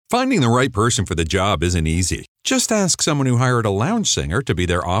Finding the right person for the job isn't easy. Just ask someone who hired a lounge singer to be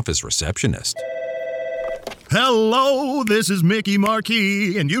their office receptionist. Hello, this is Mickey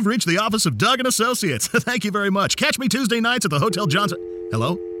Marquis, and you've reached the office of Doug & Associates. Thank you very much. Catch me Tuesday nights at the Hotel Johnson.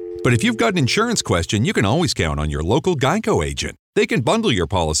 Hello? But if you've got an insurance question, you can always count on your local Geico agent. They can bundle your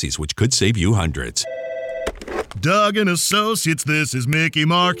policies, which could save you hundreds. Doug & Associates, this is Mickey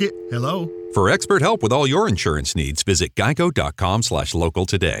Marquis. Hello? For expert help with all your insurance needs, visit geico.com/local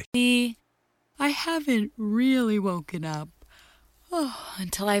today. I haven't really woken up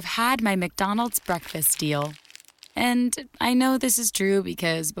until I've had my McDonald's breakfast deal. And I know this is true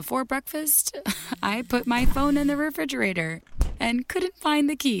because before breakfast, I put my phone in the refrigerator and couldn't find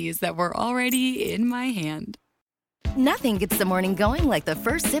the keys that were already in my hand. Nothing gets the morning going like the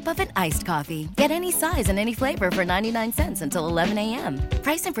first sip of an iced coffee. Get any size and any flavor for 99 cents until 11 a.m.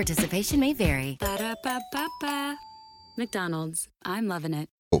 Price and participation may vary. Ba-da-ba-ba-ba. McDonald's. I'm loving it.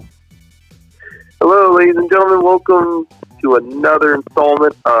 Hello, ladies and gentlemen. Welcome to another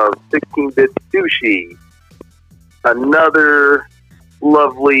installment of 16-Bit Sushi. Another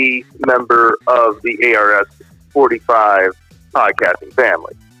lovely member of the ARS 45 podcasting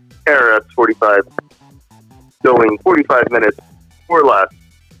family. ARS 45 going 45 minutes or less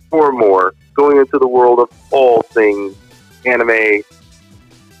or more, going into the world of all things anime,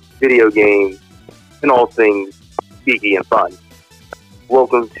 video games, and all things geeky and fun.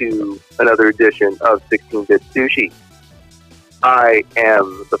 Welcome to another edition of 16-Bit Sushi. I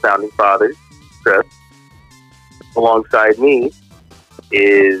am the founding father, Chris. Alongside me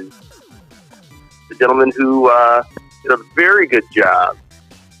is the gentleman who did a very good job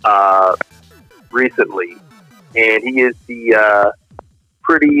recently, and he is the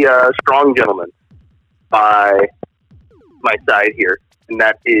pretty strong gentleman by my side here, and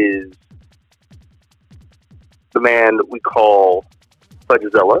that is the man we call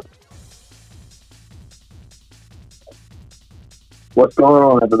Fudgezilla. What's going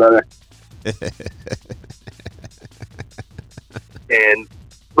on, everybody? And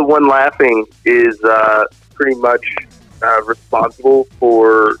the one laughing is pretty much responsible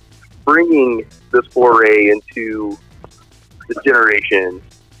for bringing this foray into the generation.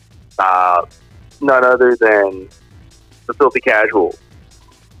 None other than the Filthy Casual,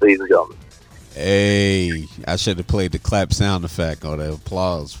 ladies and gentlemen. Hey, I should have played the clap sound effect or the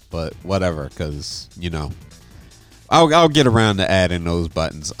applause, but whatever, because, you know, I'll get around to adding those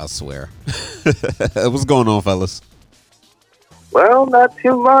buttons, I swear. What's going on, fellas? Well, not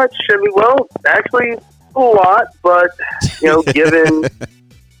too much. I mean, well, actually, a lot, but, you know, given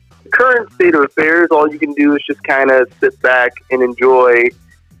the current state of affairs, all you can do is just kind of sit back and enjoy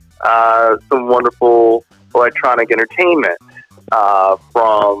some wonderful electronic entertainment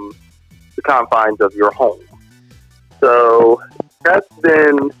from the confines of your home. So that's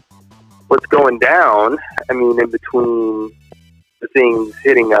been what's going down. I mean, in between the things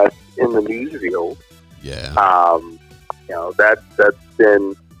hitting us in the newsreel. Yeah. You know, that's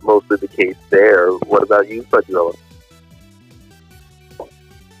been mostly the case there. What about you, Fudgezilla?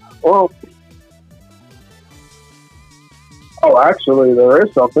 Well, actually, there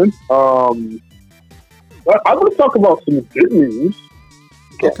is something. I'm going to talk about some good news.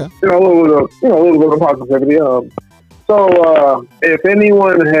 Okay. A little bit of positivity. So, if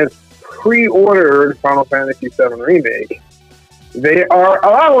anyone has pre-ordered Final Fantasy VII Remake, they are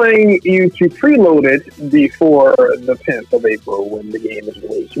allowing you to preload it before the 10th of April when the game is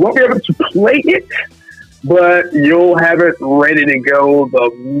released. You won't be able to play it, but you'll have it ready to go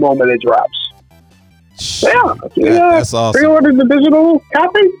the moment it drops. So, yeah, that's awesome. Pre-order the digital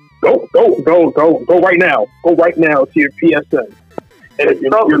copy. Go right now. Go right now to your PSN. And if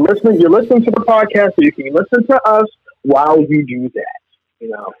you're listening to the podcast, so you can listen to us while you do that. You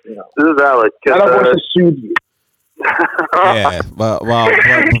know. This is valid. I don't want to soothe you. Yeah, but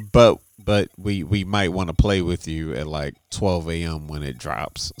we might want to play with you at like 12 a.m. when it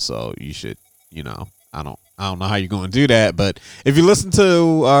drops. So you should, you know, I don't know how you're going to do that, but if you listen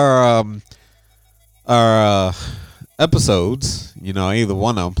to our episodes, you know, either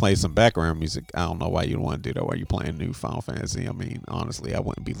one of them play some background music. I don't know why you want to do that while you're playing new Final Fantasy. I mean, honestly, I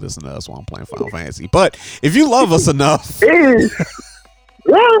wouldn't be listening to us while I'm playing Final Fantasy. But if you love us enough, yeah.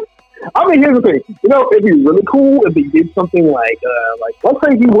 I mean, here's the thing. You know, it'd be really cool if they did something like let's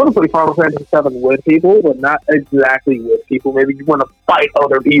say you want to play Final Fantasy VII with people, but not exactly with people. Maybe you want to fight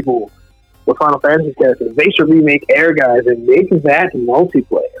other people with Final Fantasy characters. They should remake Air Guys and make that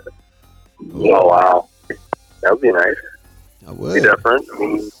multiplayer. Oh, wow. That would be nice. I would. Be different.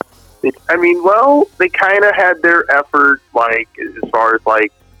 Well, they kind of had their effort, like, as far as,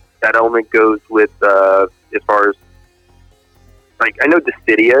 like, that element goes with, as far as like, I know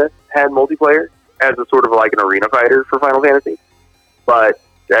Dissidia had multiplayer as a sort of like an arena fighter for Final Fantasy, but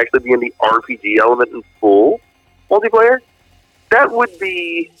to actually be in the RPG element in full multiplayer, that'd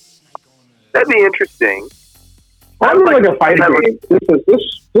be interesting. I would like a fighting game. This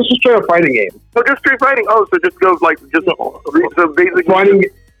is straight up fighting game. Oh, just straight fighting. Oh, so just go so basically fighting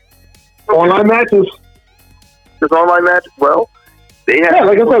online matches. Just online match. Well, they have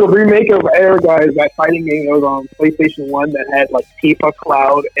like I said, a remake of Air Guys, that fighting game that was on PlayStation 1 that had like Tifa,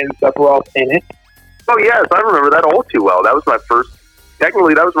 Cloud, and Sephiroth in it. Oh yes, I remember that all too well. That was my first.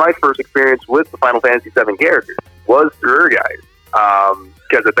 Technically, that was my first experience with the Final Fantasy VII characters. Was through Air Guys,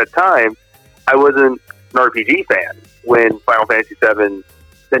 because at that time I wasn't an RPG fan when Final Fantasy VII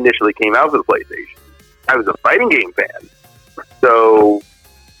initially came out for the PlayStation. I was a fighting game fan. So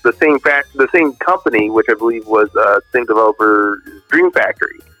the same company, which I believe was same developer, Dream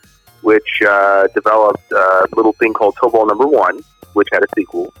Factory, which developed a little thing called Tobal Number 1, which had a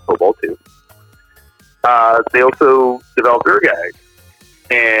sequel, Tobal 2. They also developed Air Guys.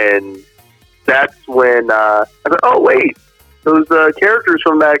 And that's when I thought, oh wait, those characters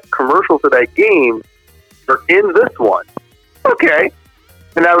from that commercial for that game are in this one. Okay.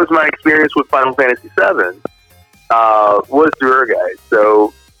 And that was my experience with Final Fantasy VII, was through Air Guys.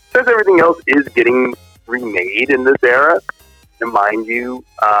 So since everything else is getting remade in this era, and mind you,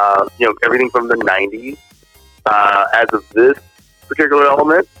 everything from the 90s, as of this particular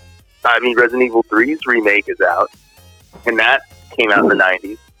element, I mean, Resident Evil 3's remake is out, and that came out in the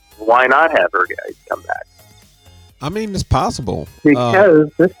 90s. Why not have Air Guys come back? I mean, it's possible. Because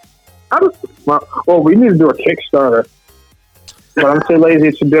we need to do a Kickstarter. But I'm too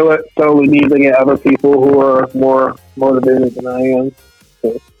lazy to do it, so we need to get other people who are more motivated than I am.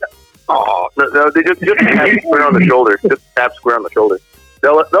 Oh, no, they just tap Square on the shoulder. Just tap Square on the shoulder.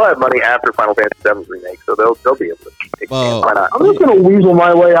 They'll have money after Final Fantasy VII's remake, so they'll be able to take it. Why not? I'm just going to weasel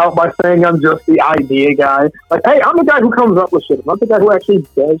my way out by saying I'm just the idea guy. Like, hey, I'm the guy who comes up with shit. I'm not the guy who actually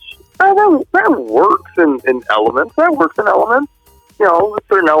does shit. That works in elements. That works in elements. You know,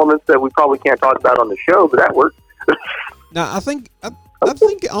 certain elements that we probably can't talk about on the show, but that works. Now, I think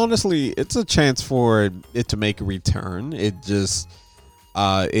honestly, it's a chance for it to make a return. It just,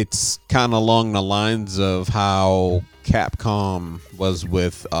 it's kind of along the lines of how Capcom was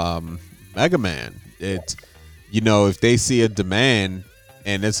with Mega Man. It's, if they see a demand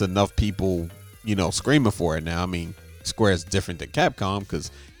and it's enough people, screaming for it. Now, I mean, Square is different than Capcom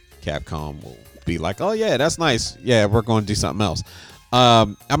because Capcom will be like, oh yeah, that's nice. Yeah, we're going to do something else.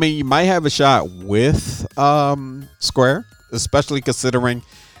 I mean, you might have a shot with Square, especially considering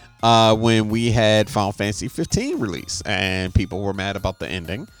when we had Final Fantasy 15 release and people were mad about the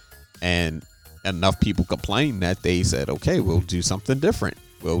ending, and enough people complained that they said, okay, we'll do something different.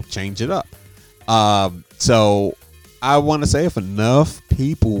 We'll change it up. So I want to say if enough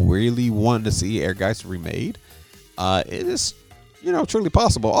people really want to see Air Guys remade, it is, truly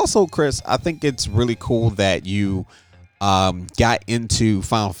possible. Also, Chris, I think it's really cool that you got into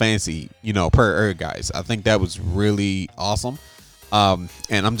Final Fantasy, per Air Guys. I think that was really awesome. And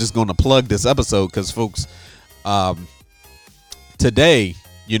I'm just going to plug this episode because, folks, today,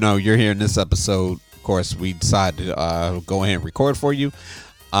 you're hearing this episode. Of course, we decided to go ahead and record for you.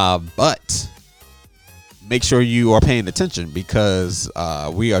 But make sure you are paying attention because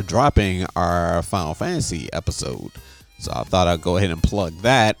we are dropping our Final Fantasy episode. So I thought I'd go ahead and plug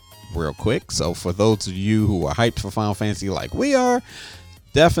that real quick. So for those of you who are hyped for Final Fantasy like we are,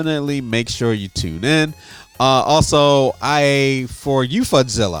 definitely make sure you tune in. Also, for you,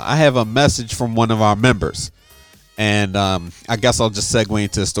 Fudzilla, I have a message from one of our members. And I guess I'll just segue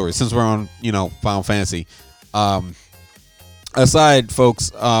into the story since we're on, Final Fantasy. Aside,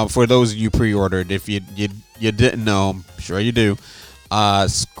 folks, for those of you pre-ordered, if you didn't know, I'm sure you do.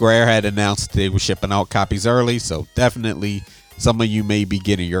 Square had announced they were shipping out copies early, so definitely some of you may be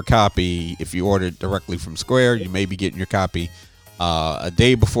getting your copy. If you ordered directly from Square, you may be getting your copy a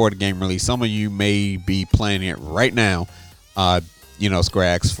day before the game release. Some of you may be playing it right now. Square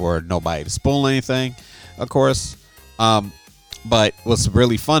asks for nobody to spoil anything, of course. But what's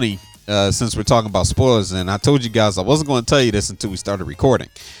really funny, since we're talking about spoilers, and I told you guys I wasn't going to tell you this until we started recording.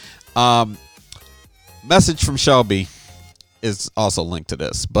 Message from Shelby is also linked to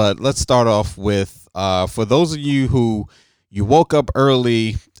this, but let's start off with for those of you who you woke up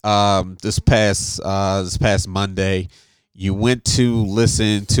early this past Monday, you went to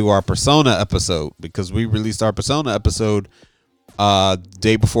listen to our Persona episode because we released our Persona episode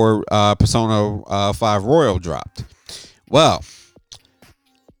day before Persona 5 Royal dropped. Well,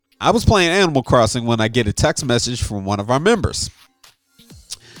 I was playing Animal Crossing when I get a text message from one of our members.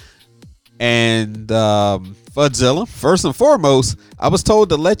 And Fudzilla, first and foremost, I was told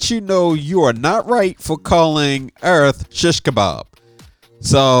to let you know you are not right for calling Earth shish kebab.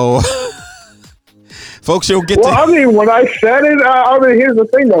 So, folks, you'll get I mean, when I said it, here's the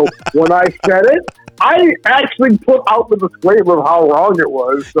thing, though. When I said it, I actually put out the disclaimer of how wrong it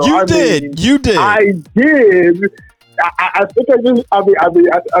was. So, you did. I did. I think in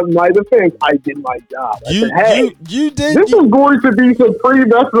my defense, I did my job. I said, hey, you did. This is going to be some pretty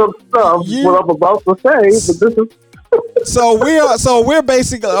messed up stuff. What I'm about to say, but this is. So we're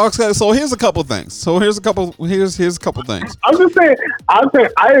basically okay. So here's a couple things. Here's a couple things. I'm just saying.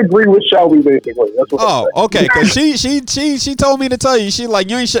 I agree with Shelby basically. That's what. Oh, okay. Because she told me to tell you. She like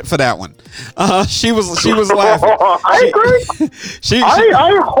you ain't shit for that one. She was laughing. I agree.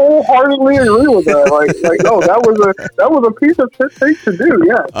 I wholeheartedly agree with that. Like no, that was a piece of shit thing to do.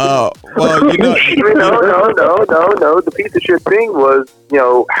 Yeah. Oh well, you know. No. The piece of shit thing was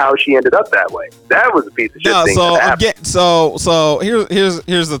how she ended up that way. That was a piece of shit thing. So here's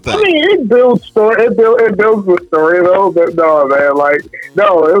the thing. I mean, it builds story. It builds the story though. But no, man, it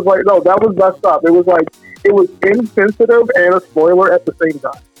was like that was messed up. It was insensitive and a spoiler at the same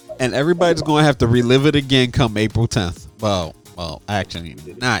time. And everybody's going to have to relive it again come April 10th. Well, actually,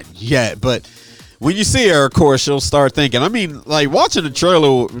 not yet. But when you see her, of course, you'll start thinking. I mean, like watching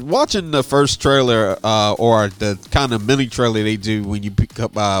the first trailer or the kind of mini trailer they do when you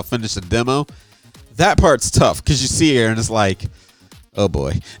finish the demo. That part's tough because you see her and it's like, oh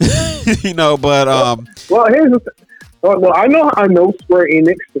boy, But well, here's the thing. Well, I know Square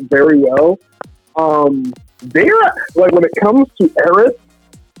Enix very well. They're like when it comes to Aerith,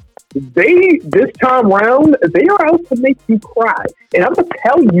 this time round they are out to make you cry, and I'm gonna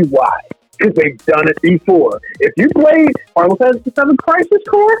tell you why. Because they've done it before. If you played Final Fantasy VII Crisis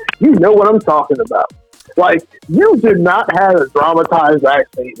Core, you know what I'm talking about. Like, you did not have a dramatized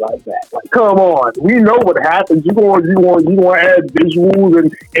accent like that. Like, come on. We know what happens. You want to add visuals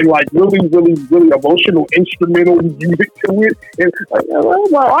and like really, really, really emotional instrumental music to it. And like,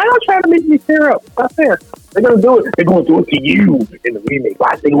 why not try to make me tear up? That's fair. They're gonna do it. They're gonna do it to you in the remake.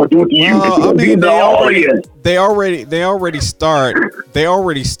 Why they gonna do it to you? They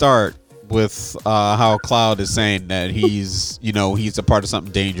already start with how Cloud is saying that he's a part of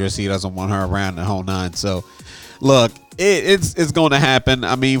something dangerous. He doesn't want her around the whole nine. So look, it's going to happen.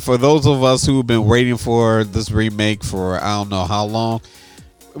 I mean, for those of us who've been waiting for this remake for I don't know how long,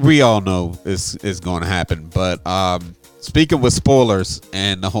 we all know it's going to happen. But speaking with spoilers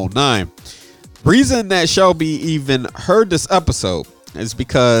and the whole nine, reason that Shelby even heard this episode is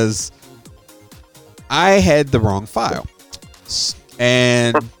because I had the wrong file.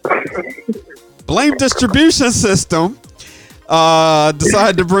 And Blame Distribution System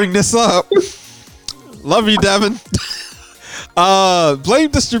decided to bring this up. Love you, Devin. Blame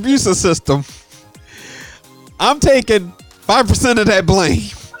Distribution System. I'm taking 5% of that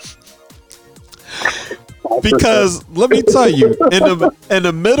blame. Because let me tell you, in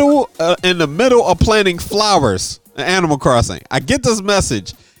the middle of planting flowers in Animal Crossing, I get this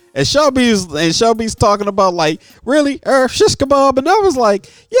message. And Shelby's talking about like, really, shish kebab, and I was like,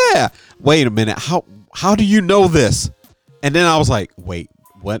 yeah. Wait a minute, how do you know this? And then I was like, wait,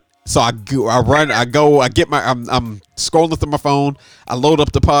 what? So I'm scrolling through my phone. I load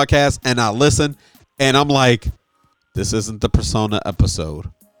up the podcast and I listen, and I'm like, this isn't the Persona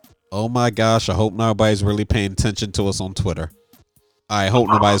episode. Oh my gosh, I hope nobody's really paying attention to us on Twitter. I hope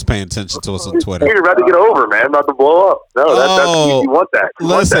nobody's paying attention to us on Twitter. You're about to get over, man. About to blow up. No, that's you want that.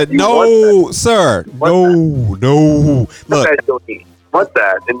 Sir. No. Look. You want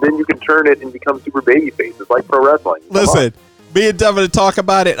that, and then you can turn it and become super baby faces like pro wrestling. Listen, me and Devin talk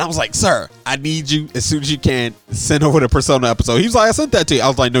about it, and I was like, sir, I need you as soon as you can send over the Persona episode. He was like, I sent that to you. I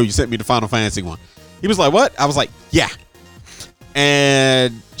was like, no, you sent me the Final Fantasy one. He was like, what? I was like, yeah.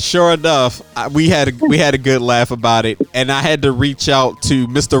 And sure enough, we had a good laugh about it, and I had to reach out to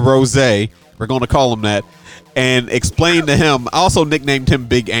Mr. Rose, we're going to call him that, and explain to him. I also nicknamed him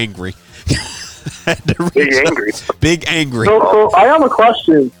Big Angry. Big Angry. So I have a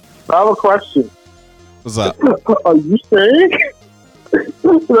question. What's up? Are you saying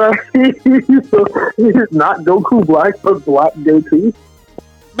that he's not Goku Black, but Black Goku?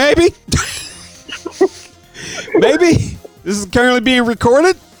 Maybe. Maybe. This is currently being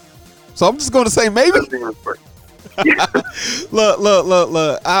recorded, so I'm just going to say maybe. Look.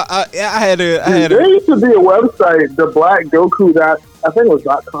 I had there used to be a website, the Black Goku, that I think it was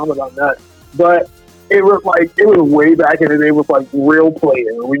 .com on that, but it was way back in the day with like Real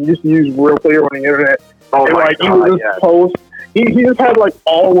Player. We used to use Real Player on the internet. Oh and my like God, he would just post. He just had like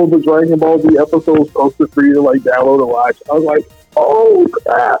all of the Dragon Ball Z episodes posted for you to like download and watch. I was like, oh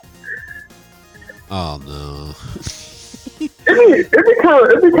crap. Oh no. It'd be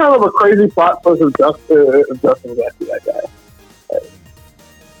kind of a crazy plot twist if Justin was actually that guy.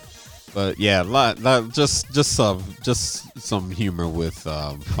 But yeah, just some humor with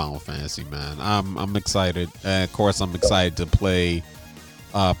Final Fantasy, man. I'm excited. Of course, I'm excited to play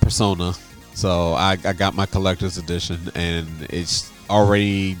Persona. So I got my collector's edition, and it's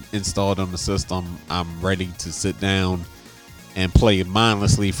already installed on the system. I'm ready to sit down and play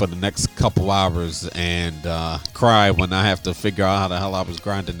mindlessly for the next couple hours and cry when I have to figure out how the hell I was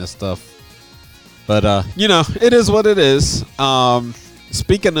grinding this stuff. But it is what it is.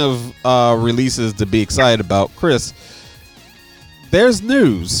 Speaking of releases to be excited about, Chris, there's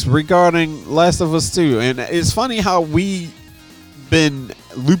news regarding Last of Us 2. And it's funny how we been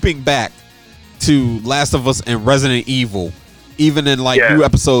looping back to Last of Us and Resident Evil, even in new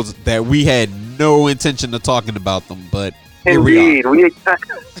episodes that we had no intention of talking about them. But indeed, we're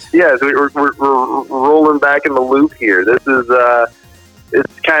rolling back in the loop here. This is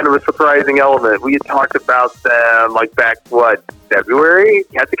it's kind of a surprising element. We had talked about them back February,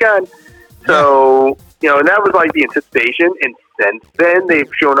 at the gun. So and that was the anticipation. And since then, they've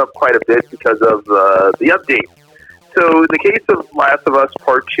shown up quite a bit because of the update. So in the case of Last of Us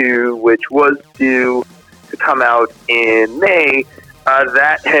Part 2, which was due to come out in May,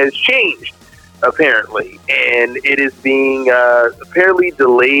 that has changed, apparently. And it is being apparently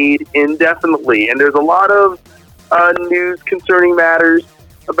delayed indefinitely. And there's a lot of news concerning matters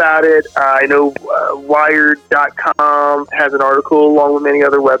about it. I know Wired.com has an article, along with many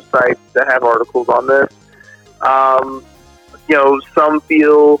other websites that have articles on this. Some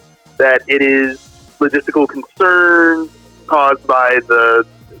feel that it is logistical concerns caused by the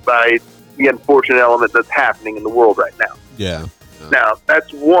unfortunate element that's happening in the world right now. Yeah. Now,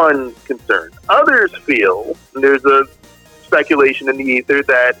 that's one concern. Others feel, and there's a speculation in the ether,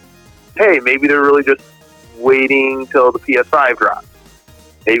 that, hey, maybe they're really just waiting till the PS5 drops.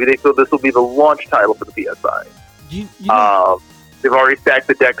 Maybe they feel this will be the launch title for the PS5. They've already stacked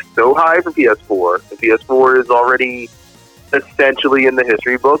the deck so high for PS4. The PS4 is already essentially in the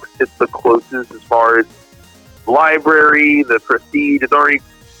history books. It's the closest as far as library, the prestige.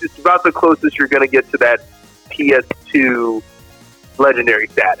 It's about the closest you're going to get to that PS2 legendary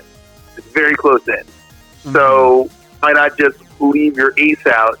status. It's very close in. Mm-hmm. So why not just leave your ace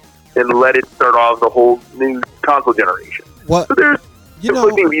out and let it start off the whole new console generation? What? So there's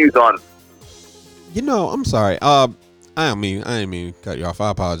conflicting views on it. I'm sorry. I didn't mean to cut you off.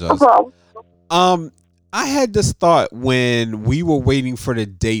 I apologize. No problem. I had this thought when we were waiting for the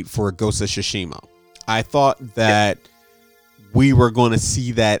date for Ghost of Tsushima. I thought that we were going to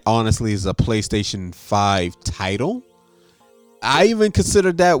see that honestly as a PlayStation 5 title. I even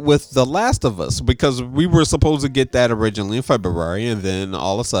considered that with The Last of Us, because we were supposed to get that originally in February, and then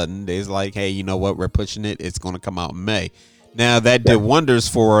all of a sudden they's like, hey, you know what? We're pushing it. It's going to come out in May. Now, that did wonders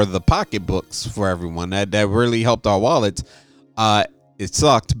for the pocketbooks for everyone. That really helped our wallets. It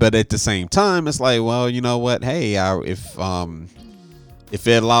sucked, but at the same time, it's like, well, you know what? Hey, if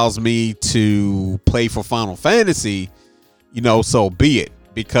it allows me to play for Final Fantasy, so be it.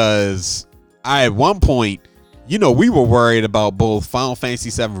 Because at one point, we were worried about both Final Fantasy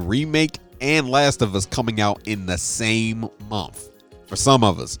VII Remake and Last of Us coming out in the same month for some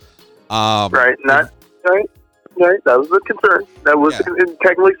of us. Right. That was a concern. That was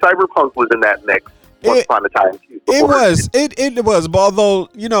technically Cyberpunk was in that mix. Once upon a time, too. It was. But although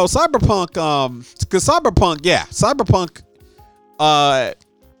Cyberpunk, because Cyberpunk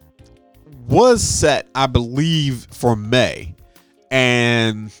was set, I believe, for May,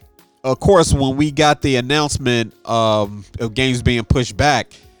 and of course, when we got the announcement of games being pushed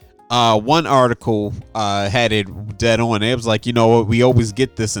back, one article had it dead on. It was like, you know what, we always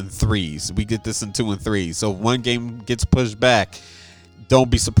get this in threes. We get this in 2 and 3. So if one game gets pushed back, don't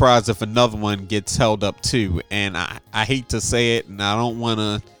be surprised if another one gets held up too. And I hate to say it, and I don't want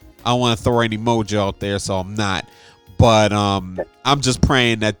to throw any mojo out there, so I'm not. But I'm just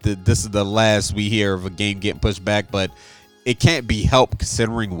praying that this is the last we hear of a game getting pushed back. But it can't be helped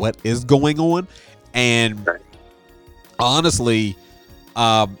considering what is going on. And honestly,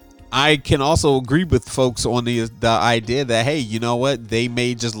 I can also agree with folks on the idea that, hey, you know what? They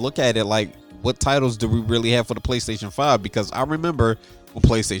may just look at it like, what titles do we really have for the PlayStation 5? Because I remember when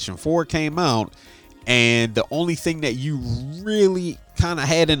PlayStation 4 came out, and the only thing that you really kind of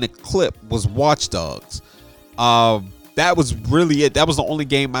had in the clip was Watch Dogs. That was really it. That was the only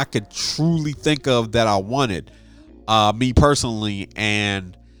game I could truly think of that I wanted, me personally.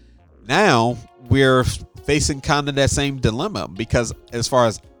 And now we're facing kind of that same dilemma, because as far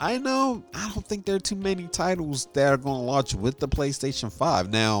as I know, I don't think there are too many titles that are going to launch with the PlayStation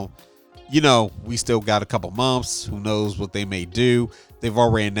 5. Now, we still got a couple months. Who knows what they may do? They've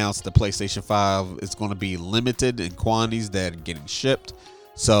already announced the PlayStation 5 is going to be limited in quantities that are getting shipped.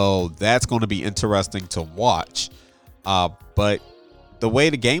 So that's going to be interesting to watch. But the way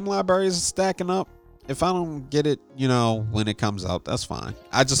the game libraries are stacking up, if I don't get it, when it comes out, that's fine.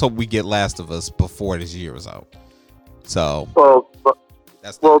 I just hope we get Last of Us before this year is out. So,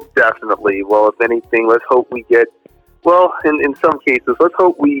 definitely. Well, if anything, let's hope we get. Well, in some cases, let's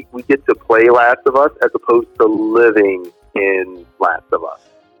hope we get to play Last of Us as opposed to living in Last of Us.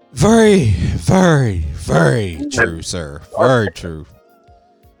 Very, very, very true, sir. Very true.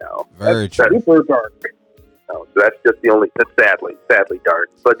 No, very true. That's super dark. No, that's just that's sadly dark.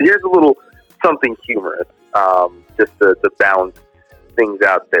 But here's a little something humorous, just to balance things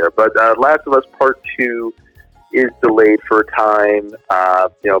out there. But Last of Us Part 2 is delayed for a time,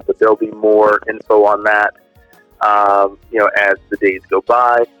 but there'll be more info on that, as the days go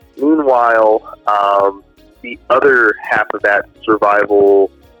by. Meanwhile, the other half of that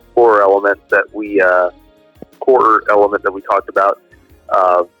survival horror element that we talked about,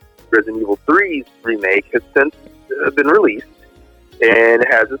 Resident Evil 3's remake, has since been released and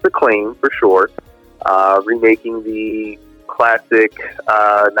has its acclaim for sure, remaking the classic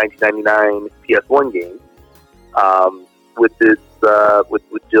 1999 PS1 game,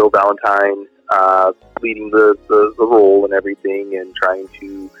 with Jill Valentine leading the role and everything, and trying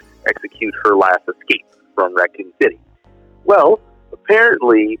to execute her last escape from Raccoon City. Well,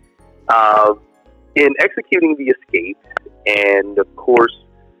 apparently, in executing the escape, and of course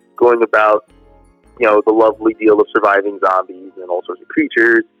going about the lovely deal of surviving zombies and all sorts of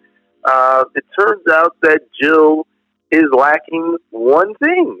creatures, it turns out that Jill is lacking one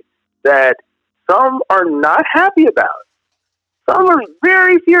thing that some are not happy about. Some are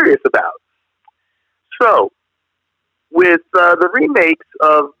very furious about. So, with the remakes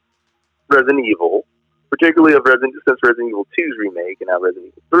of Resident Evil, particularly since Resident Evil 2's remake and now Resident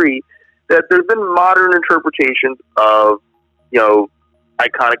Evil 3, that there's been modern interpretations of,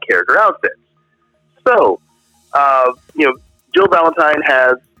 iconic character outfits. So, Jill Valentine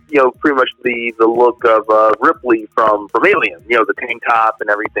has, pretty much the look of Ripley from Alien, the tank top and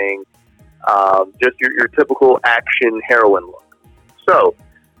everything, just your typical action heroine look. So,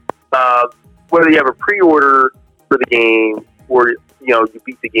 whether you have a pre-order for the game or, you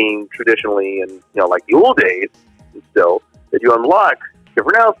beat the game traditionally and, like the old days, and still, that you unlock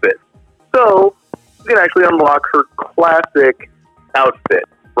different outfits. So, you can actually unlock her classic outfit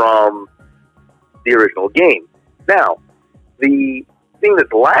from the original game. Now, the thing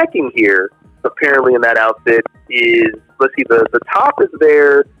that's lacking here, apparently, in that outfit is, let's see, the top is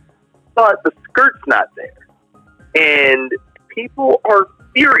there, but the skirt's not there. And people are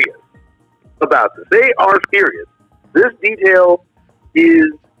furious about this. They are furious. This detail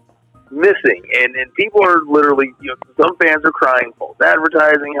is missing, and people are literally, some fans are crying false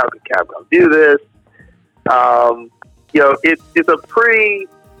advertising. How could Capcom do this? It's a pretty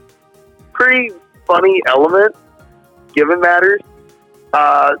funny element, given matters.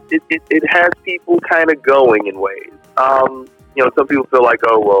 It has people kind of going in ways. Some people feel like,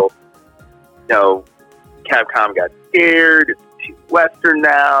 Capcom got scared. It's too Western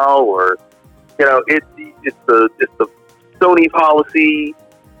now, or it's the Sony policy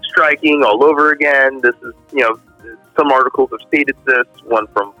striking all over again. This is some articles have stated this. One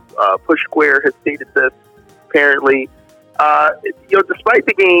from Push Square has stated this. Apparently, despite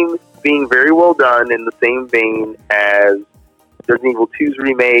the game being very well done in the same vein as Resident Evil 2's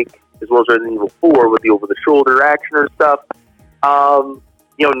remake, as well as Resident Evil 4 with the over-the-shoulder action or stuff,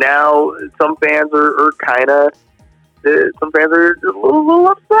 now some fans are kind of, some fans are a little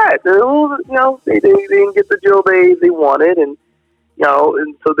upset. They're a little, they didn't get the Jill they wanted, and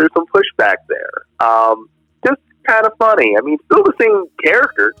and so there's some pushback there. Just kind of funny. I mean, still the same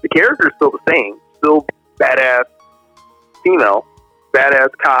character. The character is still the same. Still badass female, badass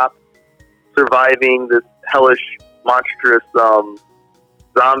cop, surviving this hellish, monstrous,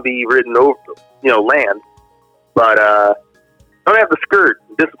 zombie-ridden land. But don't have the skirt.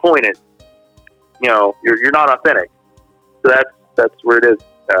 I'm disappointed. You're not authentic. So that's where it is.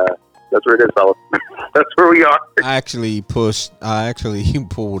 That's where it is, fellas. That's where we are. I actually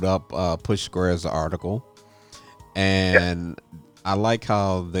pulled up Push Square's article, and I like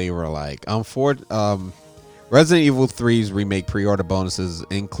how they were like, Resident Evil 3's remake pre-order bonuses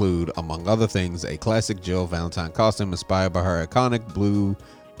include, among other things, a classic Jill Valentine costume inspired by her iconic blue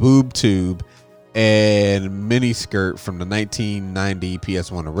boob tube and mini skirt from the 1990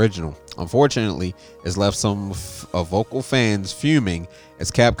 PS1 original. Unfortunately, it's left some vocal fans fuming as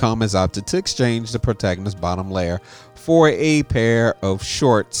Capcom has opted to exchange the protagonist's bottom layer for a pair of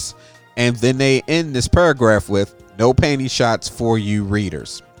shorts And then they end this paragraph with no panty shots for you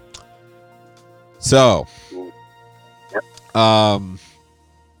readers. So, but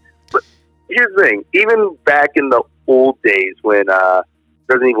here's the thing. Even back in the old days when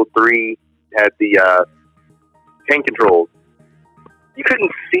Resident Evil 3 had the tank controls, you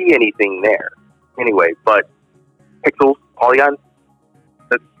couldn't see anything there anyway, but pixels, polygons,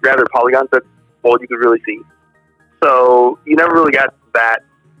 that's all you could really see. So you never really got that,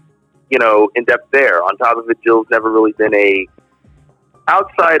 in depth there. On top of it, Jill's never really been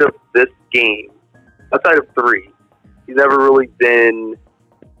outside of this game, outside of 3, he's never really been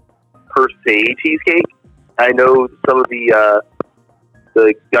per se cheesecake. I know some of the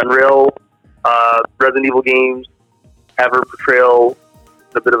Gunrail Resident Evil games have her portrayal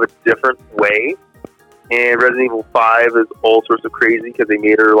in a bit of a different way, and Resident Evil 5 is all sorts of crazy because they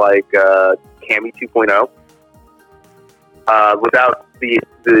made her like Cammy 2.0 without the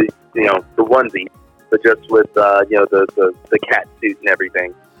onesie, but just with the cat suit and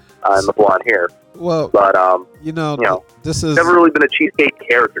everything and the blonde hair. Well, but this is never really been a cheesecake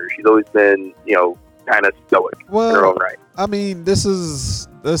character. She's always been kind of stoic in her own right. I mean, this is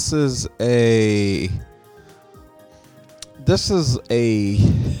a this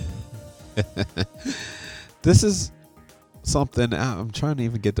is something. I'm trying to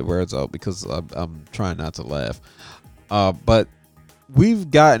even get the words out because I'm trying not to laugh. But we've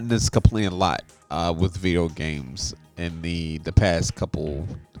gotten this complaint a lot with video games in the past couple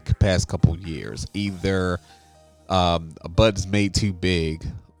years. Either a bud's made too big,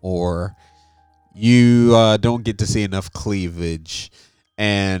 or you don't get to see enough cleavage.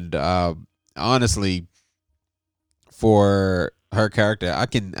 And honestly, for her character, I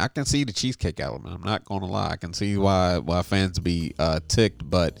can see the cheesecake element. I'm not gonna lie. I can see why fans be ticked,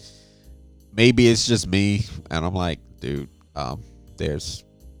 but maybe it's just me, and I'm like, dude, there's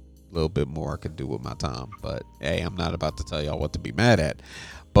a little bit more I could do with my time. But hey, I'm not about to tell y'all what to be mad at.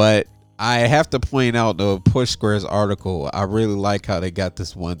 But I have to point out the Push Squares article. I really like how they got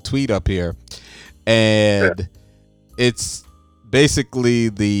this one tweet up here, and it's basically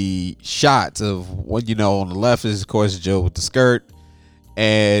the shots of what on the left is of course Jill with the skirt,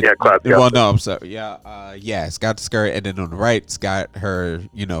 and I'm sorry, it's got the skirt, and then on the right it's got her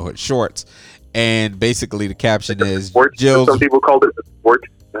her shorts, and basically the caption is Jill's. Some people called it sport.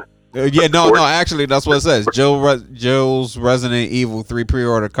 No, actually that's what it says. Jill's Resident Evil 3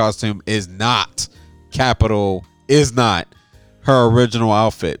 pre-order costume is not her original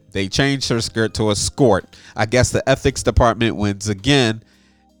outfit. They changed her skirt to a skirt. I guess the ethics department wins again.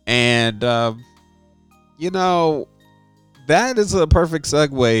 And, that is a perfect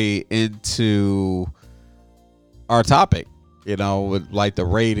segue into our topic, with like the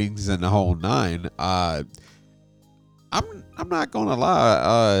ratings and the whole nine. I'm not going to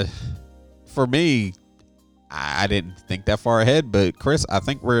lie. For me, I didn't think that far ahead, but Chris, I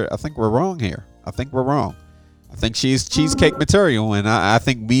think we're wrong here. I think we're wrong. I think she's cheesecake material, and I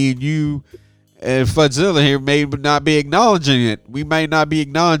think me and you and Fudzilla here may not be acknowledging it. We may not be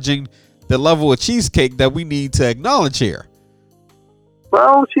acknowledging the level of cheesecake that we need to acknowledge here.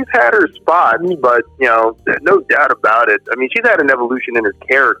 Well, she's had her spots, but, no doubt about it. I mean, she's had an evolution in her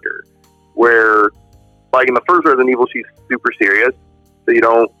character where, like in the first Resident Evil, she's super serious, so you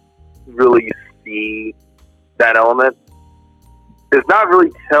don't really see that element. It's not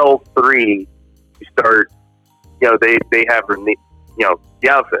really till 3 you start... they have her, the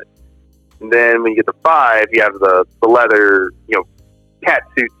outfit. And then when you get to 5, you have the leather, cat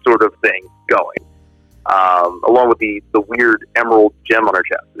suit sort of thing going. Along with the weird emerald gem on her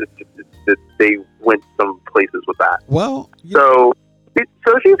chest. They went some places with that. Well, so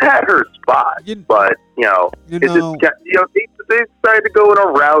she's had her spot, but, they decided to go in a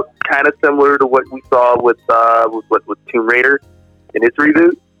route kind of similar to what we saw with Tomb Raider in its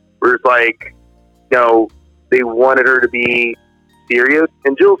reboot, where it's like, they wanted her to be serious,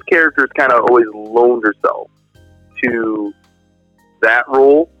 and Jill's character's kind of always loaned herself to that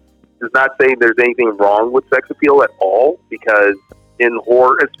role. Does not say there's anything wrong with sex appeal at all, because in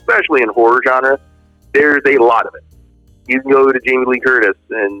horror, especially in horror genre, there's a lot of it. You can go to Jamie Lee Curtis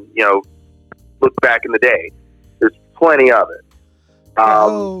and look back in the day. There's plenty of it.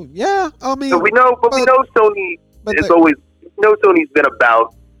 Yeah, I mean, so we know Sony is always. Sony's been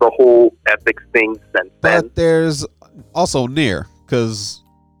about the whole ethics thing since then. But there's also Nier, because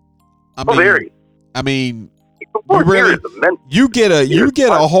I mean, you get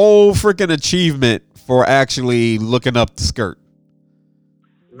a whole freaking achievement for actually looking up the skirt.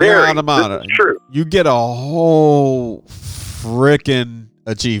 This is true. You get a whole freaking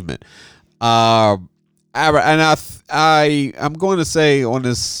achievement. And I'm going to say on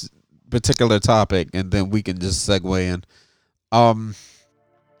this particular topic, and then we can just segue in.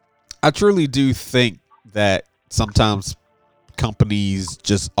 I truly do think that sometimes companies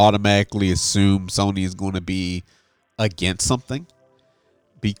just automatically assume Sony is going to be against something,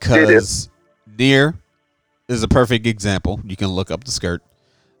 because Nier is a perfect example. You can look up the skirt.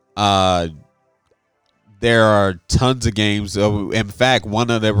 There are tons of games. In fact, one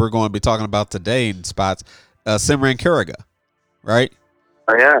that we're going to be talking about today in spots, Simran Kariga, right?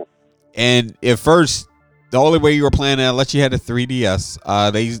 Oh, yeah. And at first, the only way you were playing it, unless you had a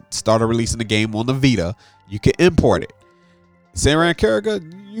 3DS, they started releasing the game on the Vita. You could import it. Simran Kariga,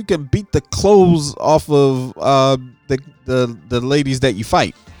 you can beat the clothes off of the ladies that you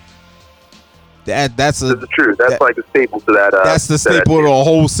fight. That's true. That's like a staple to that. That's the staple of the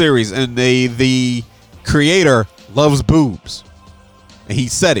whole series, and the creator loves boobs, and he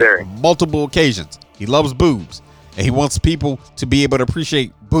said it on multiple occasions. He loves boobs, and he wants people to be able to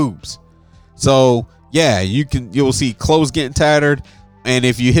appreciate boobs. So yeah, you'll see clothes getting tattered, and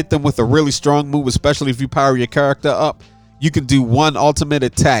if you hit them with a really strong move, especially if you power your character up, you can do one ultimate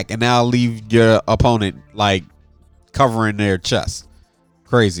attack and now leave your opponent like covering their chest.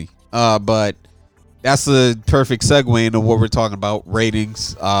 Crazy. But that's a perfect segue into what we're talking about: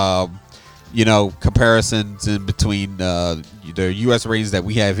 ratings. Comparisons in between the U.S. ratings that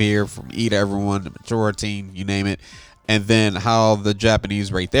we have here from E to Everyone, the Mature Team, you name it, and then how the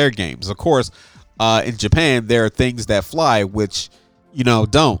Japanese rate their games. Of course, in Japan, there are things that fly, which,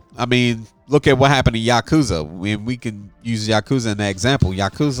 don't. I mean, look at what happened to Yakuza. We can use Yakuza in that example.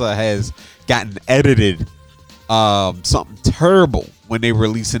 Yakuza has gotten edited something terrible when they were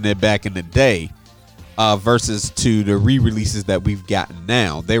releasing it back in the day versus to the re-releases that we've gotten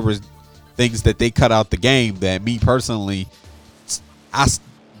now. There was things that they cut out the game that me personally, I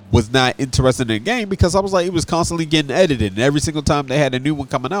was not interested in the game because I was like, it was constantly getting edited, and every single time they had a new one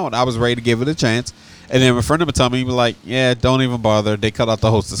coming out, I was ready to give it a chance. And then a friend of mine told me, he was like, yeah, don't even bother. They cut out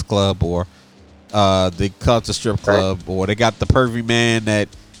the Hostess Club, or they cut out the Strip Club, or they got the pervy man that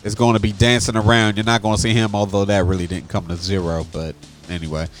is going to be dancing around. You're not going to see him, although that really didn't come to zero. But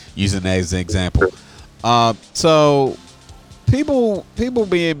anyway, using that as an example. So people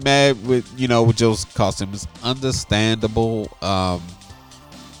being mad with Joe's costume is understandable.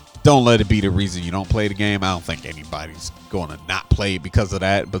 Don't let it be the reason you don't play the game. I don't think anybody's going to not play it because of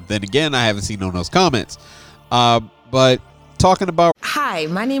that. But then again, I haven't seen no those comments. But talking about... Hi,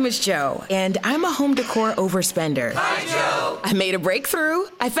 my name is Joe, and I'm a home decor overspender. Hi, Joe. I made a breakthrough.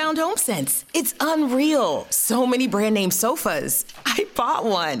 I found HomeSense. It's unreal. So many brand name sofas. I bought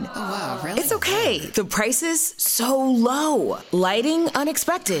one. Oh, wow, really? It's okay. The prices, so low. Lighting,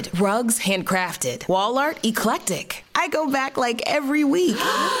 unexpected. Rugs, handcrafted. Wall art, eclectic. I go back like every week.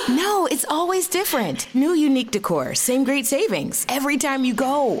 No, it's always different. New unique decor, same great savings. Every time you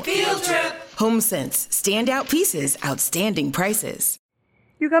go. Field trip. HomeSense. Standout pieces, outstanding prices.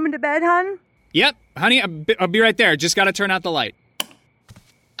 You coming to bed, hon? Yep, honey, I'll be right there. Just gotta turn out the light.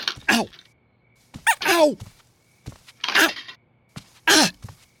 Ow! Ow! Ow! Ah!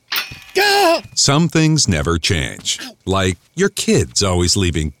 Gah! Some things never change. Like your kids always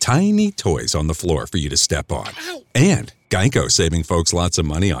leaving tiny toys on the floor for you to step on. And Geico saving folks lots of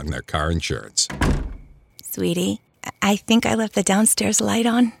money on their car insurance. Sweetie, I think I left the downstairs light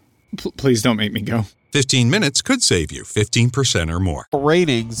on. Please don't make me go. 15 minutes could save you 15% or more.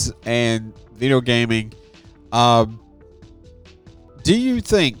 Ratings and video gaming. Do you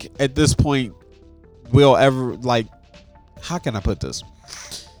think at this point we'll ever, how can I put this?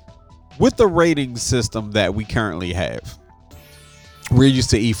 With the rating system that we currently have, we're used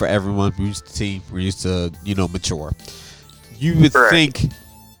to E for Everyone, we're used to Team, we're used to, Mature. You would think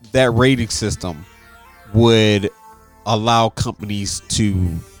that rating system would allow companies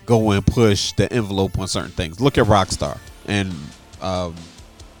to go and push the envelope on certain things. Look at Rockstar and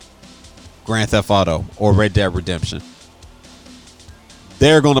Grand Theft Auto or Red Dead Redemption.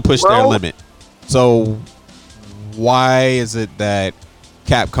 They're going to push their limit. So why is it that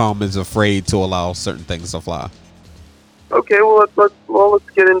Capcom is afraid to allow certain things to fly? Okay, well let's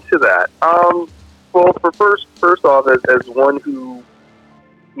get into that. Well, for first off, as one who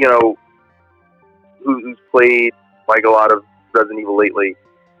who's played like a lot of Resident Evil lately,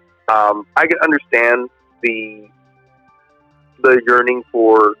 I can understand the yearning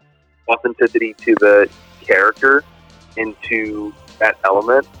for authenticity to the character and to that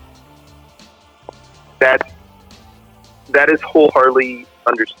element. That is wholeheartedly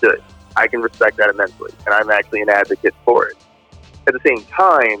understood. I can respect that immensely, and I'm actually an advocate for it. At the same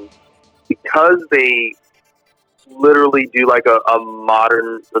time, because they literally do like a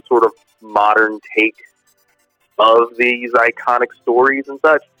sort of modern take of these iconic stories and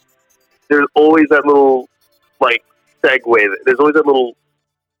such, there's always that little like segue. There's always that little,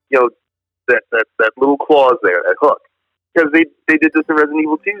 that little clause there, that hook, because they did this in Resident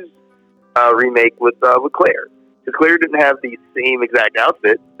Evil 2's remake with Claire. Because Claire didn't have the same exact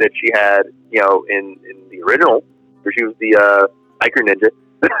outfit that she had, in the original, where she was the biker ninja.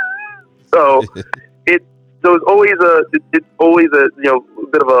 So it's always a bit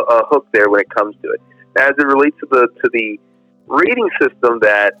of a hook there when it comes to it. As it relates to the rating system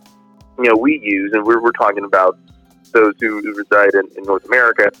that we use, and we're talking about those who reside in North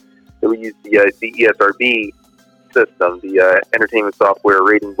America, that we use the ESRB system, the Entertainment Software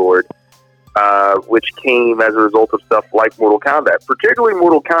Rating Board, which came as a result of stuff like Mortal Kombat. Particularly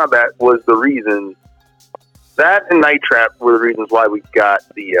Mortal Kombat was the reason. That and Night Trap were the reasons why we got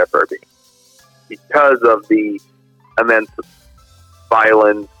the ESRB. Because of the immense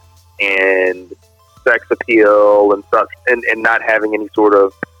violence and sex appeal and such, and not having any sort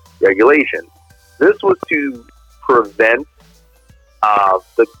of regulation. This was to prevent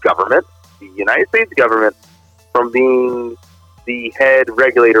the government, the United States government, from being the head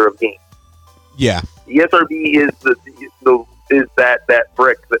regulator of games. Yeah. The ESRB is that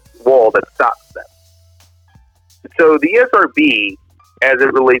brick, that wall that stops them. So the ESRB, as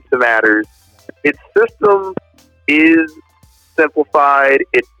it relates to matters, its system is simplified.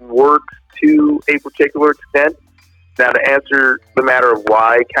 It works to a particular extent. Now, to answer the matter of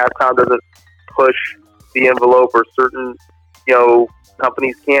why Capcom doesn't push the envelope, or certain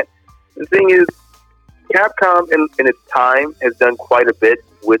companies can't, the thing is, Capcom in its time has done quite a bit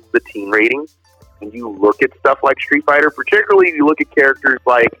with the teen ratings. When you look at stuff like Street Fighter, particularly if you look at characters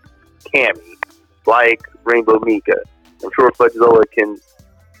like Cammy, like Rainbow Mika, I'm sure Fudgezola can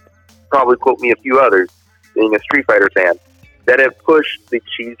probably quote me a few others, being a Street Fighter fan, that have pushed the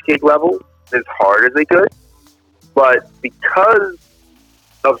cheesecake level as hard as they could. But because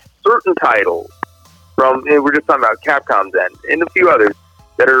of certain titles, and we're just talking about Capcom's end, and a few others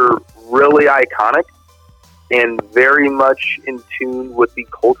that are really iconic and very much in tune with the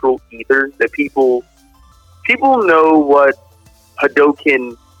cultural ether, that people know what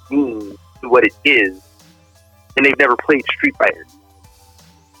Hadouken means, what it is, and they've never played Street Fighter.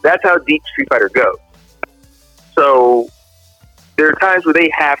 That's how deep Street Fighter goes. So there are times where they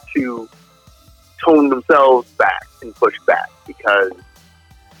have to tone themselves back and push back, because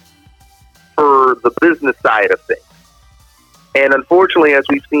for the business side of things. And unfortunately, as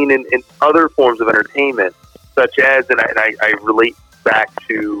we've seen in other forms of entertainment, such as, and I relate back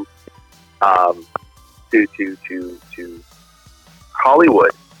to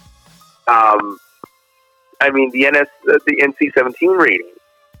Hollywood. The NC-17 rating.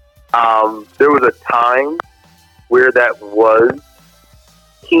 There was a time where that was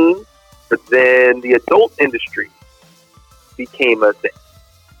keen, but then the adult industry became a thing.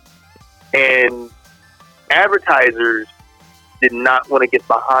 And advertisers did not want to get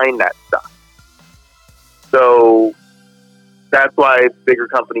behind that stuff. So that's why bigger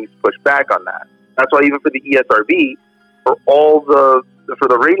companies push back on that. That's why even for the ESRB, for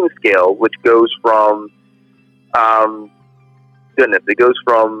the rating scale, which goes from it goes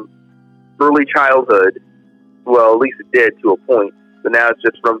from early childhood, well, at least it did to a point, but now it's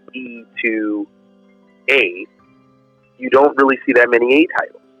just from E to A. You don't really see that many A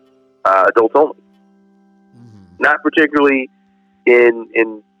titles, adults only. Mm-hmm. Not particularly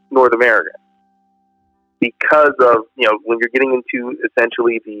in North America, because of, when you're getting into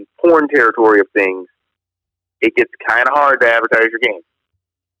essentially the porn territory of things, it gets kind of hard to advertise your game.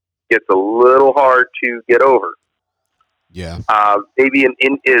 It gets a little hard to get over. Yeah. Maybe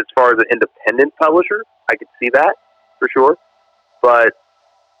as far as an independent publisher, I could see that for sure, but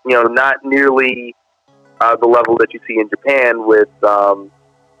not nearly the level that you see in Japan with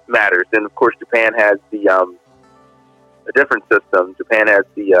matters. And of course, Japan has a different system. Japan has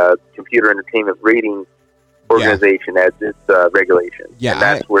the Computer Entertainment Rating Organization as its regulation. Yeah, and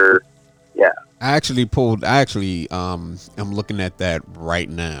that's where. Yeah. I actually am looking at that right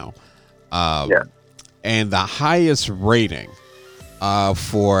now. And the highest rating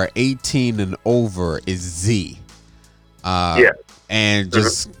for 18 and over is Z. And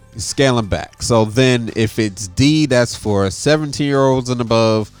just scaling back. So then if it's D, that's for 17-year-olds and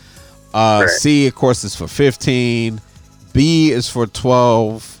above. C, of course, is for 15. B is for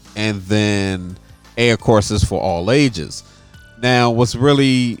 12. And then A, of course, is for all ages. Now, what's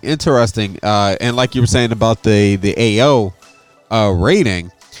really interesting, and like you were saying about the AO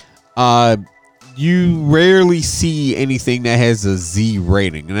rating, you rarely see anything that has a Z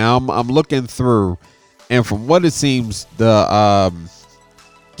rating. Now, I'm looking through, and from what it seems, the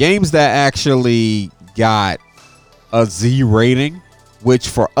games that actually got a Z rating which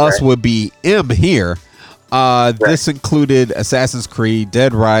for us would be M here. This included Assassin's Creed,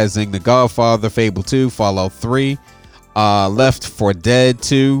 Dead Rising, The Godfather, Fable 2, Fallout 3, Left 4 Dead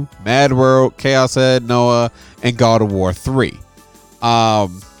 2, Mad World, Chaos Head, Noah, and God of War 3.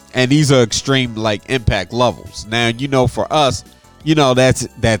 And these are extreme like impact levels. Now, for us,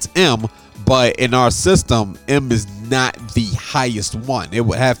 that's M, but in our system, M is not the highest one. It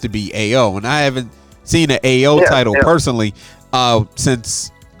would have to be AO, and I haven't seen an AO title personally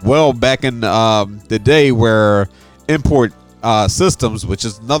since back in the day where import systems, which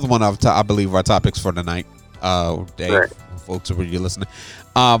is another one of I believe our topics for tonight. Dave, folks, were you listening?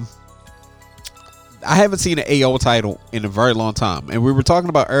 I haven't seen an AO title in a very long time, and we were talking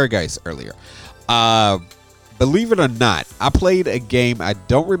about Ehrgeiz earlier. Believe it or not, I played a game. I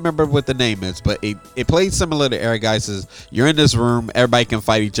don't remember what the name is, but it played similar to Ehrgeiz's. You're in this room, everybody can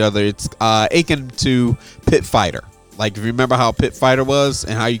fight each other. It's akin to Pit Fighter. Like, if you remember how Pit Fighter was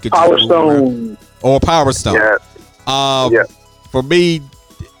and how you could Power Stone or Power Stone. For me,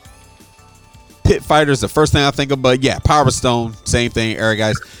 Pit Fighter is the first thing I think of, but Power Stone, same thing.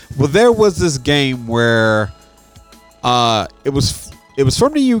 Ehrgeiz. Well, there was this game where it was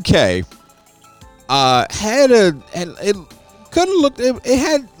from the UK. It could have looked. It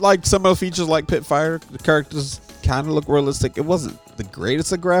had like some of the features like Pit Fighter. The characters kind of look realistic. It wasn't the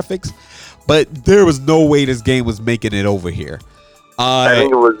greatest of graphics, but there was no way this game was making it over here. I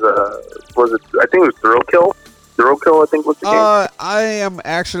think it was. I think it was Thrill Kill. Thrill Kill, I think, was the game. I am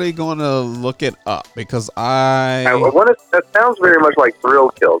actually going to look it up because that sounds very much like Thrill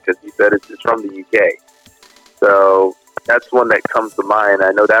Kill because you said it's from the UK. So that's one that comes to mind.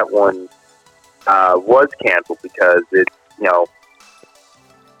 I know that one was canceled because it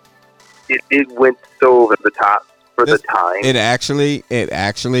went so over the top for the time. It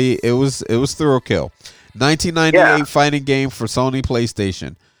was Thrill Kill. 1998 fighting game for Sony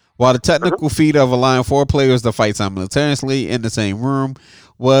PlayStation. While the technical feat of allowing 4 players to fight simultaneously in the same room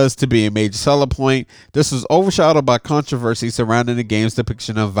was to be a major selling point, this was overshadowed by controversy surrounding the game's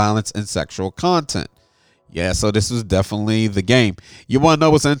depiction of violence and sexual content. Yeah, so this was definitely the game. You want to know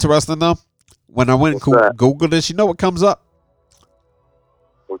what's interesting, though? When I went and Googled this, you know what comes up?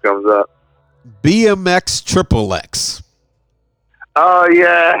 What comes up? BMX Triple X. Oh,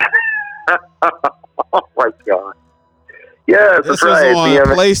 yeah. Oh, my God. Yeah, this was on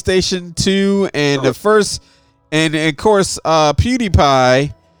PlayStation 2, and the first, and of course,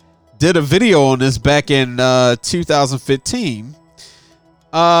 PewDiePie did a video on this back in 2015,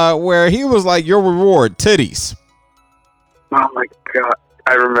 where he was like, "Your reward, titties." Oh my God,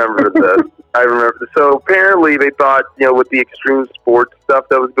 I remember this. I remember. So apparently, they thought, with the extreme sports stuff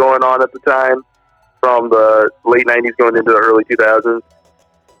that was going on at the time, from the late '90s going into the early 2000s,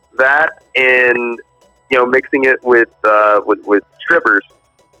 that and mixing it with strippers,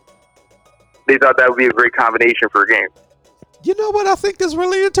 they thought that would be a great combination for a game. You know what I think is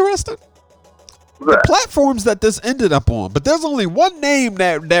really interesting? The platforms that this ended up on, but there's only one name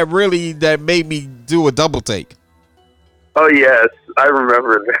that made me do a double take. Oh yes, I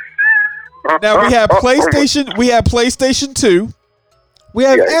remember that. Now we have PlayStation, we have PlayStation 2, we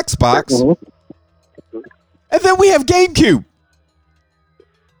have Xbox, and then we have GameCube.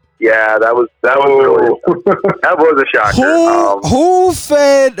 Yeah, that was really that was a shocker.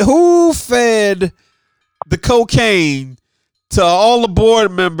 Who fed the cocaine to all the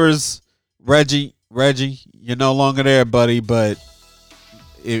board members? Reggie, you're no longer there, buddy. But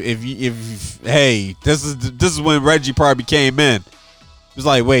if hey, this is when Reggie probably came in. It was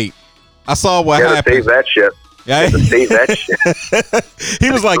like, wait, I saw what happened. Save that shit. Yeah, save that shit.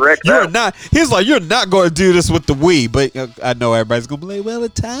 He was like, you're not going to do this with the Wii. But I know everybody's going to be like, well, the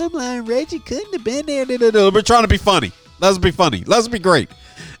timeline, Reggie couldn't have been there. We're trying to be funny. Let's be funny. Let's be great.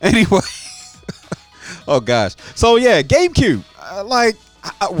 Anyway. Oh gosh. So yeah, GameCube.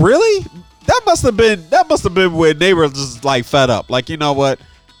 Really? That must have been when they were just like fed up. Like, you know what?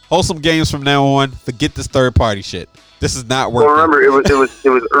 Wholesome games from now on. Forget this third party shit. This is not working. Well, remember, it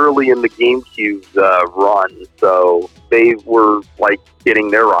was early in the GameCube's run, so they were like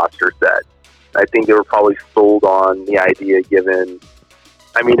getting their roster set. I think they were probably sold on the idea, given,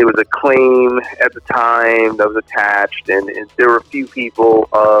 I mean, it was a claim at the time that was attached, and there were a few people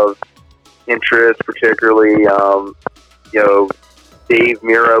of interest, particularly, Dave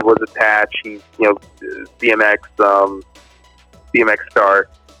Mira was attached. He's, BMX star.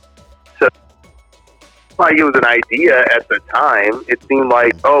 So, like, it was an idea at the time. It seemed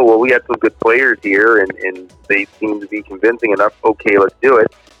like, oh, well, we had some good players here, and they seemed to be convincing enough. Okay, let's do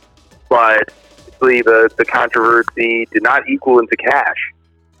it. But the controversy did not equal into cash.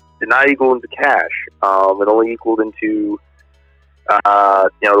 It only equaled into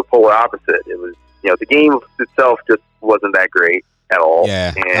the polar opposite. It was, the game itself just wasn't that great at all.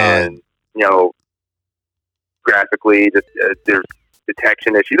 Yeah. And, graphically, just, there's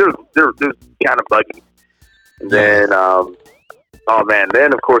detection issues. There's kind of buggy. And then,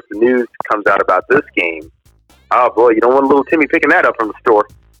 then, of course, the news comes out about this game. Oh, boy, you don't want little Timmy picking that up from the store.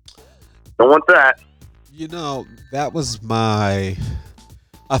 Don't want that. That was my...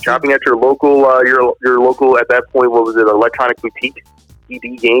 Shopping at your local, your local, at that point, what was it, Electronic Boutique?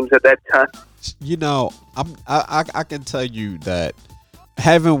 ED Games at that time? I can tell you that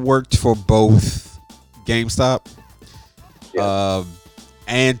having worked for both GameStop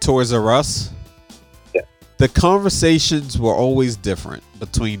and Toys R Us, the conversations were always different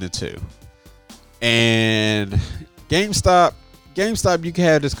between the two. And GameStop, you can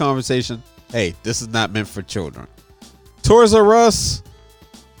have this conversation. Hey, this is not meant for children. Toys R Us,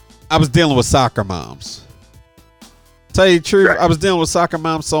 I was dealing with soccer moms. Tell you the truth, I was dealing with soccer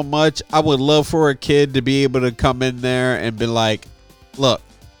moms so much. I would love for a kid to be able to come in there and be like, look,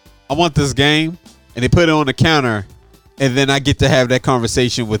 I want this game. And they put it on the counter. And then I get to have that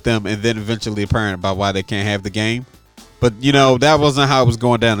conversation with them. And then eventually a parent about why they can't have the game. But, that wasn't how it was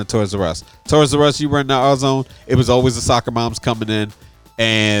going down at Toys R Us. Toys R Us, you were in the R zone. It was always the soccer moms coming in.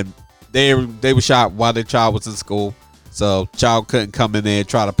 And they were shocked while their child was in school. So child couldn't come in there and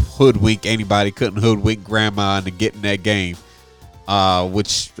try to hoodwink anybody. Couldn't hoodwink grandma into getting that game.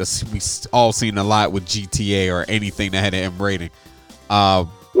 Which we all seen a lot with GTA or anything that had an M rating. It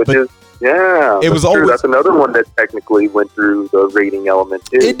was always, that's another one that technically went through the rating element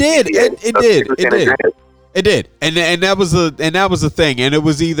too. It did. It did. And that was a thing. And it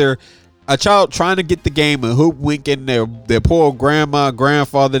was either a child trying to get the game and hoodwinking their poor grandma,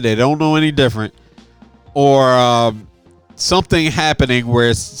 grandfather, they don't know any different, or something happening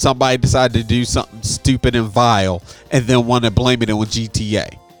where somebody decided to do something stupid and vile and then want to blame it on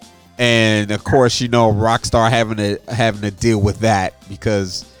GTA. And of course, Rockstar having to deal with that,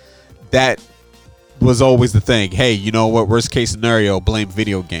 because that was always the thing. Hey, you know what? Worst case scenario, blame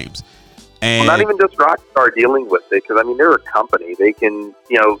video games. And not even just Rockstar dealing with it, because they're a company. They can,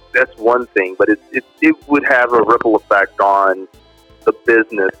 that's one thing, but it would have a ripple effect on the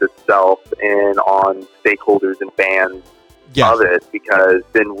business itself and on stakeholders and fans of it, because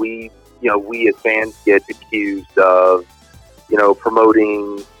then we as fans get accused of,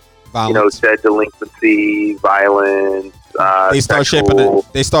 promoting, violence. Said delinquency, violence. They start shaping the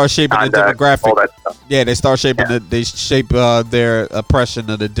demographic. All that stuff. Yeah, they start shaping they shape their oppression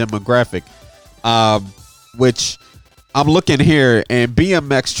of the demographic, which I'm looking here, and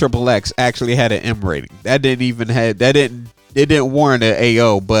BMX XXX actually had an M rating. It didn't warrant an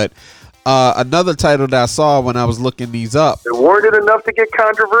AO, but another title that I saw when I was looking these up. It warranted enough to get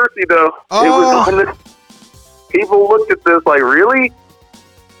controversy, though. It was on this. People looked at this like, really?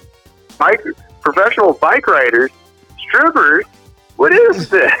 Professional bike riders, strippers, what is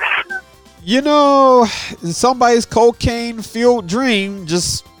this? Somebody's cocaine-fueled dream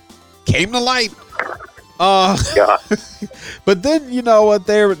just came to light. But then, what,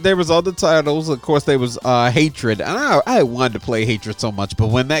 there was other titles. Of course, there was Hatred. And I wanted to play Hatred so much,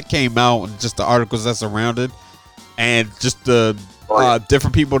 but when that came out and just the articles that surrounded and just the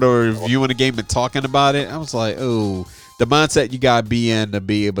different people that were reviewing the game and talking about it, I was like, oh, the mindset you gotta be in to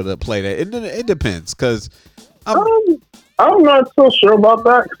be able to play that. It depends, because I'm not so sure about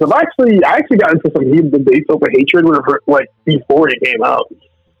that, because I actually got into some heated debates over Hatred before it came out,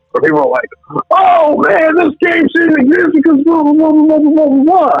 where people were like, "Oh man, this game shouldn't exist because blah blah blah blah blah blah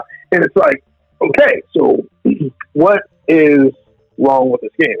blah," and it's like, okay, so what is wrong with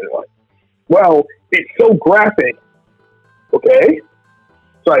this game? And like, well, it's so graphic. Okay,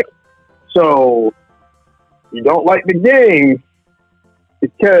 it's like, so you don't like the game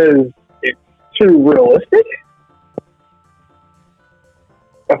because it's too realistic?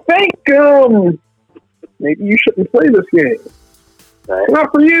 I think maybe you shouldn't play this game. It's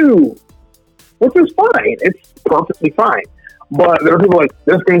not for you. Which is fine. It's perfectly fine. But there are people like,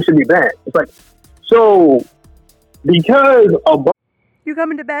 this game should be banned. It's like, so because of... You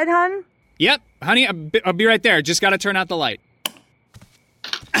coming to bed, hon? Yep, honey, I'll be right there. Just gotta turn out the light.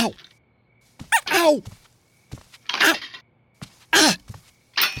 Ow! Ow! Ow! Ah!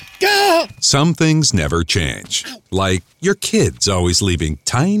 Go! Some things never change. Like your kids always leaving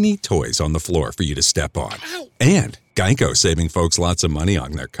tiny toys on the floor for you to step on. And Geico saving folks lots of money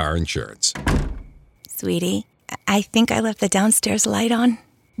on their car insurance. Sweetie, I think I left the downstairs light on.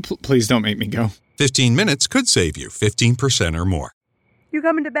 Please don't make me go. 15 minutes could save you 15% or more. You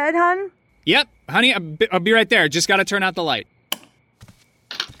coming to bed, hon? Yep, honey, I'll be right there. Just gotta turn out the light.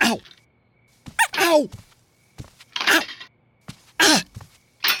 Ow! Ow! Ow!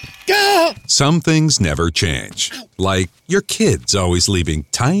 Go! Some things never change. Like your kids always leaving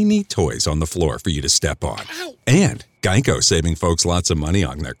tiny toys on the floor for you to step on. And Geico saving folks lots of money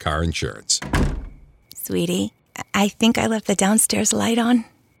on their car insurance. Sweetie, I think I left the downstairs light on.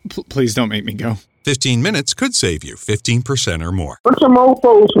 Please don't make me go. 15 minutes could save you 15% or more. Bunch of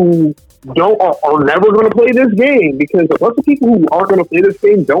mofos who are never going to play this game because a bunch of people who aren't going to play this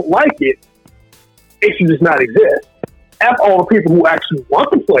game don't like it. It should just not exist. F all the people who actually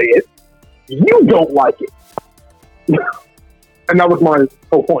want to play it, you don't like it. And that was my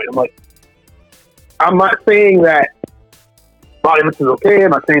whole point. I'm not saying that violence is okay.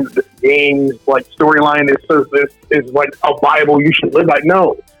 I'm not saying that this game's storyline is like a Bible you should live by.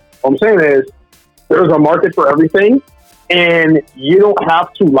 No. What I'm saying is there's a market for everything, and you don't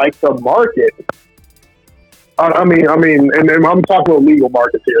have to like the market. I mean, and I'm talking about legal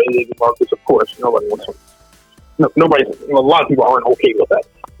markets here. Illegal markets, of course, nobody wants to. Nobody, a lot of people aren't okay with that,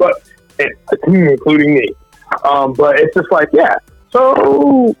 but including me. But it's just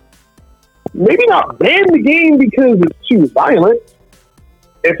so maybe not ban the game because it's too violent.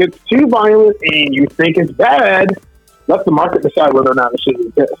 If it's too violent and you think it's bad, let the market decide whether or not it should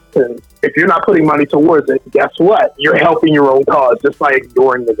exist. And if you're not putting money towards it, guess what? You're helping your own cause just by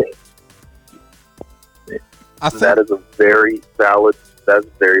ignoring the game. That is a very valid. That's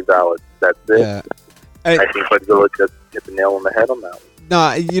very valid. That's it. Yeah. I think Godzilla just hit the nail on the head on that one.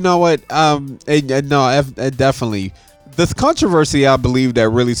 No, you know what? Definitely. This controversy, I believe, that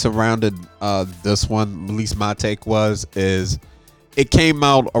really surrounded this one, at least my take is it came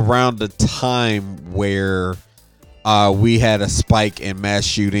out around the time where we had a spike in mass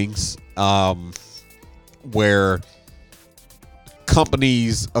shootings, where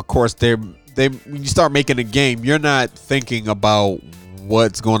companies, of course, when you start making a game, you're not thinking about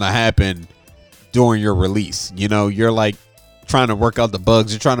what's going to happen during your release. You're trying to work out the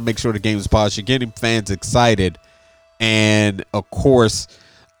bugs. You're trying to make sure the game is polished. You're getting fans excited. And of course,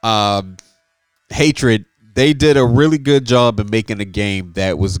 Hatred, they did a really good job in making a game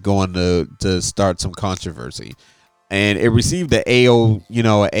that was going to start some controversy. And it received an AO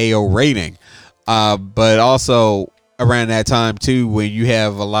rating. But also around that time too, when you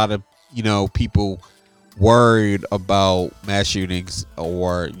have a lot of, people worried about mass shootings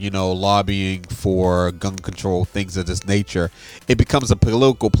or lobbying for gun control, things of this nature, it becomes a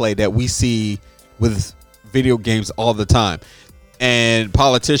political play that we see with video games all the time, and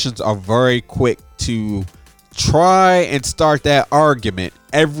politicians are very quick to try and start that argument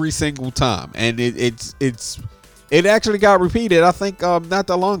every single time, and it actually got repeated. I think not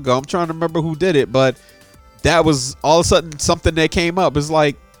that long ago. I'm trying to remember who did it, but that was all of a sudden something that came up. It's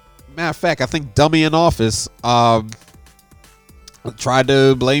matter of fact, I think Dummy in Office tried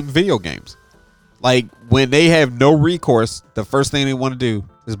to blame video games. When they have no recourse, the first thing they want to do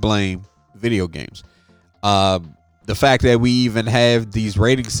is blame video games. The fact that we even have these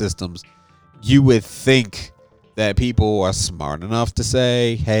rating systems, you would think that people are smart enough to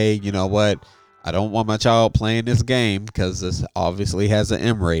say, hey, you know what? I don't want my child playing this game because this obviously has an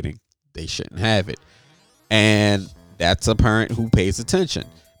M rating. They shouldn't have it. And that's a parent who pays attention.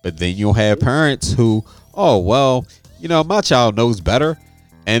 But then you'll have parents who, my child knows better.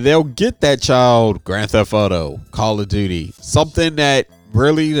 And they'll get that child Grand Theft Auto, Call of Duty, something that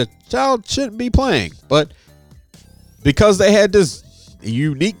really the child shouldn't be playing. But because they had this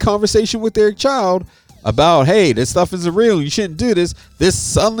unique conversation with their child about, hey, this stuff isn't real, you shouldn't do this, this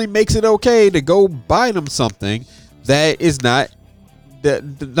suddenly makes it okay to go buy them something that is not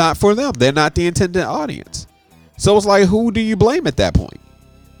for them. They're not the intended audience. So it's who do you blame at that point?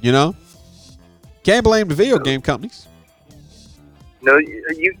 Can't blame the video game companies. No,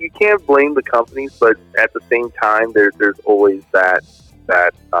 you can't blame the companies, but at the same time, there's always that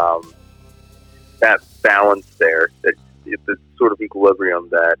balance there. That it's a sort of equilibrium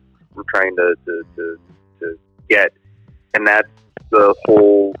that we're trying to get, and that's the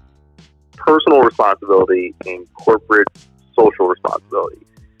whole personal responsibility and corporate social responsibility.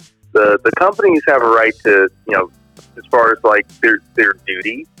 The companies have a right to, as far as their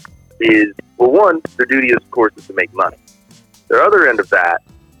duty is, well, one, their duty is, of course, is to make money. The other end of that,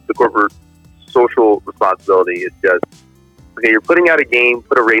 the corporate social responsibility is just, okay, you're putting out a game,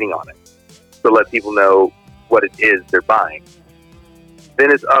 put a rating on it to let people know what it is they're buying.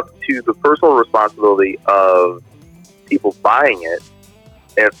 Then it's up to the personal responsibility of people buying it,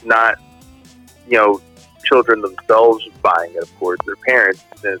 if not, children themselves buying it, of course, their parents.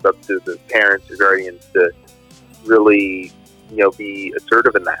 Then it's up to the parents or guardians to really, be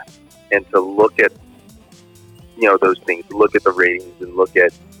assertive in that and to look at, those things, to look at the ratings and look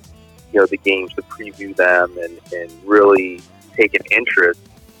at, the games, to preview them and really take an interest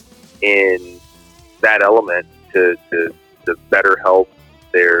in that element to better help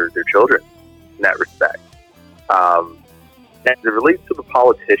their children in that respect. As it relates to the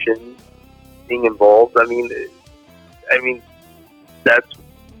politicians being involved, I mean, that's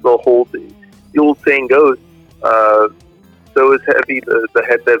the whole thing. The old saying goes, so is heavy the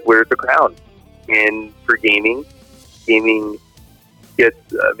head that wears the crown. And for gaming gets,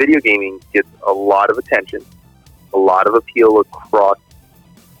 video gaming gets a lot of attention, a lot of appeal across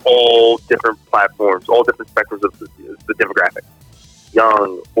all different platforms, all different spectrums of the demographic.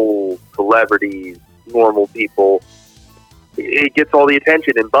 Young, old, celebrities, normal people. It gets all the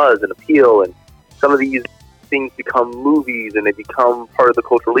attention and buzz and appeal, and some of these things become movies and they become part of the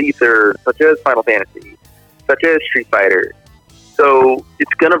cultural ether, such as Final Fantasy, such as Street Fighter. So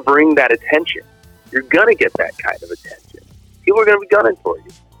it's going to bring that attention. You're going to get that kind of attention. People are going to be gunning for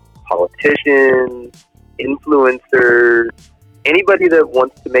you. Politicians, influencers, anybody that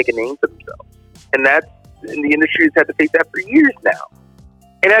wants to make a name for themselves. And the industry has had to face that for years now.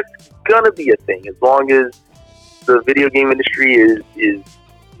 And that's going to be a thing as long as the video game industry is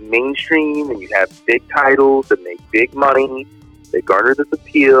mainstream and you have big titles that make big money, they garner this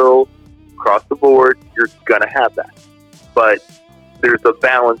appeal across the board, you're going to have that. But there's a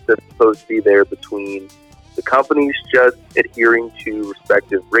balance that's supposed to be there between the companies just adhering to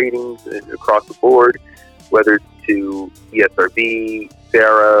respective ratings across the board, whether it's to ESRB,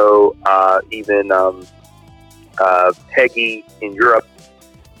 Faro, even PEGI in Europe.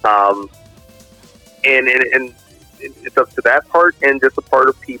 And it's up to that part, and just a part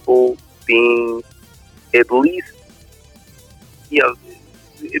of people being at least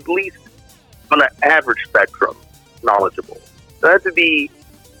on an average spectrum knowledgeable. Not have to be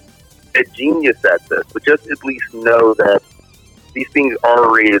a genius at this, but just at least know that these things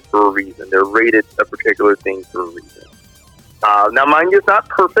are rated for a reason. They're rated a particular thing for a reason. Now, mind you, it's not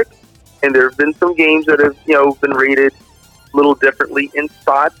perfect, and there have been some games that have been rated a little differently in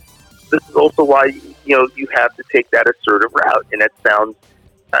spots. This is also why you have to take that assertive route, and that sounds.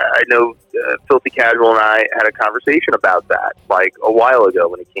 I know Filthy Casual and I had a conversation about that like a while ago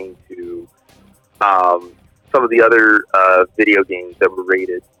when it came to some of the other video games that were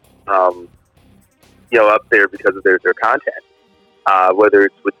rated, up there because of their content, whether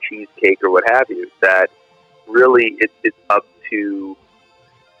it's with cheesecake or what have you. That really it's up to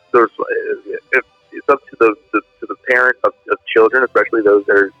it's up to the parent of children, especially those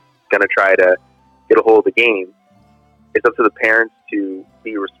that are going to try to get a hold of the game. It's up to the parents to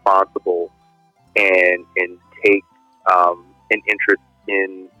be responsible and take an interest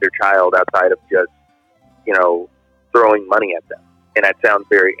in their child outside of just throwing money at them. And that sounds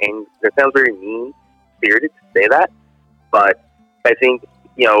very mean spirited to say that, but I think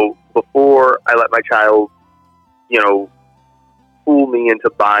before I let my child fool me into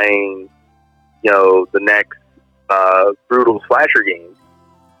buying the next brutal slasher game,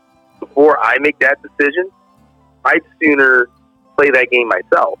 before I make that decision, I'd sooner play that game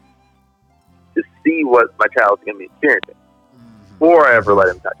myself to see what my child's going to be experiencing before I ever let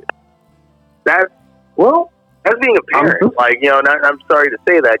him touch it. That's being a parent. I'm sorry to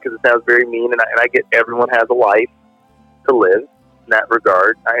say that because it sounds very mean, and I get everyone has a life to live in that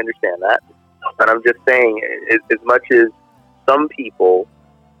regard. I understand that. But I'm just saying, as much as some people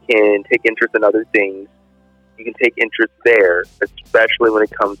can take interest in other things, you can take interest there, especially when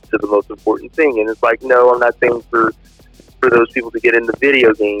it comes to the most important thing. And it's like, no, I'm not saying for those people to get into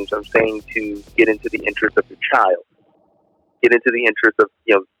video games. I'm saying to get into the interest of your child, get into the interest of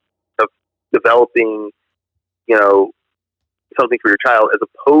of developing something for your child, as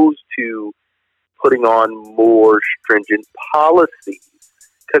opposed to putting on more stringent policies.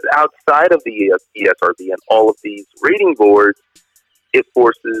 Because outside of the ESRB and all of these rating boards, it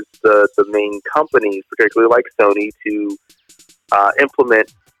forces the main companies, particularly like Sony, to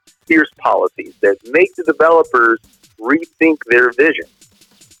implement fierce policies that make the developers rethink their vision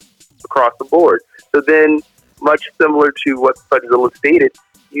across the board. So then, much similar to what Fudgezilla stated,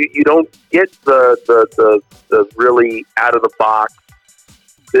 you don't get the really out of the box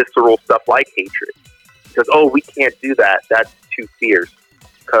visceral stuff like hatred, because we can't do that. That's too fierce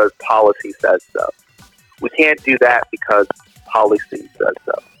because policy says so. We can't do that because policy says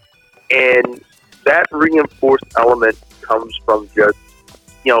so. And that reinforced element comes from just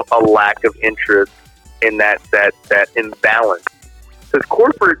a lack of interest in that imbalance. Because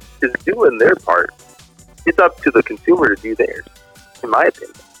corporate is doing their part. It's up to the consumer to do theirs, in my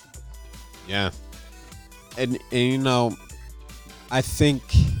opinion. Yeah. And I think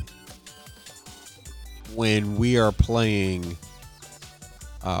when we are playing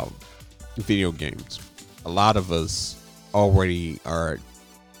video games, a lot of us already are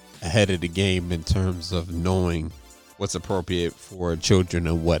ahead of the game in terms of knowing what's appropriate for children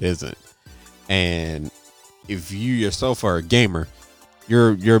and what isn't. And if you yourself are a gamer,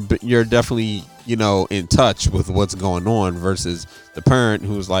 you're definitely, you know, in touch with what's going on versus the parent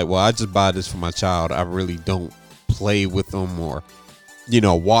who's like, well, I just buy this for my child. I really don't play with them or, you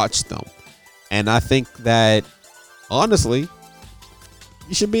know, watch them. And I think that honestly,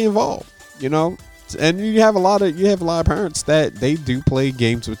 you should be involved, you know. And you have a lot of parents that they do play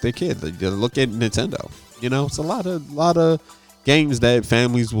games with their kids. They look at Nintendo, you know, it's a lot of games that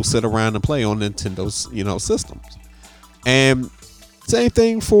families will sit around and play on Nintendo's, you know, systems. And same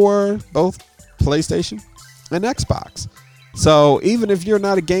thing for both PlayStation and Xbox. So even if you're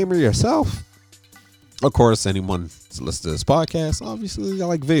not a gamer yourself, of course, anyone that's listening to this podcast, obviously I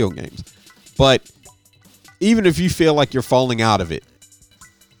like video games. But even if you feel like you're falling out of it,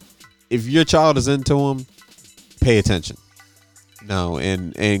 if your child is into them, pay attention. No,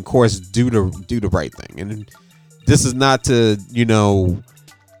 and of course, do the right thing. And this is not to, you know,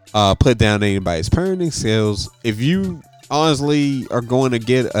 put down anybody's parenting skills. If you honestly are going to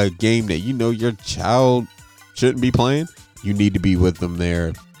get a game that you know your child shouldn't be playing, you need to be with them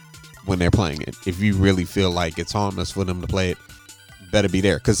there when they're playing it. If you really feel like it's harmless for them to play it, you better be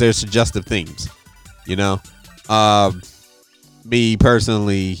there because there's suggestive themes, you know. Me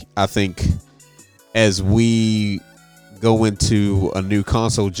personally, I think as we go into a new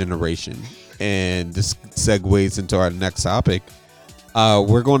console generation, and this segues into our next topic,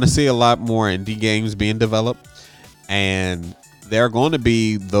 we're going to see a lot more indie games being developed, and there are going to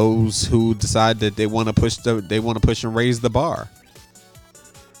be those who decide that they want to push and raise the bar.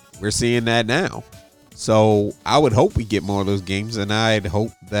 We're seeing that now. So I would hope we get more of those games, and I'd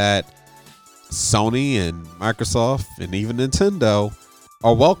hope that Sony and Microsoft and even Nintendo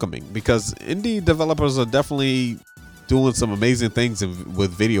are welcoming, because indie developers are definitely doing some amazing things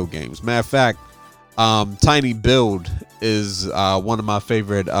with video games. Matter of fact, Tiny Build is one of my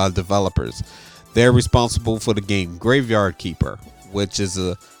favorite developers. They're responsible for the game Graveyard Keeper, which is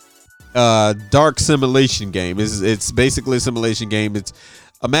a dark simulation game. It's basically a simulation game. It's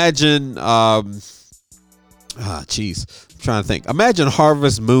imagine I'm trying to think. Imagine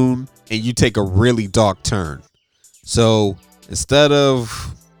Harvest Moon and you take a really dark turn. So instead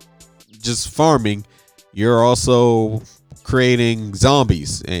of just farming, you're also creating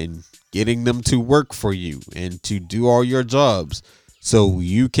zombies and getting them to work for you and to do all your jobs so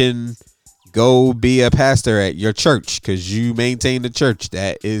you can go be a pastor at your church, because you maintain the church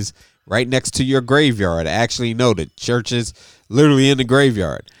that is right next to your graveyard. Actually, no, the church is literally in the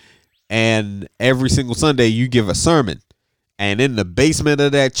graveyard. And every single Sunday you give a sermon. And in the basement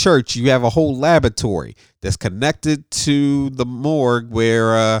of that church, you have a whole laboratory that's connected to the morgue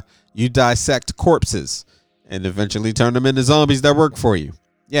where you dissect corpses and eventually turn them into zombies that work for you.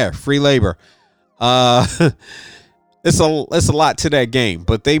 Yeah, free labor. It's a lot to that game,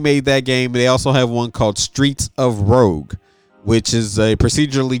 but they made that game. They also have one called Streets of Rogue, which is a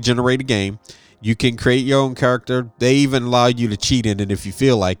procedurally generated game. You can create your own character. They even allow you to cheat in it if you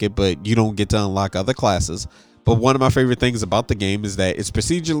feel like it, but you don't get to unlock other classes. But one of my favorite things about the game is that it's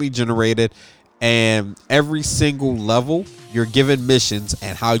procedurally generated, and every single level you're given missions,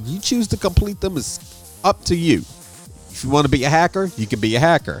 and how you choose to complete them is up to you. If you want to be a hacker, you can be a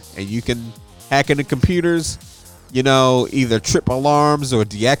hacker, and you can hack into computers, you know, either trip alarms or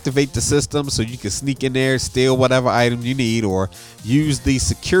deactivate the system so you can sneak in there, steal whatever item you need, or use the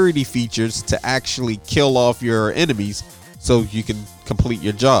security features to actually kill off your enemies so you can complete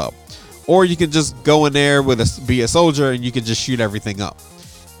your job. Or you can just go in there be a soldier and you can just shoot everything up.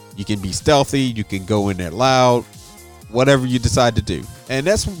 You can be stealthy, you can go in there loud, whatever you decide to do. And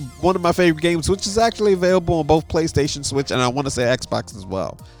that's one of my favorite games, which is actually available on both PlayStation, Switch, and I want to say Xbox as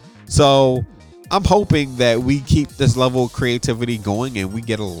well. So I'm hoping that we keep this level of creativity going and we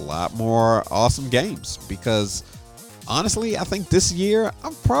get a lot more awesome games, because honestly, I think this year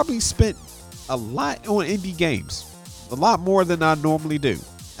I've probably spent a lot on indie games, a lot more than I normally do.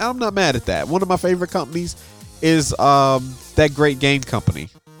 And I'm not mad at that. One of my favorite companies is that Great Game Company.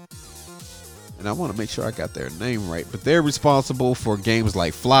 And I want to make sure I got their name right, but they're responsible for games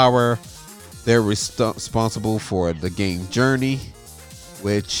like Flower. They're responsible for the game Journey,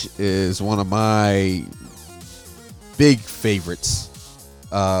 which is one of my big favorites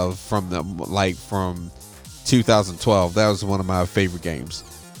from 2012. That was one of my favorite games.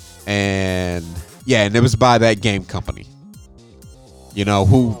 And yeah, and it was by that game company. You know,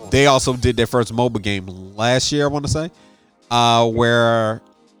 who they also did their first mobile game last year, I want to say, where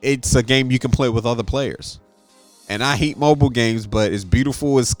it's a game you can play with other players. And I hate mobile games, but as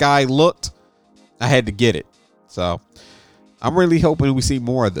beautiful as Sky looked, I had to get it. So I'm really hoping we see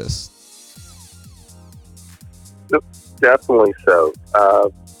more of this. Definitely so.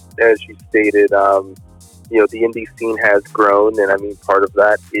 As you stated, the indie scene has grown, and I mean, part of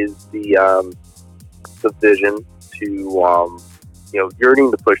that is the vision to,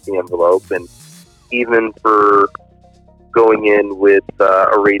 yearning to push the envelope, and even for going in with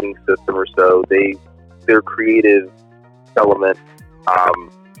a rating system or so, their creative element,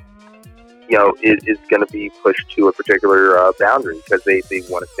 is going to be pushed to a particular boundary because they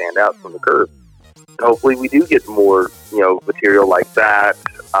want to stand out from the curve. Hopefully we do get more, material like that.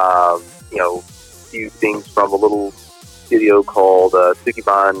 Few things from a little studio called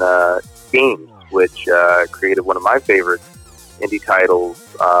Sukiban Games, which created one of my favorite indie titles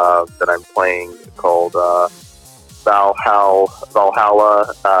that I'm playing called Valhalla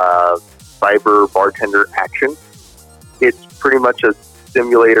Cyber Bartender Action. It's pretty much a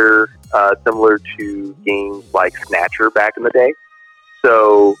simulator similar to games like Snatcher back in the day.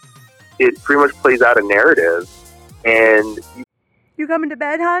 So it pretty much plays out a narrative, and You coming to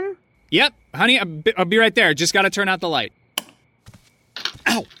bed, hon? Yep, honey, I'll be right there. Just gotta turn out the light.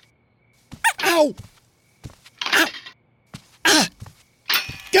 Ow! Ow! Ow! Ah!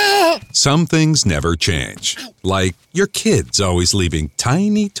 Go! Some things never change. Like your kids always leaving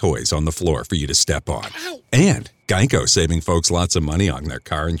tiny toys on the floor for you to step on. And Geico saving folks lots of money on their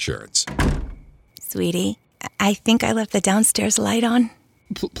car insurance. Sweetie, I think I left the downstairs light on.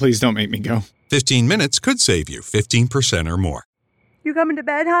 Please don't make me go. 15 minutes could save you 15% or more. You coming to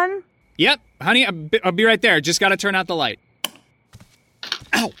bed, hon? Yep, honey, I'll be right there. Just gotta turn out the light.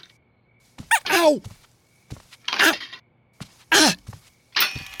 Ow! Ow! Ow! Ah!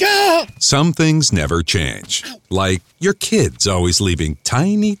 Go! Some things never change. Like your kids always leaving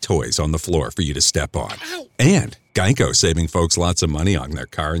tiny toys on the floor for you to step on. And Geico saving folks lots of money on their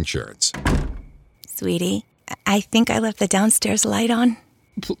car insurance. Sweetie, I think I left the downstairs light on.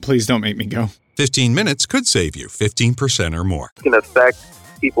 Please don't make me go. 15 minutes could save you 15% or more. It can affect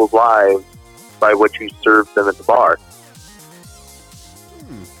people's lives by what you serve them at the bar.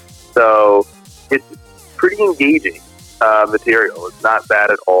 So it's pretty engaging material. It's not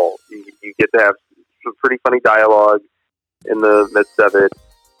bad at all. You get to have some pretty funny dialogue in the midst of it.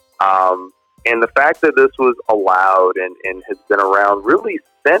 And the fact that this was allowed and has been around really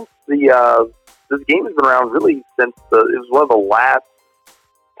since this game has been around really since it was one of the last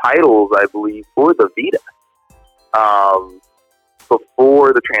titles, I believe, for the Vita,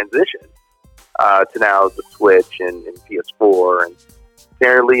 before the transition to now the Switch and PS4. And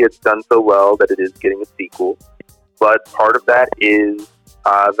apparently it's done so well that it is getting a sequel. But part of that is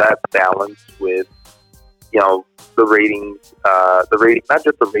that balance with, the ratings, not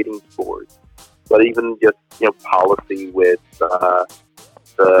just the ratings boards, but even just, policy with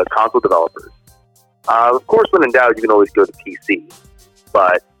the console developers. Of course, when in doubt, you can always go to PC.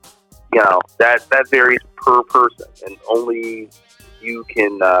 But, that varies per person, and only you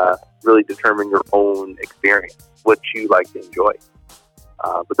can really determine your own experience, what you like to enjoy.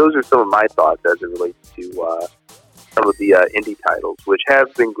 But those are some of my thoughts as it relates to some of the indie titles, which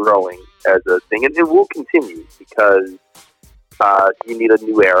have been growing as a thing, and it will continue because you need a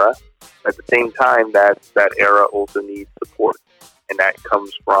new era. At the same time, that era also needs support, and that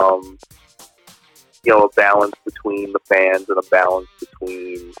comes from a balance between the fans and a balance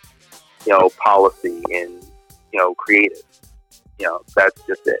between policy and creative. That's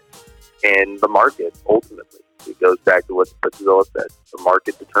just it. And the market, ultimately, it goes back to what Zilla said. The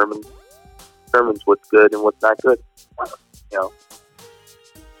market determines what's good and what's not good. Well,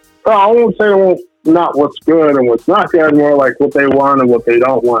 I won't say not what's good and what's not good, more like what they want and what they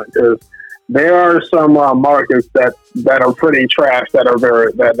don't want. Because there are some markets that are pretty trash that are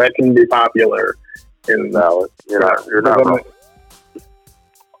that can be popular. And you're not wrong.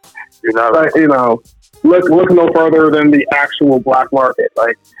 You're not like, look no further than the actual black market.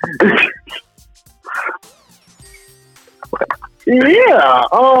 Like, yeah,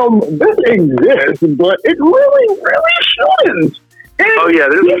 this exists, but it really shouldn't.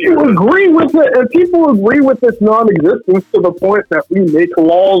 And people agree with it, and people agree with its non-existence to the point that we make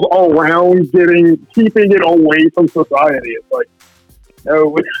laws around keeping it away from society. It's like,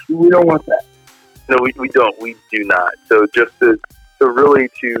 no, we don't want that. No, we don't. We do not. So just to really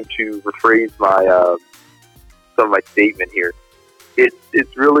to rephrase my some of my statement here,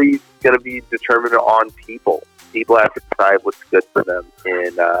 it's really going to be determined on people. People have to decide what's good for them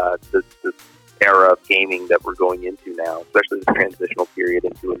in this era of gaming that we're going into now, especially the transitional period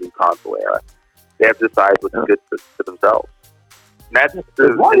into a new console era. They have to decide what's good for themselves. And that's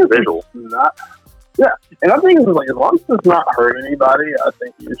the individual. Yeah, and I think it's like, as long as it's not hurt anybody, I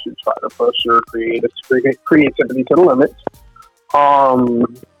think you should try to push your creativity to the limits.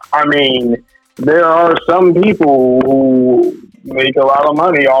 I mean, there are some people who make a lot of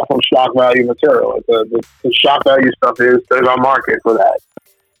money off of shock value material. The shock value stuff there's a market for that.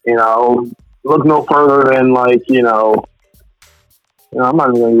 Look no further than I'm not even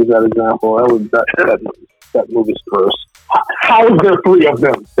going to use that example. That movie's gross. How is there three of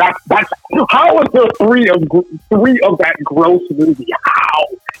them? How is there three of that gross movie? How?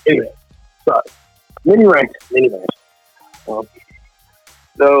 Anyway, sorry. Mini rant.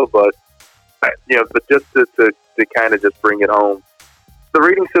 No, but just to kind of just bring it home, the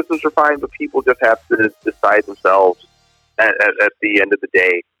rating systems are fine, but people just have to decide themselves at the end of the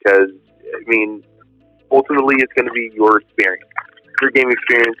day. Because ultimately, it's going to be your experience, your gaming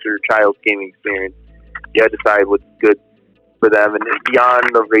experience, your child's gaming experience. You got to decide what's good for them, and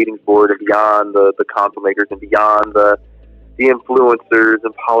beyond the ratings board, and beyond the console makers, and beyond the influencers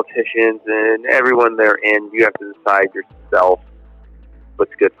and politicians and everyone therein, you have to decide yourself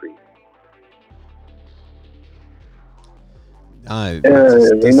what's good for you.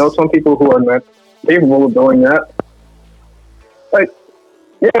 Some people who are not capable of doing that.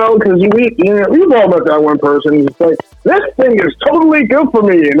 Because we've all met that one person who's like, this thing is totally good for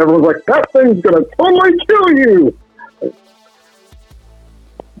me, and everyone's like, that thing's gonna totally kill you.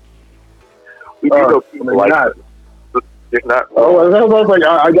 We do know people like that. There's not.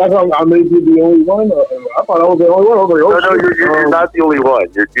 I guess I may be the only one. I thought I was the only one. I was like, no, you're not the only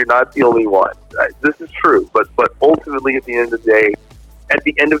one. You're not the only one. This is true, but ultimately, at the end of the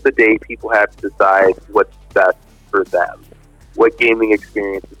day, people have to decide what's best for them. What gaming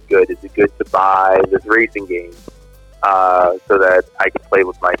experience is good? Is it good to buy this racing game so that I can play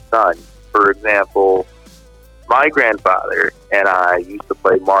with my son? For example, my grandfather and I used to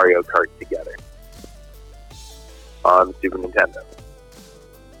play Mario Kart together on the Super Nintendo.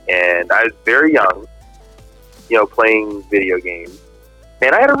 And I was very young, playing video games.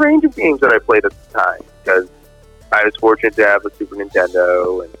 And I had a range of games that I played at the time because I was fortunate to have a Super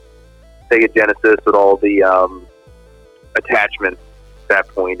Nintendo and Sega Genesis with all the attachments. At that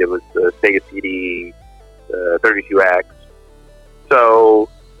point, it was the Sega CD, the 32X. So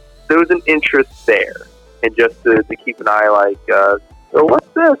there was an interest there. And just to keep an eye so what's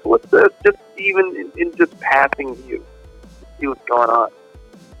this? Just even in just passing view, see what's going on.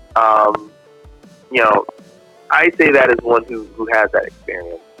 I say that as one who has that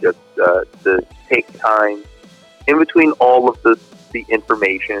experience. Just to take time in between all of the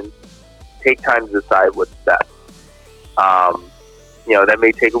information, take time to decide what's best. That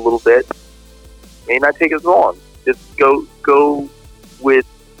may take a little bit, may not take as long. Just go with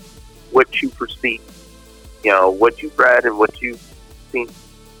what you perceive. What you've read and what you've seen,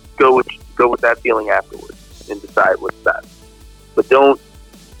 go with that feeling afterwards and decide what's best. But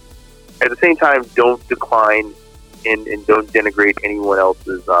at the same time, don't decline and don't denigrate anyone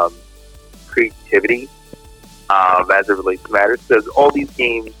else's creativity as it relates to matters. Because all these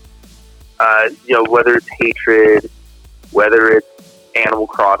games, whether it's Hatred, whether it's Animal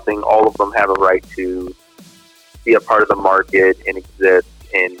Crossing, all of them have a right to be a part of the market and exist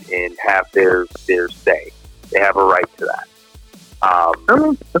and have their say. They have a right to that.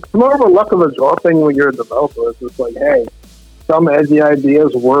 It's more of a luck of the draw thing when you're a developer. It's just like, hey, some edgy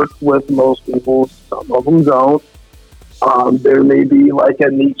ideas work with most people, some of them don't. There may be like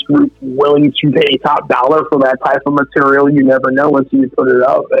a niche group willing to pay top dollar for that type of material. You never know until you put it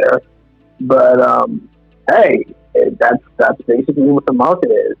out there. But hey, that's basically what the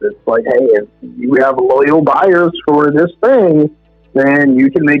market is. It's like, hey, if you have loyal buyers for this thing, then you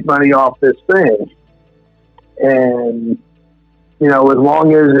can make money off this thing. And as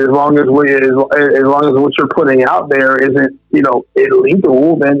long as what you're putting out there isn't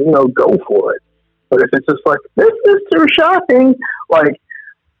illegal, then go for it. But if it's just like, this is too shocking, for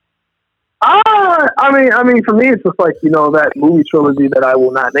me it's just like that movie trilogy that I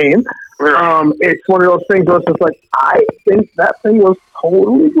will not name. It's one of those things where it's just like, I think that thing was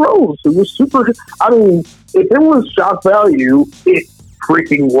totally gross. It was super. If it was shock value, it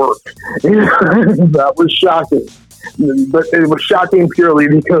freaking worked. That was shocking. But it was shocking purely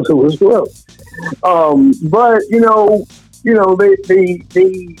because it was gross. But they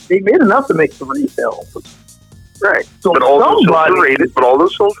made enough to make 3 films, right? So but all those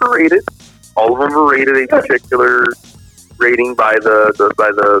films were rated. All of them were rated a particular rating by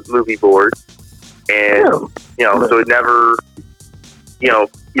the movie board, and so it never, you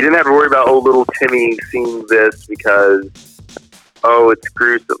didn't have to worry about little Timmy seeing this because it's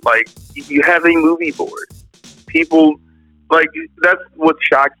gruesome. You have a movie board. People, that's what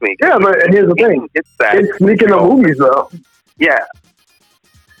shocks me. Yeah, but here's the thing. It's sneaking the movies, though. Yeah.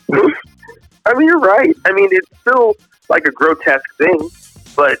 You're right. It's still, like a grotesque thing,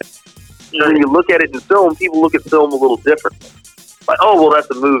 but when you look at it in film, people look at film a little differently. Like, oh, well, that's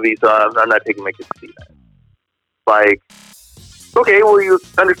a movie, so I'm not taking my kids to see that. Like, okay, well, you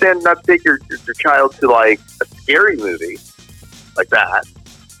understand not to take your child to, like, a scary movie like that.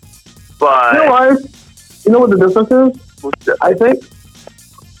 But You know what the difference is? What's that? I think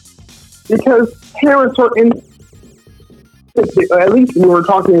because parents are at least we were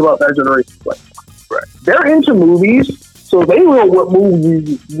talking about that generation. Right. They're into movies, so they know what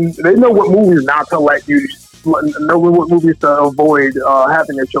movies not to let you know, what movies to avoid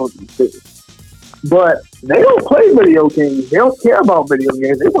having their children see. But they don't play video games. They don't care about video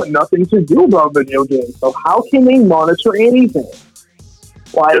games. They want nothing to do about video games. So how can they monitor anything?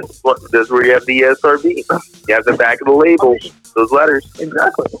 Like, that's where you have the ESRB. You have the back of the label, those letters.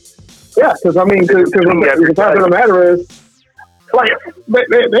 Exactly. Yeah, because the fact of the matter is, like,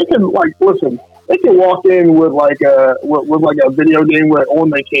 they can, like, listen. They can walk in with like a video game where on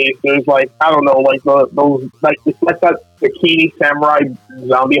the case there's, like, I don't know, like those like it's like that bikini samurai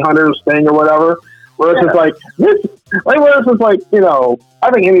zombie hunters thing or whatever. Where it's just like this, like, where it's just like, you know,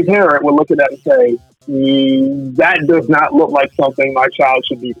 I think any parent would look at that and say, that does not look like something my child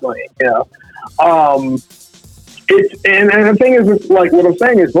should be playing. Yeah. It's and the thing is, it's like, what I'm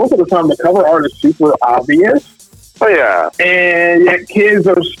saying is, most of the time the cover art is super obvious. Oh, yeah. And yet kids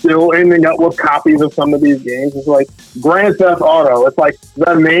are still ending up with copies of some of these games. It's like Grand Theft Auto. It's like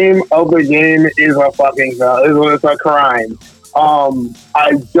the name of the game is a fucking it's a crime.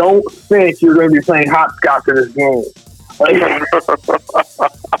 I don't think you're going to be playing hopscotch in this game. Like,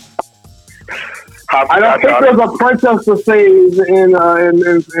 I don't think there's a princess to save in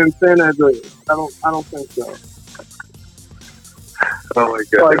San Andreas. I don't think so. Oh my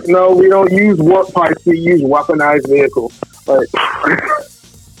god! Like, no, we don't use warp pipes. We use weaponized vehicles. Like,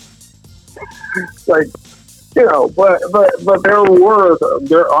 you know, but there were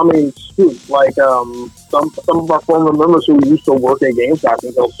I mean, shoot, like some of our former members who used to work at GameStop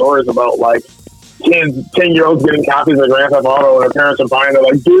and tell stories about, like, 10-year-olds getting copies of Grand Theft Auto and their parents are buying it,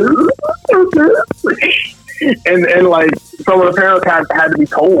 like, dude, and like some of the parents had to be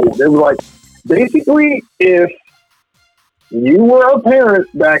told. It was like, basically, if you were a parent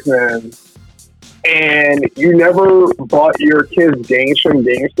back then and you never bought your kids games from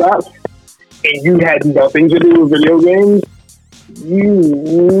GameStop and you had nothing to do with video games,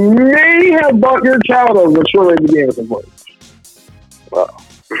 you may have bought your child a mature game at some point. Wow.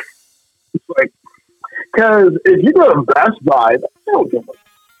 It's like, because if you go to Best Buy, they don't give a,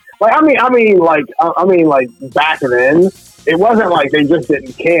 like, I mean, like back then, it wasn't like they just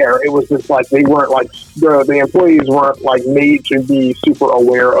didn't care. It was just like they weren't, like, the employees weren't, like, made to be super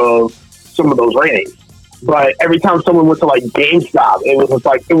aware of some of those ratings. But every time someone went to, like, GameStop, it was just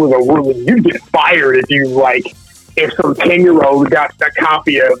like, you'd get fired if some 10-year-old got a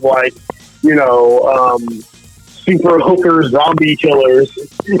copy of, like, you know, Super Hooker Zombie Killers.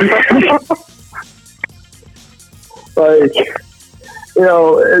 Like, you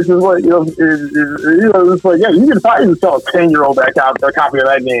know, it's just like, it's like, yeah, you can probably sell a 10-year-old a copy of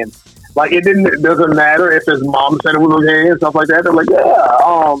that game. Like, it doesn't matter if his mom said it was okay and stuff like that. They're like,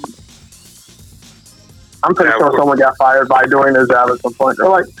 yeah, I'm pretty sure someone got fired by doing their job at some point. They're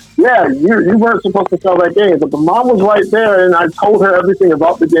like, yeah, you weren't supposed to sell that game, but the mom was right there, and I told her everything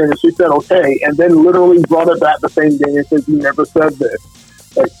about the game, and she said okay, and then literally brought it back the same day and said, you never said this.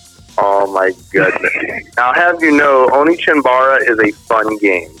 Like, oh my goodness. Now, have you know, Oni Chinbara is a fun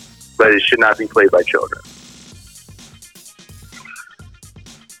game, but it should not be played by children.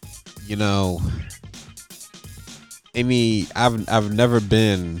 You know, Amy, I've never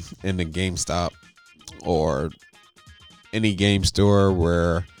been in a GameStop or any game store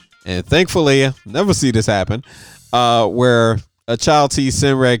where, and thankfully I never see this happen, where a child sees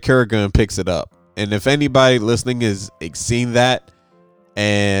Sinrad Kurgan and picks it up. And if anybody listening has seen that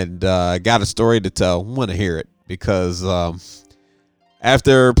and got a story to tell, I want to hear it, because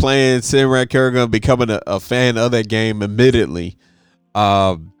after playing Sinrad Kurgan, becoming a fan of that game immediately,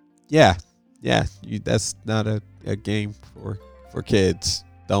 that's not a game for kids.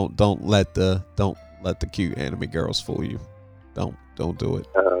 Don't let the cute anime girls fool you. Don't do it.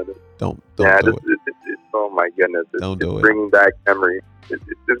 Don't do it. Oh my goodness! Don't do it. Bringing back memories. It's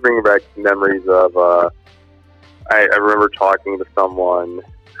just bringing back memories of. I remember talking to someone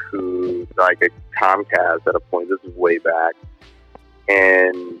who, like, a Comcast at a point. This is way back,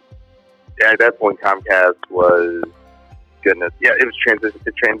 and at that point, Comcast was, goodness, yeah, it was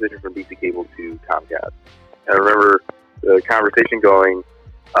transitioned from BC Cable to Comcast. And I remember the conversation going,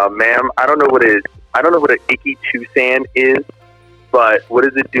 "Ma'am, I don't know what an Icky Tucson is, but what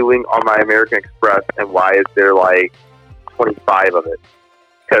is it doing on my American Express, and why is there, like, 25 of it.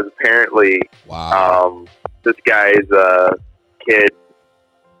 Because apparently, this guy's kid,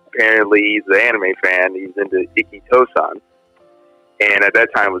 apparently he's an anime fan. He's into Iki Tosan. And at that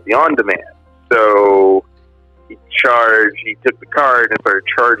time it was the on-demand. So he took the card and started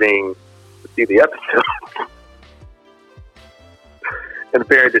charging to see the episode. And the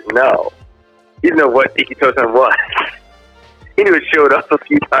parent didn't know. He didn't know what Iki Tosan was. He knew it showed up a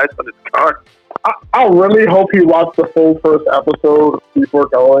few times on his card. I really hope he watched the full first episode before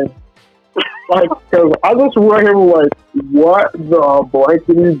going. Like, because I just read him like, what the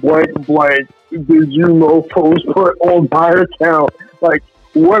blankety blank did you mofos put on my account? Like,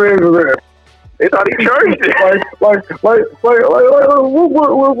 what is this? They thought he charged it. Why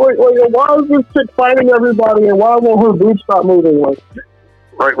is this chick fighting everybody and why won't her boobs stop moving? Like,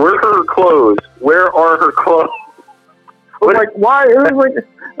 right, where are her clothes? Where are her clothes? Like, why? It was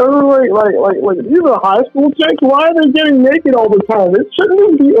like these are high school chicks. Why are they getting naked all the time? It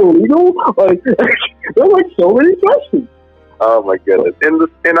shouldn't be illegal. Like, there's like so many questions. Oh my goodness! And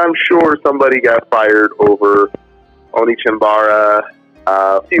I'm sure somebody got fired over Oni Chimbara,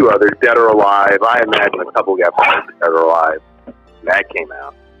 a few others, Dead or Alive. I imagine a couple got fired for Dead or Alive. That came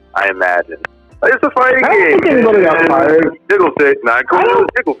out. I imagine. It's a fighting game. I don't think anybody got fired. Jiggle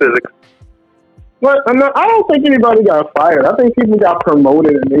physics. But I don't think anybody got fired. I think people got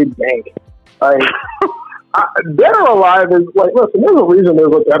promoted and made bank. Like, Dead or Alive is like, listen, there's a reason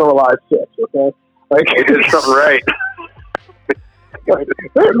there's a Dead or Alive 6, okay? Like, they did something right. Like,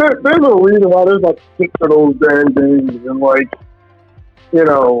 there's a reason why there's like 6 of those damn games and like,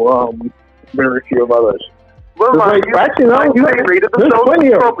 very few of others. Well, you rated themselves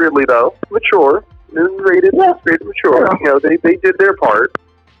appropriately though. Mature. This is rated mature. Yeah. They did their part.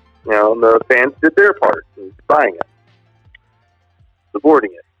 The fans did their part in buying it,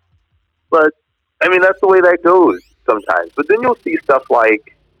 supporting it. But, I mean, that's the way that goes sometimes. But then you'll see stuff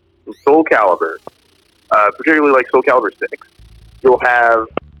like in Soul Calibur, particularly like Soul Calibur 6. You'll have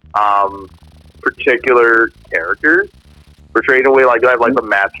particular characters portrayed in a way like you'll have like the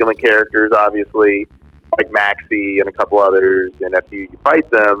masculine characters, obviously, like Maxi and a couple others. And after you fight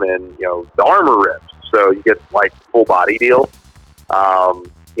them, and the armor rips, so you get like full body deal.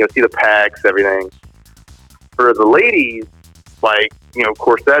 See the pecs, everything. For the ladies, like,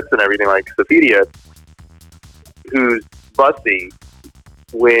 corsets and everything, like Sophidia, who's busty,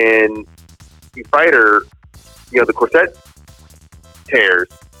 when you fight her, the corset tears,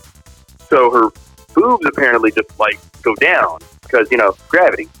 so her boobs apparently just, like, go down, because,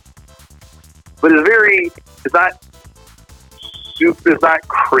 gravity. But it's not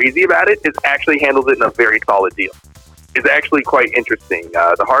crazy about it. It actually handles it in a very solid deal. It's actually quite interesting.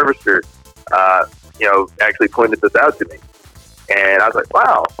 The Harvester, actually pointed this out to me. And I was like,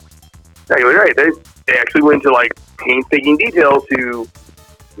 wow. Yeah, you're right. They actually went into, like, painstaking detail to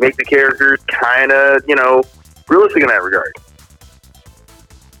make the characters kind of, realistic in that regard.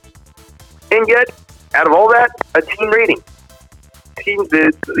 And yet, out of all that, a teen rating.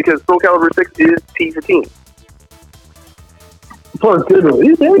 Because Soul Calibur 6 is T for teen. For good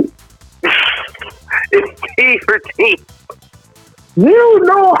reason. It's T for teen. You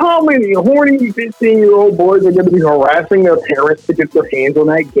know how many horny 15-year-old boys are going to be harassing their parents to get their hands on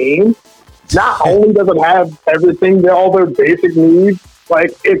that game? Not only does it have everything, all their basic needs,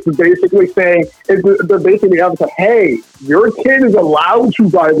 like, it's basically saying, they're basically having to say, hey, your kid is allowed to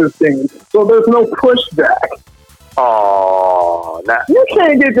buy this thing, so there's no pushback. Oh, you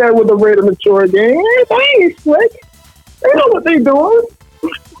can't get that with a rated mature game. They ain't slick. They know what they doing.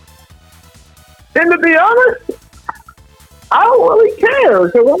 And to be honest, I don't really care,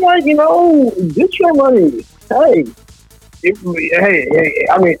 because I'm like, get your money. Hey,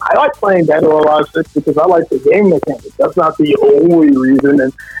 I mean, I like playing Dead or Alive 6 because I like the game mechanics. That's not the only reason,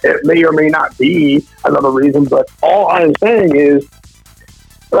 and it may or may not be another reason, but all I'm saying is,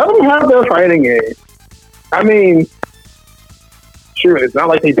 let them have their fighting game. I mean, sure, it's not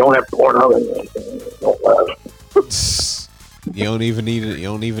like they don't have Pornhub or anything. You don't even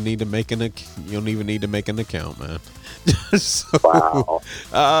need to make an account, man. So, wow.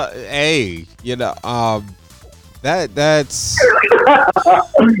 Hey, that's.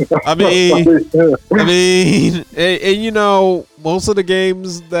 I mean, and most of the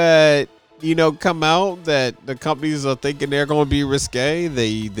games that come out that the companies are thinking they're going to be risque,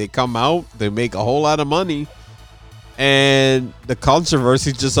 they come out, they make a whole lot of money, and the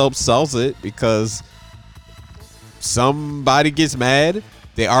controversy just sells it because somebody gets mad,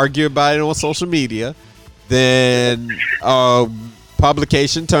 they argue about it on social media, then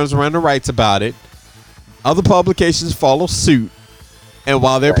publication turns around and writes about it, other publications follow suit, and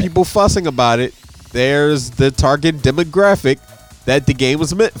while there are people fussing about it, there's the target demographic that the game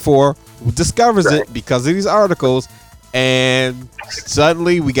was meant for, who discovers it because of these articles, and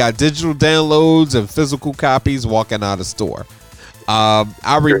suddenly we got digital downloads and physical copies walking out of store. I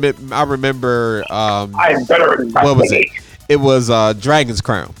remember. What was it? It was Dragon's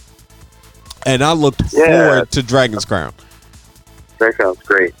Crown, and I looked forward to Dragon's Crown. Dragon's Crown's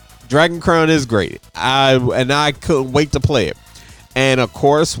great. Dragon Crown is great. I couldn't wait to play it. And of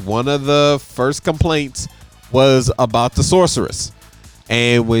course, one of the first complaints was about the sorceress.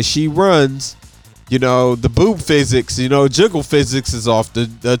 And when she runs, the boob physics, jiggle physics is off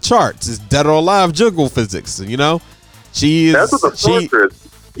the charts. It's dead or alive jiggle physics. She is. That's what the sorceress.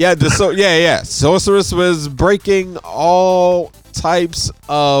 Yeah. Sorceress was breaking all types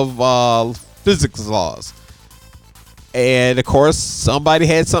of physics laws. And of course, somebody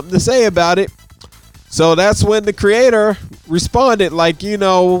had something to say about it. So that's when the creator responded, like, getting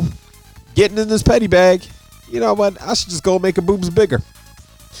in this petty bag. You know what? I should just go make her boobs bigger.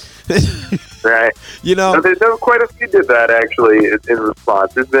 Right. There's quite a few did that actually in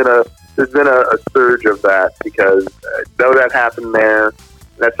response. There's been a surge of that because though that happened there,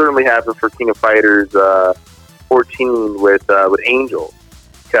 that certainly happened for King of Fighters 14 with Angel,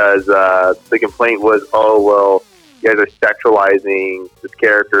 because the complaint was, oh well, you guys are sexualizing this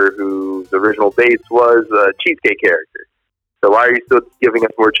character whose original base was a cheesecake character. So why are you still giving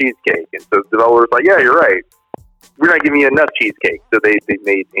us more cheesecake? And so the developer's like, yeah, you're right. We're not giving you enough cheesecake. So they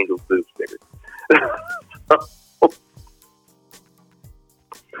made Angel's boobs bigger.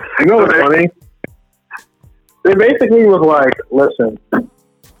 You know what's funny? They basically was like, listen, a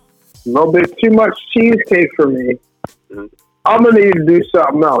little bit too much cheesecake for me. Mm-hmm. I'm going to need to do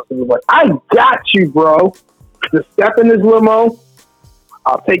something else. And it was like, I got you, bro. Just step in this limo.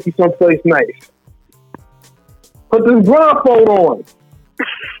 I'll take you someplace nice. Put this blindfold on.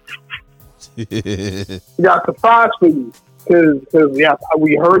 We got the fries for you. Because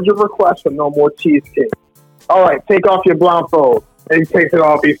we heard your request for no more cheesecake. All right, take off your blindfold. And he takes it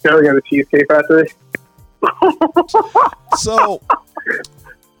off. He's staring at the Cheesecake Factory. So,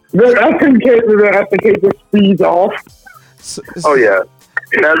 that's the case just speeds off. Oh yeah.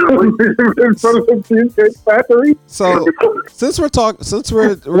 In front of the Cheesecake Factory. So since we're talking,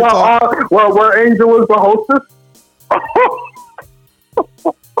 where Angel was the hostess.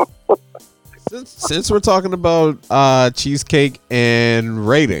 Since we're talking about cheesecake and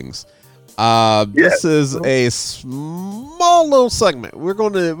ratings, this is a small little segment.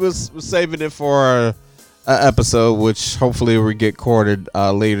 We're saving it for our episode, which hopefully we get recorded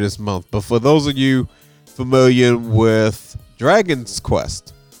later this month. But for those of you familiar with Dragon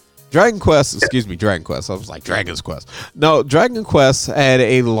Quest. I was like, Dragon's Quest. No, Dragon Quest had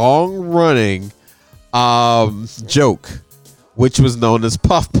a long-running joke, which was known as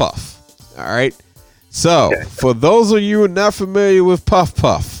Puff Puff. All right? So, for those of you who are not familiar with Puff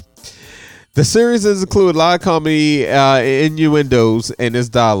Puff, the series has included a lot of comedy innuendos in its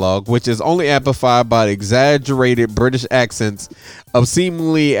dialogue, which is only amplified by the exaggerated British accents of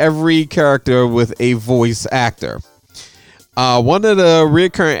seemingly every character with a voice actor. One of the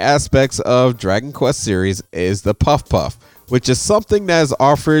recurring aspects of Dragon Quest series is the Puff Puff, which is something that is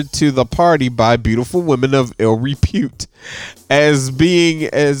offered to the party by beautiful women of ill repute, as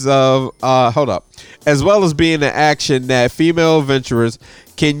well as being an action that female adventurers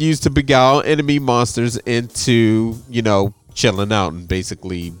can use to beguile enemy monsters into, chilling out and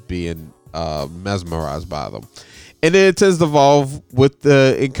basically being mesmerized by them. And then it tends to evolve with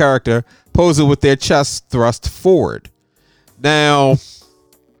in character posing with their chest thrust forward. Now,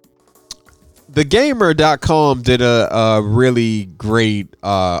 thegamer.com did a really great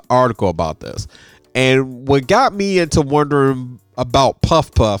article about this. And what got me into wondering about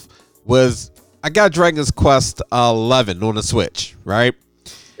Puff Puff was I got Dragon's Quest 11 on the Switch, right?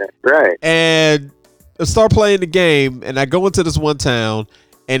 Right. And I start playing the game, and I go into this one town,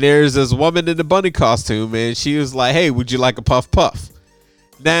 and there's this woman in the bunny costume, and she was like, hey, would you like a Puff Puff?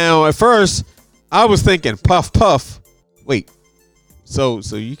 Now, at first, I was thinking, Puff Puff? Wait, so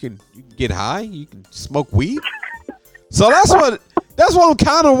you can get high? You can smoke weed? So that's what I'm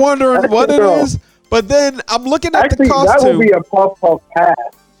kind of wondering what it is. But then I'm looking at the costume. That would be a Puff Puff pass.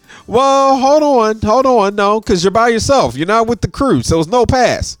 Well, hold on, no, because you're by yourself. You're not with the crew, so it's no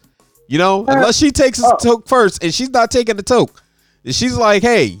pass. Unless she takes a toke first, and she's not taking the toke. And she's like,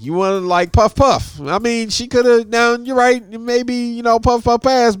 hey, you want to like Puff Puff? I mean, she could have, now you're right, maybe, Puff Puff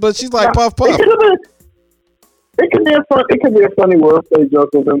pass, but she's like Puff Puff. It could be a funny wordplay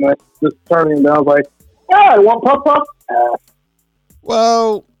joke with them, like just turning down like, I want Puff Puff.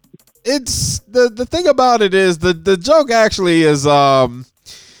 Well, it's the thing about it is the joke actually is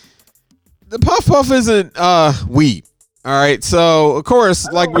the Puff Puff isn't weed. All right, so of course,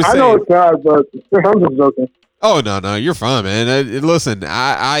 like we said, I know it's not, but I'm just joking. Oh no, you're fine, man. Listen,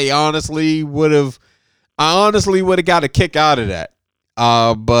 I honestly would have got a kick out of that.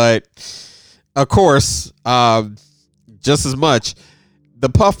 But of course, just as much, the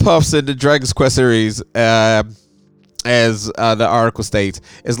Puff Puffs in the Dragon's Quest series, as the article states,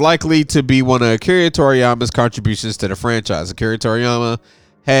 is likely to be one of Akira Toriyama's contributions to the franchise. Akira Toriyama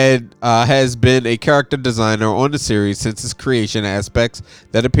has been a character designer on the series since its creation. Aspects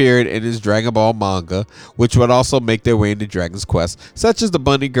that appeared in his Dragon Ball manga, which would also make their way into Dragon's Quest, such as the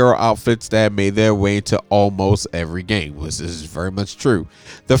bunny girl outfits that made their way into almost every game. This is very much true.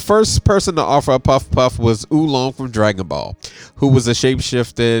 The first person to offer a Puff Puff was Oolong from Dragon Ball, who was a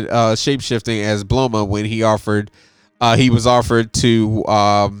shapeshifting as Bloma when he was offered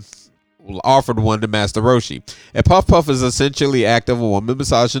one to Master Roshi. A Puff Puff is essentially act of a woman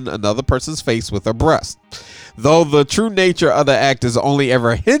massaging another person's face with her breast, though the true nature of the act is only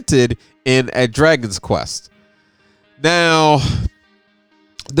ever hinted in at Dragon's Quest. Now,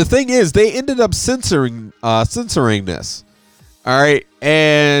 the thing is, they ended up censoring this. All right,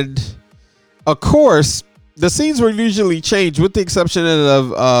 and of course, the scenes were usually changed, with the exception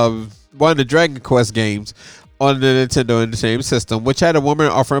of one of the Dragon Quest games on the Nintendo Entertainment System, which had a woman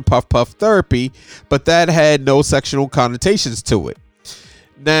offering Puff Puff therapy, but that had no sexual connotations to it.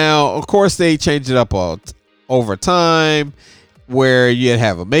 Now, of course, they changed it up over time, where you'd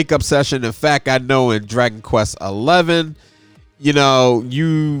have a makeup session. In fact, I know in Dragon Quest 11,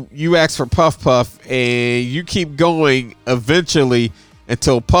 you ask for Puff Puff, and you keep going eventually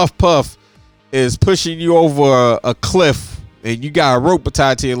until Puff Puff is pushing you over a cliff, and you got a rope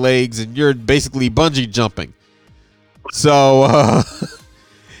tied to your legs, and you're basically bungee jumping. So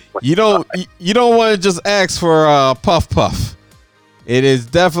you don't want to just ask for Puff Puff. It is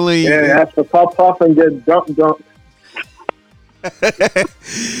definitely ask for Puff Puff and get dumped.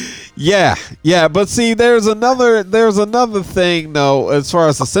 yeah. But see, there's another thing though, as far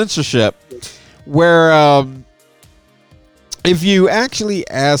as the censorship, where if you actually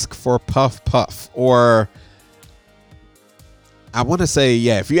ask for Puff Puff, or I want to say,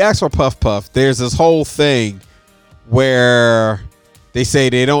 if you ask for Puff Puff, there's this whole thing where they say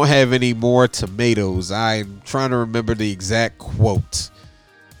they don't have any more tomatoes. I'm trying to remember the exact quote.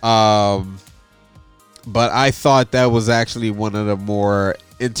 But I thought that was actually one of the more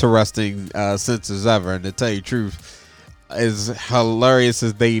interesting censors ever. And to tell you the truth, as hilarious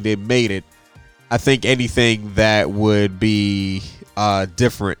as they made it, I think anything that would be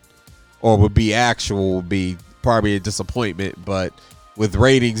different or would be actual would be probably a disappointment. But with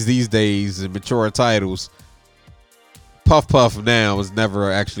ratings these days and mature titles, Puff Puff now is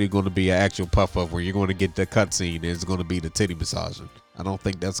never actually going to be an actual Puff Puff where you're going to get the cutscene. It's going to be the titty massaging. I don't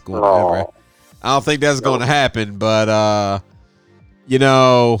think that's going to ever. I don't think that's going to happen. But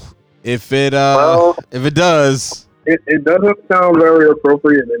if it does, it doesn't sound very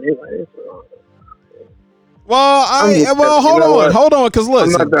appropriate anyway. So. Well, hold on, because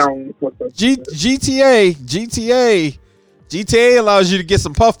listen, I'm not down with this. GTA allows you to get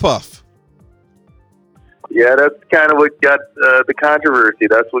some Puff Puff. Yeah, that's kind of what got the controversy.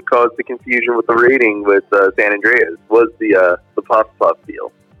 That's what caused the confusion with the rating with San Andreas, was the Puff Puff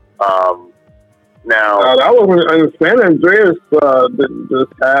deal. Now that was San Andreas didn't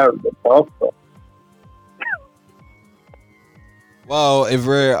just have the Puff Puff. Well, if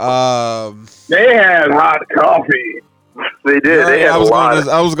we're they had hot coffee. They did. They had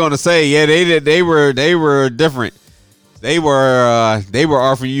I was going to say, yeah, they did. They were different. They were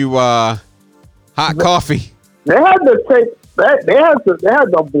offering you hot coffee. They had to take that. They had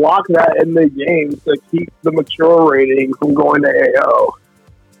to block that in the game to keep the mature rating from going to AO.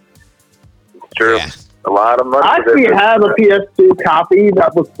 It's true. Yeah. A lot of money. I actually have a PS2 copy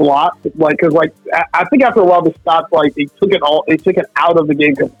that was blocked, because I think after a while they stopped. They took it out of the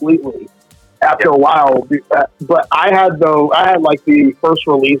game completely. After a while, but I had the first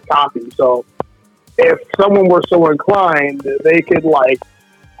release copy. So if someone were so inclined, they could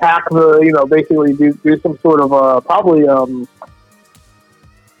hack basically do some sort of probably I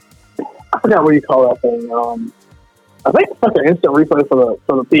forgot what you call that thing. I think it's like an instant replay for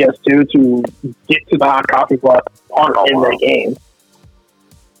the PS2 to get to the hot copy part in the game.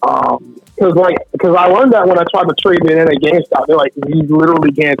 Because I learned that when I tried to trade it in at GameStop, they're like, you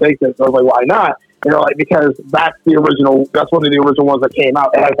literally can't take this. I was like, why not? And they're like, because that's one of the original ones that came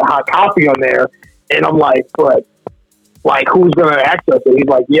out. It has the hot copy on there. And I'm like, but who's going to access it? He's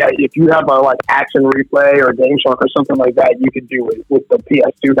like, yeah, if you have a Action Replay or GameShark or something like that, you can do it with the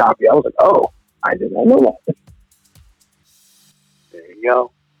PS2 copy. I was like, oh, I did not know that. There you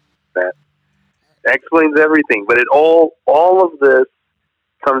go. That explains everything. But all of this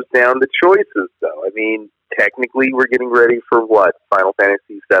comes down to choices, though. I mean, technically, we're getting ready for what? Final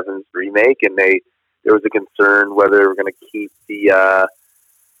Fantasy VII's remake, and there was a concern whether they were going to keep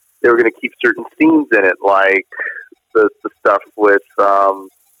certain scenes in it, like the stuff with Cloud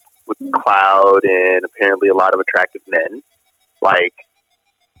and apparently a lot of attractive men, like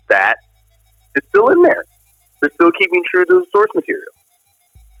that. It's still in there. They're still keeping true to the source material.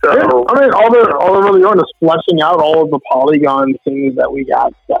 So, yeah, I mean, all they're really doing is fleshing out all of the polygon things that we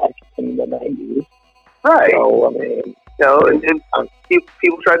got back in the 90s. Right. So, I mean, and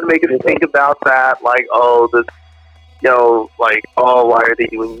people tried to make us think about that, like, oh, this, like, oh, why are they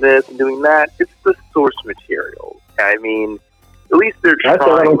doing this and doing that? It's the source material. I mean, at least they're trying. That's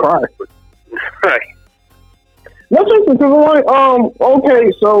why I don't cry. Right. That's just because I'm like,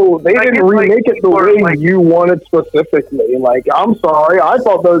 okay, so they didn't remake it the way you wanted specifically. Like, I'm sorry, I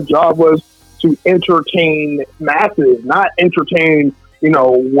thought their job was to entertain masses, not entertain,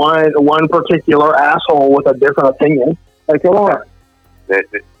 one particular asshole with a different opinion. Like, come on.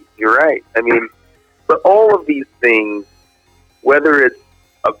 You're right. I mean, but all of these things, whether it's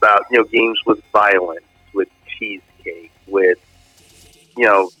about, games with violence, with cheesecake, with,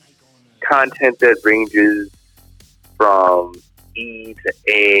 content that ranges from E to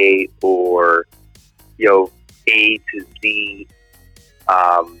A or, A to Z,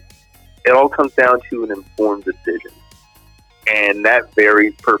 it all comes down to an informed decision. And that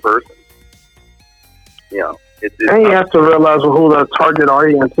varies per person. And you have to realize who the target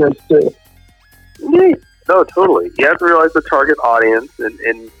audience is, too. Yeah. No, totally. You have to realize the target audience,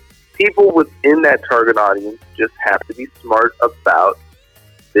 and people within that target audience just have to be smart about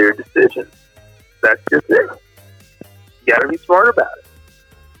their decisions. That's just it. You got to be smart about it.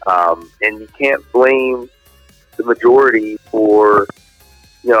 And you can't blame the majority for,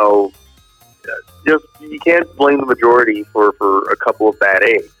 you can't blame the majority for a couple of bad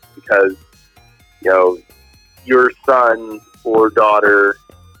eggs because, your son or daughter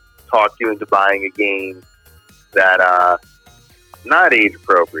talked you into buying a game that not age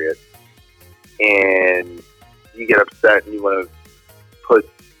appropriate, and you get upset and you want to put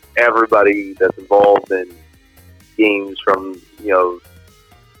everybody that's involved in games from the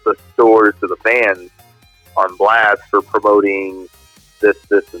stores to the fans on blast for promoting this,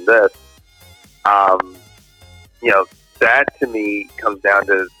 and this. That to me comes down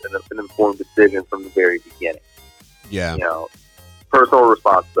to an informed decision from the very beginning. Yeah. Personal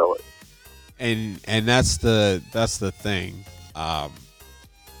responsibility. And that's the thing. I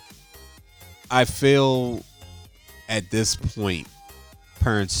feel at this point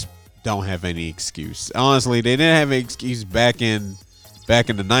parents don't have any excuse. Honestly, they didn't have any excuse back in the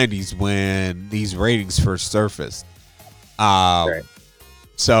 90s when these ratings first surfaced. Right.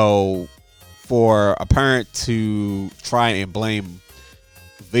 So for a parent to try and blame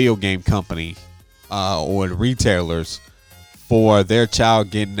video game company or the retailers for their child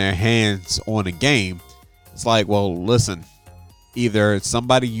getting their hands on a game, it's like, well, listen, either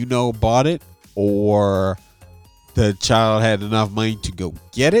somebody bought it or the child had enough money to go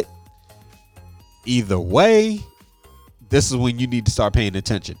get it. Either way, this is when you need to start paying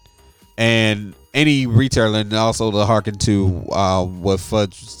attention. And any retailer, and also to hearken to what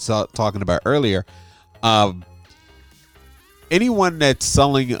Fudge was talking about earlier, anyone that's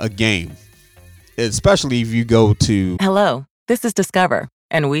selling a game, especially if you go to... Hello, this is Discover,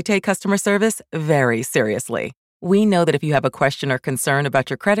 and we take customer service very seriously. We know that if you have a question or concern about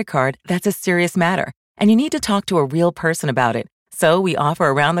your credit card, that's a serious matter, and you need to talk to a real person about it. So we offer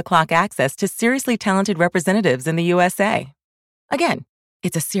around-the-clock access to seriously talented representatives in the USA. Again,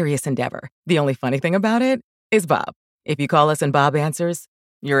 it's a serious endeavor. The only funny thing about it is Bob. If you call us and Bob answers,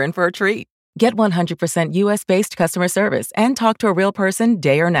 you're in for a treat. Get 100% US-based customer service and talk to a real person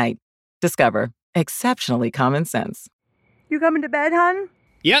day or night. Discover. Exceptionally common sense. You coming to bed, hon?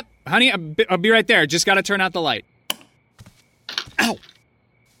 Yep, honey, I'll be right there. Just gotta turn out the light. Ow!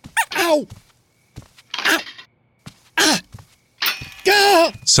 Ow! Ow! Ah!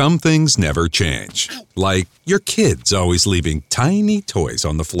 Go! Some things never change. Like your kids always leaving tiny toys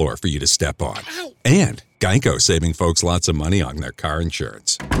on the floor for you to step on. And Geico saving folks lots of money on their car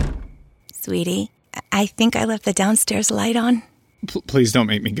insurance. Sweetie, I think I left the downstairs light on. Please don't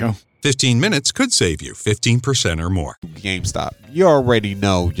make me go. 15 minutes could save you 15% or more. GameStop. You already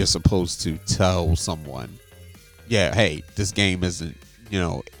know you're supposed to tell someone, yeah, hey, this game isn't,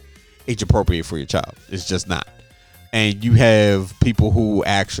 age appropriate for your child. It's just not. And you have people who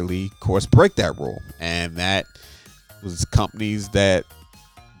actually, of course, break that rule. And that was companies that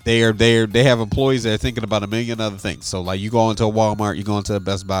They have employees that are thinking about a million other things. So like you go into a Walmart, you go into a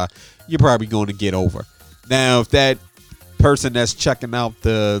Best Buy, you're probably going to get over. Now if that person that's checking out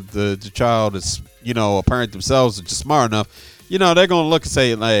the child is, you know, a parent themselves are just smart enough, you know, they're going to look and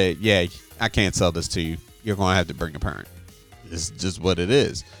say like, yeah, I can't sell this to you. You're going to have to bring a parent. It's just what it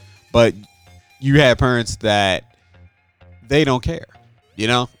is. But you have parents that they don't care, you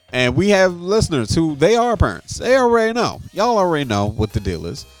know? And we have listeners who they are parents. They already know. Y'all already know what the deal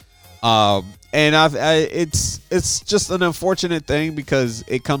is. And it's just an unfortunate thing because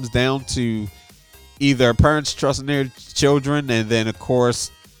it comes down to either parents trusting their children, and then of course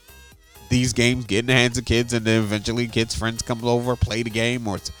these games get in the hands of kids, and then eventually kids' friends come over, play the game,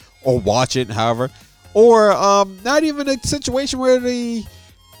 or watch it, however, or not even a situation where the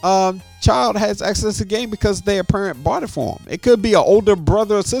child has access to the game because their parent bought it for them. It could be an older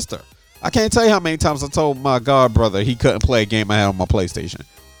brother or sister. I can't tell you how many times I told my god brother he couldn't play a game I had on my PlayStation.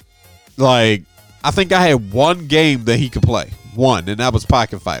 Like, I think I had one game that he could play. One, and that was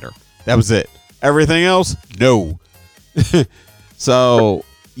Pocket Fighter. That was it. Everything else, no. So,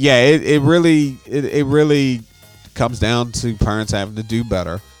 yeah, it really comes down to parents having to do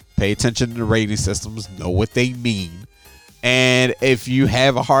better. Pay attention to the rating systems. Know what they mean. And if you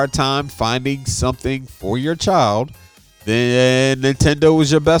have a hard time finding something for your child, then Nintendo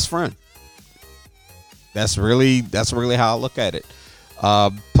is your best friend. That's really how I look at it.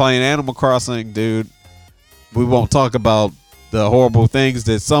 Playing Animal Crossing, dude, we won't talk about the horrible things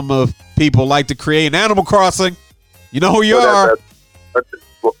that some of people like to create in Animal Crossing. You know who you are.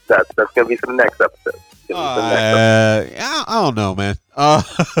 That's going to be for the next episode. I don't know, man. Now,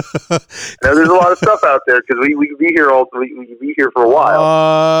 there's a lot of stuff out there because we could be here we be here for a while.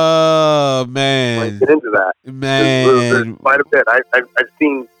 Oh man, get into that, man. There's quite a bit. I've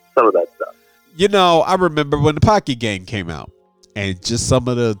seen some of that stuff. You know, I remember when the Pocket game came out, and just some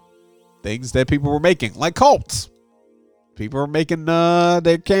of the things that people were making, like cults. People were making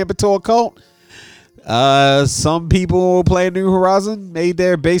their camp into a cult. Some people playing New Horizon made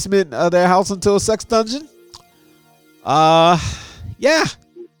their basement of their house into a sex dungeon. Yeah.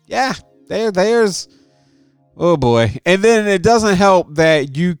 There's oh boy. And then it doesn't help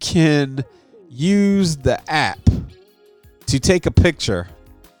that you can use the app to take a picture,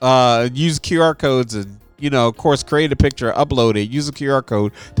 use QR codes, and of course, create a picture, upload it, use a QR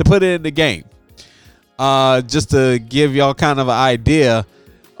code to put it in the game. Just to give y'all kind of an idea.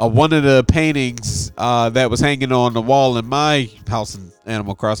 One of the paintings that was hanging on the wall in my house in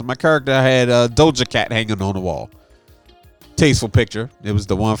Animal Crossing, my character had a Doja Cat hanging on the wall. Tasteful picture. It was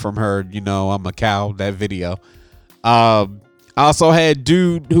the one from her, I'm a cow, that video. I also had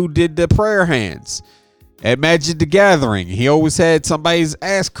dude who did the prayer hands at Magic the Gathering. He always had somebody's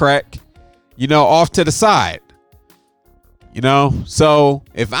ass crack, off to the side. So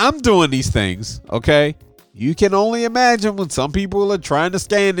if I'm doing these things, okay, you can only imagine when some people are trying to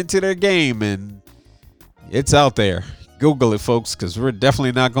scan into their game, and it's out there. Google it, folks, because we're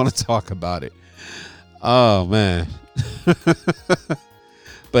definitely not going to talk about it. Oh, man.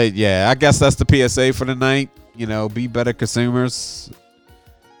 But, yeah, I guess that's the PSA for the night. Be better consumers.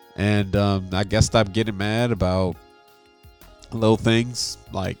 And I guess stop getting mad about little things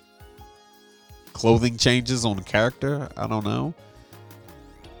like clothing changes on the character. I don't know.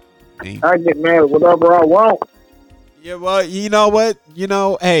 I get mad at whatever I want. Yeah, well, you know what?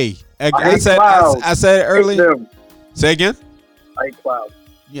 Hey, I said earlier. Say again? I hate clouds.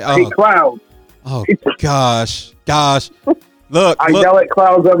 Yeah, I hate clouds. Oh, gosh. Look, yell at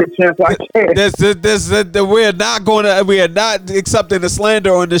clouds every chance I can. We are not accepting the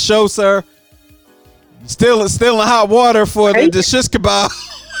slander on the show, sir. Still in hot water for the shish kebab.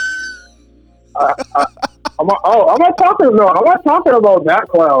 I'm not talking about that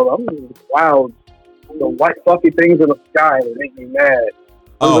cloud. I'm clouds, the white fluffy things in the sky that make me mad.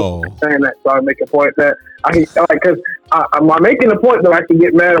 I'm just saying that, so I make a point that because I'm making the point that I can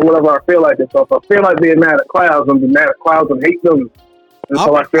get mad at whatever I feel like. So if I feel like being mad at clouds, I'm be mad at clouds and hate them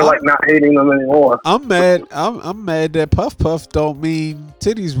until I feel like not hating them anymore. I'm mad. I'm mad that Puff Puff don't mean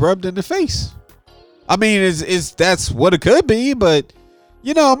titties rubbed in the face. I mean, that's what it could be, but.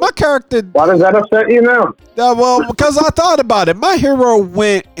 My character... Why does that upset you now? Well, because I thought about it. My hero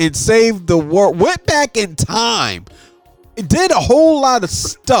went and saved the world. Went back in time. It did a whole lot of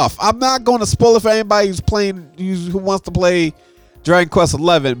stuff. I'm not going to spoil it for anybody who wants to play Dragon Quest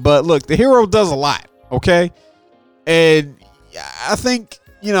 11. But look, the hero does a lot. Okay? And I think,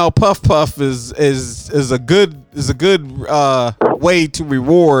 Puff Puff is a good way to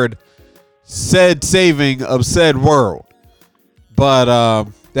reward said saving of said world. But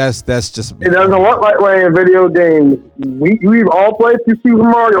That's just me. It doesn't work that way in video games. We've all played through Super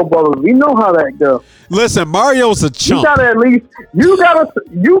Mario Brothers. We know how that goes. Listen, Mario's a chump. You gotta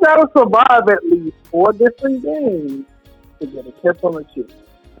survive at least 4 different games to get a tip on the chip.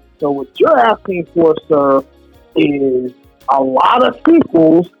 So what you're asking for, sir, is a lot of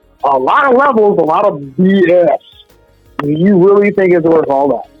sequels, a lot of levels, a lot of BS. Do you really think it's worth all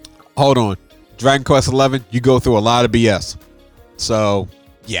that? Hold on. Dragon Quest 11, you go through a lot of BS. So,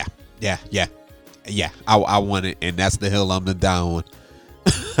 yeah. I want it, and that's the hill I'm the down on.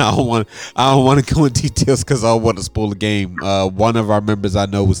 I don't want to go in details because I don't want to spoil the game. One of our members I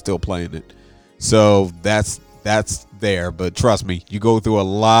know was still playing it. So that's there, but trust me, you go through a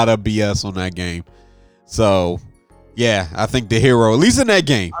lot of BS on that game. So, yeah, I think the hero, at least in that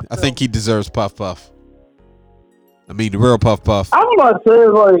game, I think he deserves Puff Puff. I mean, the real Puff Puff. I'm about to say,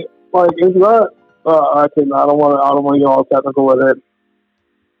 like it's not. I don't want to get all technical with it.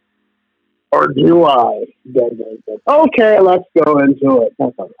 Or do I? Okay, let's go into it.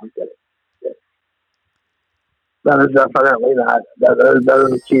 I'm kidding. That is definitely not. That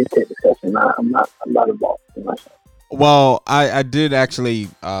is a cheesecake discussion. I'm not involved in myself. Well, I did actually,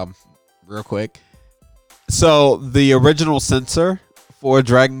 real quick. So the original censor for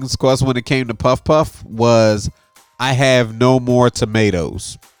Dragon's Quest when it came to Puff Puff was, I have no more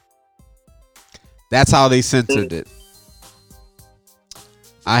tomatoes. That's how they censored it.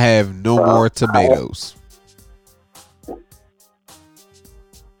 I have no more tomatoes.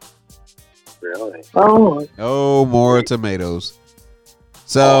 Really? Oh. No more tomatoes.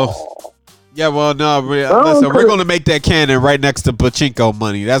 So, yeah, well, no, listen, we're going to make that canon right next to pachinko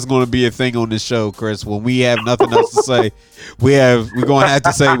money. That's going to be a thing on this show, Chris. When we have nothing else to say, we're going to have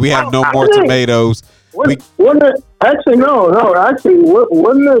to say we have no more tomatoes. Wouldn't it? Actually, no. Actually,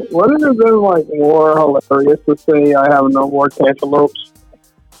 wouldn't it have been like more hilarious to say I have no more cantaloupes?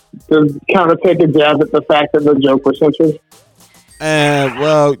 To kind of take a jab at the fact that the joke was censored.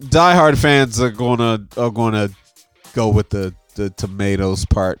 Well, diehard fans are gonna go with the tomatoes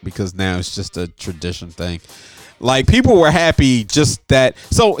part because now it's just a tradition thing. Like, people were happy just that.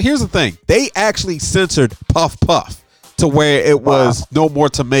 So here's the thing: they actually censored Puff Puff to where it was no more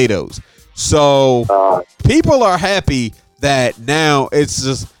tomatoes. So people are happy that now it's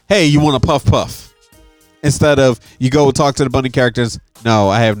just, hey, you want a Puff Puff? Instead of you go talk to the bunny characters, no,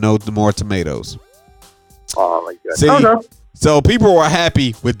 I have no more tomatoes. Oh my god! See, so people were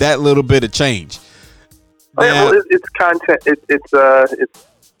happy with that little bit of change. Well, it's content. It's it's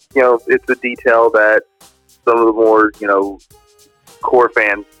a detail that some of the more core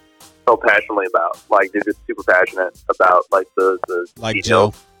fans felt passionately about. Like, they're just super passionate about like the like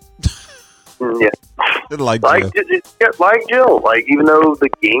details. Jill. Yeah, like Jill. Like, even though the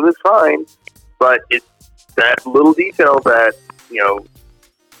game is fine, but it's that little detail that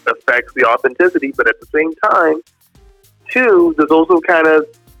affects the authenticity. But at the same time, too, this also kind of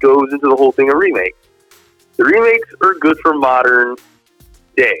goes into the whole thing of remakes. The remakes are good for modern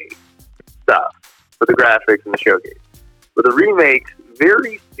day stuff, for the graphics and the showcase. But the remakes,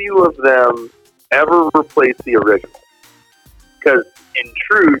 very few of them ever replace the original. Because in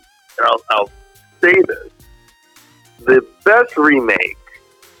truth, and I'll say this, the best remake,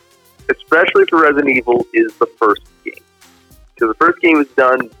 especially for Resident Evil, is the first game. Because the first game is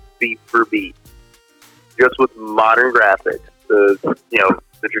done beat for beat, just with modern graphics.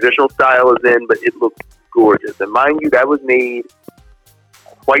 The traditional style is in, but it looks gorgeous. And mind you, that was made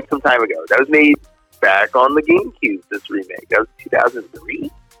quite some time ago. That was made back on the GameCube, this remake. That was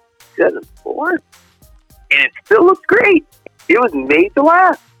 2003? 2004? And it still looks great. It was made to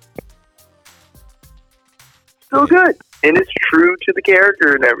last. Still good. And it's true to the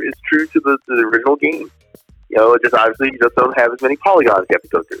character, and it's true to the original game. Just obviously you just don't have as many polygons you have to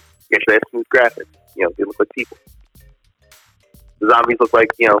go through. You actually have smooth graphics. They look like people. The zombies look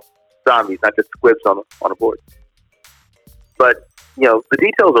like, zombies, not just squibs on a board. But, the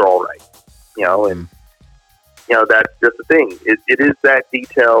details are all right. And, that's just the thing. It is that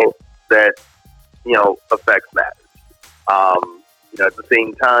detail that, affects matters. At the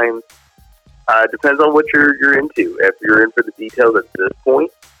same time, it depends on what you're into. If you're in for the details at this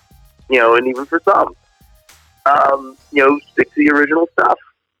point, and even for some, stick to the original stuff.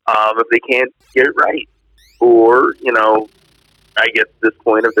 If they can't get it right. Or, I guess at this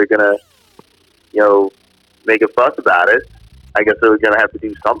point, if they're going to, make a fuss about it, I guess they're going to have to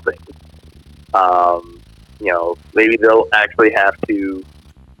do something. Maybe they'll actually have to...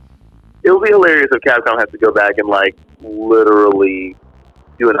 It'll be hilarious if Capcom has to go back and, like, literally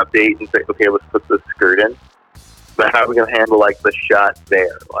do an update and say, okay, let's put this skirt in. But how are we going to handle, like, the shot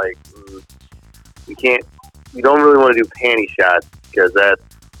there? Like, you don't really want to do panty shots because that's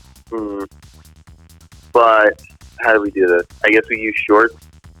But how do we do this? I guess we use shorts,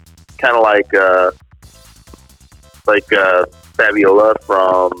 kind of like Fabiola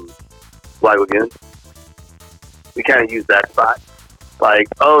from Black Lagoon. We kind of use that spot. Like,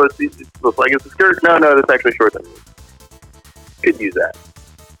 oh, it looks like it's a skirt. No, that's actually shorts underneath. Could use that.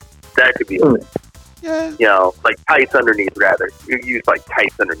 That could be a thing. Yeah. You know, like tights underneath, rather. You use like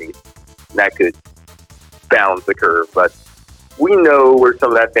tights underneath. And that could balance the curve. But we know where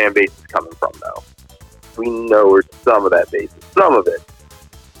some of that fan base is coming from, though. We know where some of that base is. Some of it.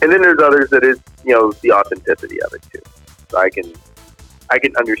 And then there's others that is, you know, the authenticity of it, too. So I can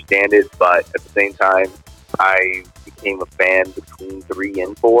understand it, but at the same time, I became a fan between 3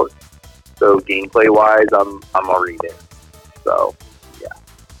 and 4. So gameplay-wise, I'm already there. So, yeah.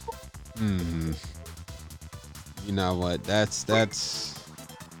 You know what? That's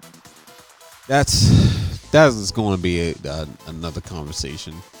going to be another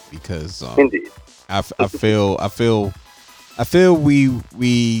conversation because indeed, I feel we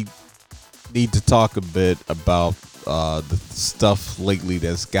need to talk a bit about the stuff lately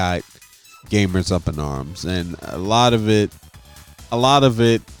that's got gamers up in arms, and a lot of it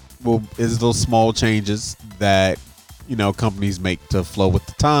is those small changes that, you know, companies make to flow with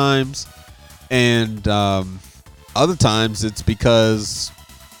the times, and other times it's because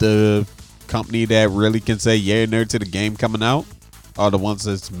the company that really can say yeah and no to the game coming out are the ones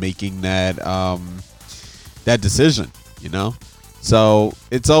that's making that decision, you know. So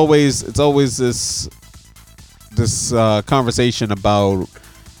it's always this conversation about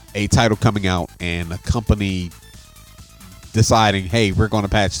a title coming out and a company deciding, hey, we're going to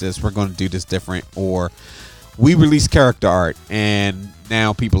patch this, we're going to do this different, or we release character art and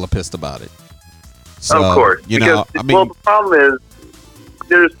now people are pissed about it. So, of course, you know, I mean, well, the problem is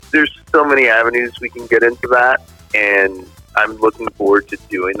there's so many avenues we can get into that, and I'm looking forward to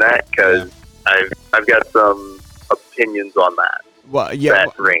doing that because I've got some opinions on that. Well, yeah.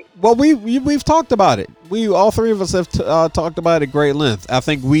 Well, we've talked about it. We all three of us have talked about it at great length. I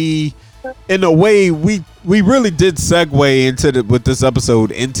think we, in a way, we really did segue into with this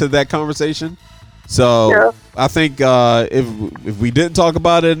episode into that conversation. So yeah. I think if we didn't talk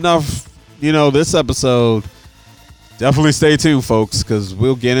about it enough, you know, this episode, definitely stay tuned, folks, because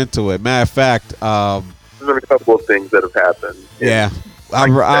we'll get into it. Matter of fact, there's been a couple of things that have happened. Yeah.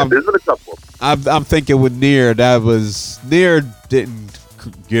 There's been a couple. I'm thinking with Nier, Nier didn't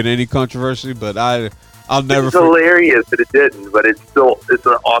get any controversy, but I'll never. It's hilarious that it didn't, but it's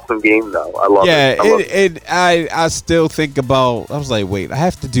an awesome game though. I love it. I still think about. I was like, wait, I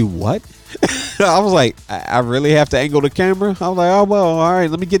have to do what? I was like, I really have to angle the camera. I was like, oh well, all right,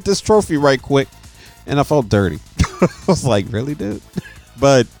 let me get this trophy right quick, and I felt dirty. I was like, really, dude?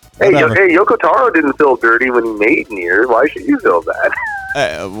 But hey, Yoko Taro didn't feel dirty when he made Nier. Why should you feel bad?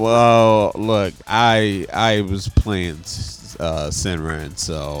 Well, look, I was playing Senran,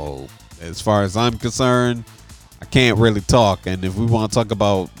 so as far as I'm concerned, I can't really talk. And if we want to talk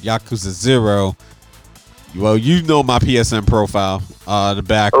about Yakuza 0, well, you know my PSN profile, the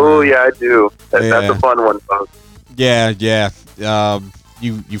background. Oh yeah, I do. That's a fun one, folks. Yeah.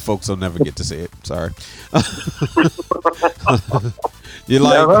 You folks will never get to see it. Sorry. You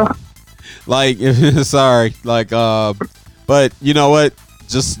sorry, but you know what?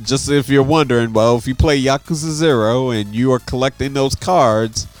 Just if you're wondering, well, if you play Yakuza 0 and you are collecting those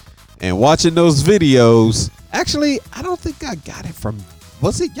cards and watching those videos, actually, I don't think I got it from.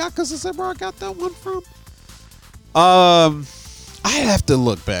 Was it Yakuza 0 I got that one from? I have to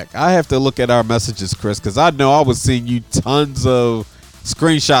look back. I have to look at our messages, Chris, because I know I was seeing you tons of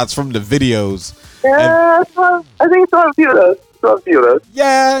screenshots from the videos. Yeah, I think it's a few of those.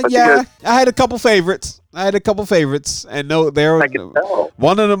 Yeah. I had a couple favorites. And no, there was a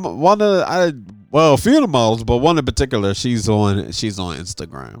few of the models, but one in particular, she's on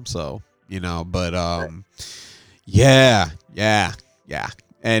Instagram. So, you know, but yeah.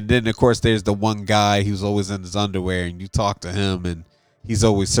 And then of course there's the one guy who's always in his underwear, and you talk to him, and he's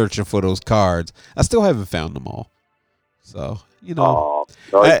always searching for those cards. I still haven't found them all. So, you know,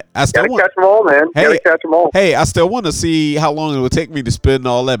 I still gotta catch them all, man. Gotta catch them all. Hey, I still want to see how long it would take me to spend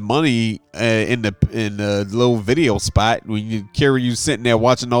all that money in the little video spot when you sitting there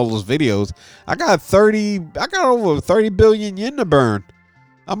watching all those videos. I got over 30 billion yen to burn.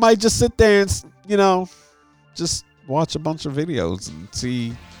 I might just sit there and, you know, just watch a bunch of videos and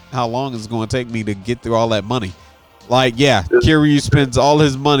see how long it's going to take me to get through all that money. Like, yeah, Kiryu spends all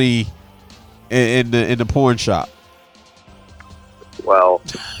his money in the porn shop. Well,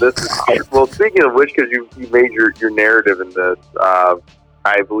 speaking of which, because you made your narrative in this,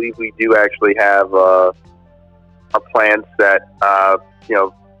 I believe we do actually have a plan set,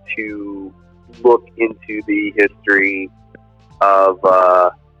 to look into the history of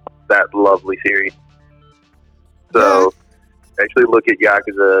that lovely series. So, actually look at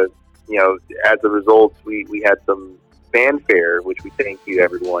Yakuza. You know, as a result, we had some fanfare, which we thank you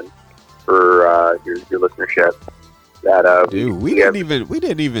everyone for your listenership. That dude, we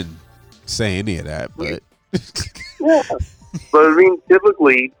didn't even say any of that, but yeah. But I mean,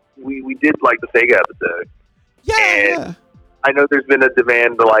 typically we did like the Sega episode. Yeah. I know there's been a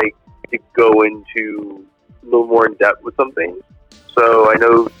demand to go into a little more in depth with some things. So I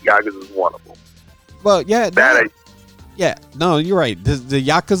know Yakuza is one of them. Well, yeah, no, you're right. The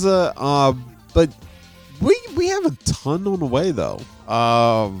Yakuza, but we have a ton on the way though.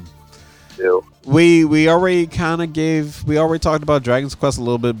 We already talked about Dragon's Quest a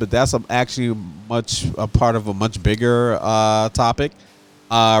little bit, but that's actually a part of a much bigger topic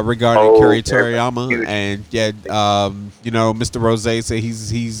regarding Kiri Toriyama, and Mr. Rose said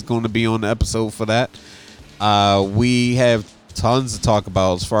he's going to be on the episode for that. We have tons to talk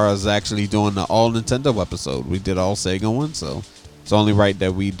about as far as actually doing the all Nintendo episode. We did all Sega one, so it's only right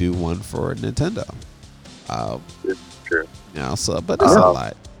that we do one for Nintendo. It's true. Yeah, but it's a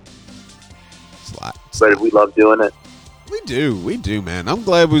lot. But we love doing it. We do, man. I'm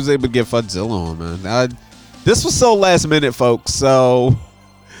glad we was able to get Fudzilla on, man. This was so last minute, folks. So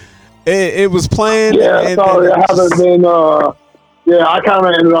it was planned. Yeah, sorry, I haven't been. I kind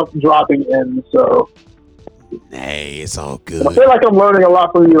of ended up dropping in. So hey, it's all good. I feel like I'm learning a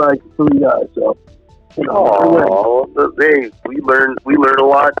lot from you guys. So we learn a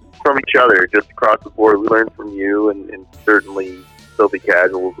lot from each other, just across the board. We learn from you, and certainly Filthy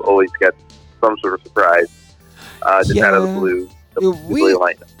Casuals always get some sort of surprise just out of the blue.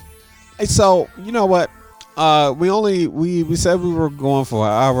 So you know what? We said we were going for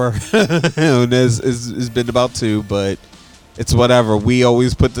an hour, and it's been about 2, but it's whatever. We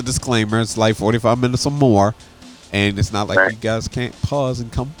always put the disclaimer. It's like 45 minutes or more, and it's not like you guys can't pause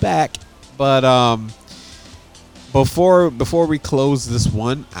and come back. But before we close this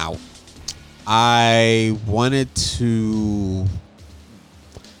one out, I wanted to.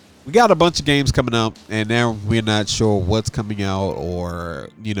 We got a bunch of games coming out, and now we're not sure what's coming out or,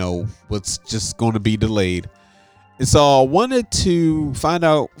 what's just going to be delayed. And so I wanted to find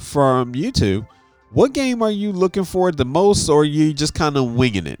out from you two, what game are you looking forward the most, or are you just kind of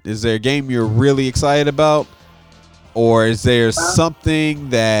winging it? Is there a game you're really excited about, or is there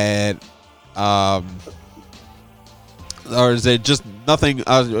something that, or is it just nothing?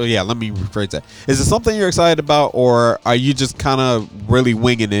 Let me rephrase that. Is it something you're excited about, or are you just kind of really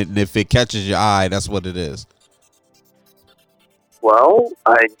winging it, and if it catches your eye, that's what it is? Well,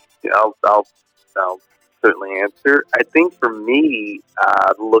 I'll certainly answer. I think for me,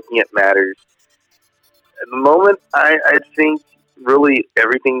 looking at matters at the moment, I think really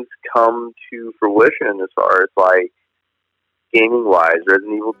everything's come to fruition as far as gaming wise.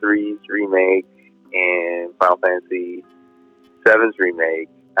 Resident Evil 3's remake and Final Fantasy 7's remake.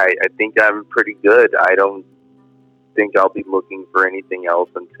 I think I'm pretty good. I don't think I'll be looking for anything else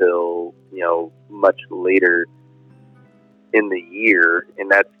until much later in the year,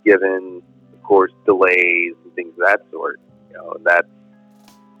 and that's given, of course, delays and things of that sort. That's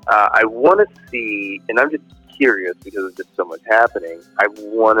I want to see, and I'm just curious because there's just so much happening. I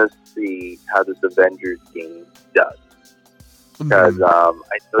want to see how this Avengers game does, because I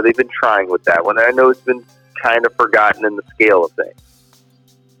know they've been trying with that one. I know it's been kind of forgotten in the scale of things.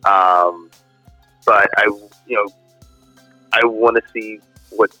 But I want to see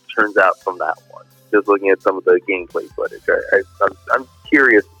what turns out from that one. Just looking at some of the gameplay footage, I'm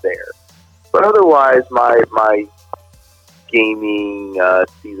curious there. But otherwise, my gaming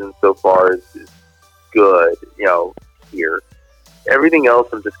season so far is good. Here, everything else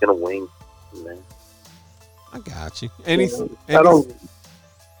I'm just gonna wing. I got you. Anything? Oh,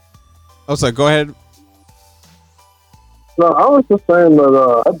 sorry. Go ahead. No, I was just saying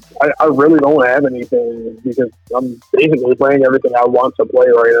that I really don't have anything because I'm basically playing everything I want to play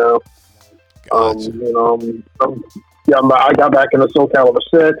right now. Gotcha. I got back into Soul Calibur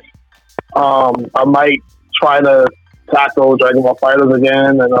 6. I might try to tackle Dragon Ball Fighters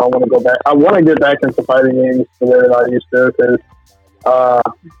again, and I want to go back. I want to get back into fighting games the way that I used to, because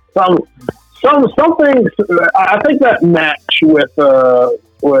something. I think that match with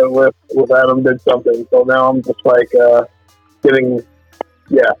Adam did something. So now I'm just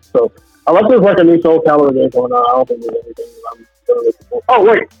So unless there's a new Soul Calibur game going on, I don't think there's anything that I'm going to look for. Oh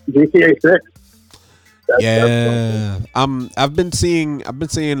wait, GTA 6. I've been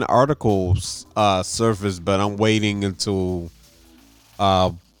seeing articles surface, but I'm waiting until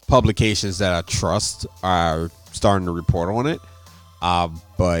publications that I trust are starting to report on it.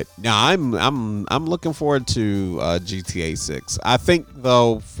 But no, I'm looking forward to GTA 6. I think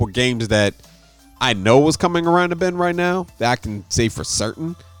though, for games that I know was coming around the bend right now, that I can say for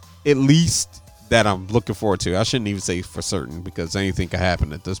certain, at least that I'm looking forward to. I shouldn't even say for certain because anything could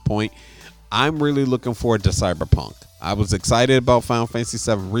happen at this point. I'm really looking forward to Cyberpunk. I was excited about Final Fantasy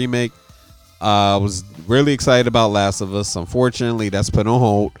VII Remake. I was really excited about Last of Us. Unfortunately, that's put on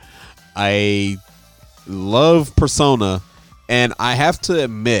hold. I love Persona, and I have to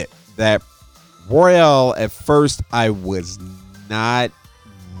admit that Royale, at first, I was not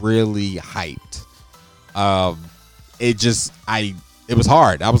really hyped. It was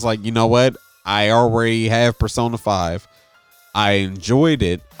hard. I was like, you know what? I already have Persona 5. I enjoyed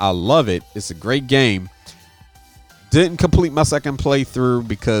it. I love it. It's a great game. Didn't complete my second playthrough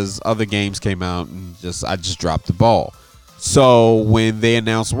because other games came out and I just dropped the ball. So when they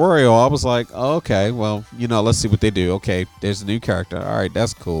announced Royal, I was like, oh, okay, well, let's see what they do. Okay, there's a new character. All right,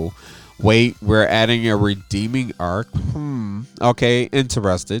 that's cool. Wait, we're adding a redeeming arc. Okay,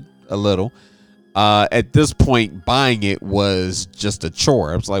 interested a little. At this point, buying it was just a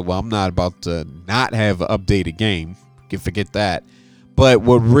chore. I was like, well, I'm not about to not have an updated game. You can forget that. But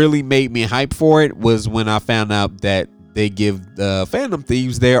what really made me hype for it was when I found out that they give the Phantom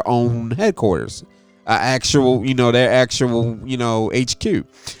Thieves their own headquarters, their actual HQ.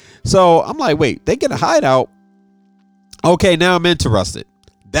 So I'm like, wait, they get a hideout. Okay, now I'm interested.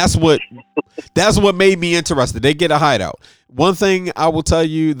 That's what made me interested. They get a hideout. One thing I will tell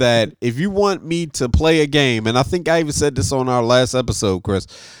you, that if you want me to play a game, and I think I even said this on our last episode, Chris,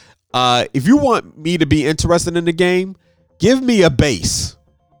 if you want me to be interested in the game, give me a base.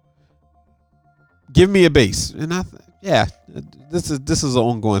 Give me a base. And this is an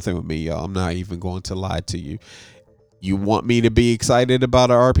ongoing thing with me, y'all. I'm not even going to lie to you. You want me to be excited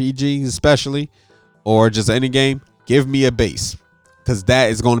about an RPG, especially, or just any game, give me a base. Because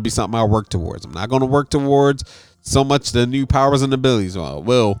that is going to be something I work towards. I'm not going to work towards so much the new powers and abilities. Well, I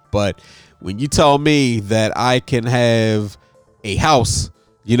will, but when you tell me that I can have a house,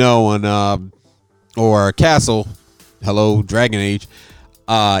 or a castle, hello, Dragon Age,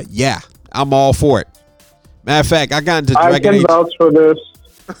 I'm all for it. Matter of fact, I got into Dragon Age. I can vouch for this.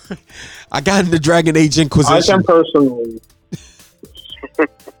 I got into Dragon Age Inquisition. I can personally.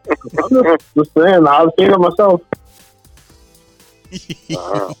 I'm just saying, I've seen it myself.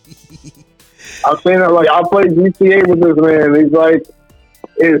 I've seen it. Like, I played GTA with this man. He's like,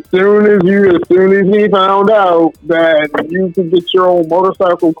 as soon as he found out that you could get your own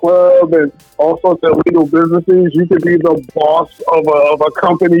motorcycle club and all sorts of legal businesses, you could be the boss of a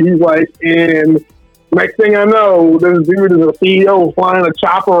company. He's like, and next thing I know, this dude is a CEO flying a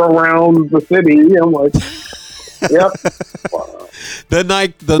chopper around the city. I'm like, yep. You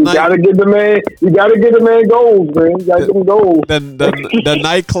gotta get the man goals, man. You gotta get him goals.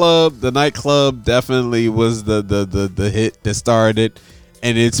 The nightclub definitely was the hit that started,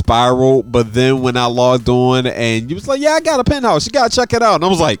 and it spiraled. But then when I logged on, and you was like, "Yeah, I got a penthouse. You gotta check it out." And I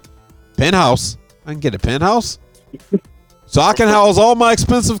was like, "Penthouse? I can get a penthouse, so I can house all my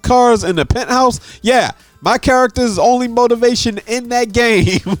expensive cars in the penthouse." Yeah, my character's only motivation in that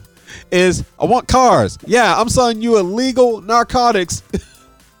game is I want cars. Yeah, I'm selling you illegal narcotics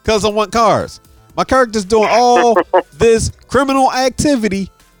because I want cars. My character's doing all this criminal activity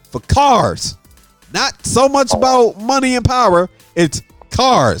for cars. Not so much about money and power. It's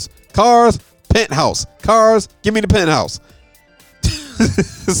cars. Cars, penthouse. Cars, give me the penthouse.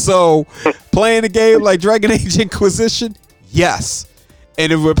 So, playing a game like Dragon Age Inquisition, yes.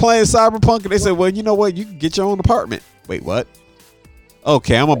 And if we're playing Cyberpunk and they say, well, you know what? You can get your own apartment. Wait, what?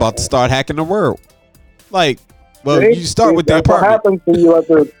 Okay, I'm about to start hacking the world. Like, well, you start with the apartment. What happens when you let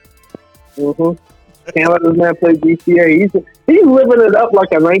the... Can't let this man play GTA. He's living it up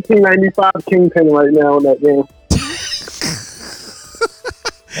like a 1995 Kingpin right now in that game.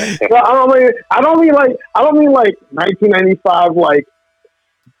 Well, I don't mean like 1995 like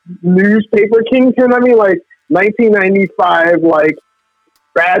newspaper Kingpin. I mean like 1995 like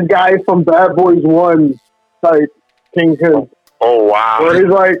bad guy from Bad Boys 1 type Kingpin. Oh wow! Where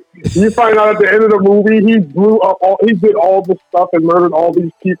he's like, you find out at the end of the movie, he did all this stuff and murdered all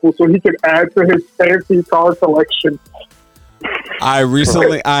these people so he could add to his fancy car collection. I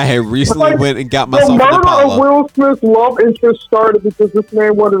had recently went and got myself the an murder Impala. of Will Smith's love interest started because this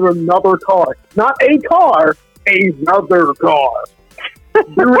man wanted another car, not a car, another car.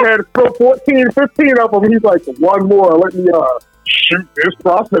 Dude had 14, 15 of them. He's like, one more. Let me shoot this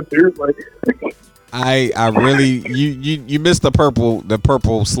prostitute. Like. I really you missed the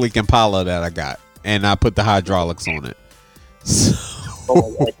purple sleek Impala that I got, and I put the hydraulics on it. So,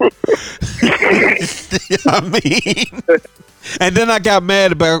 I mean, And then I got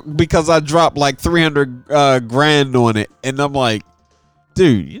mad about because I dropped like 300 grand on it, and I'm like,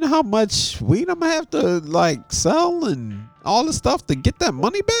 dude, you know how much weed I'm gonna have to like sell and all this stuff to get that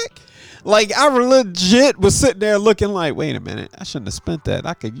money back? Like, I legit was sitting there looking like, wait a minute, I shouldn't have spent that.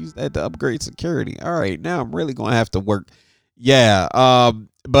 I could use that to upgrade security. All right, now I'm really gonna have to work. Yeah,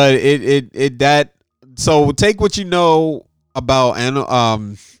 but it that. So take what you know about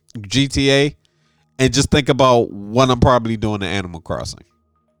GTA and just think about what I'm probably doing in Animal Crossing.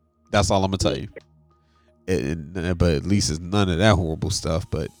 That's all I'm gonna tell you. But at least it's none of that horrible stuff.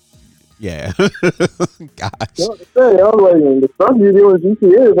 But yeah, gosh. I was like, the stuff you do in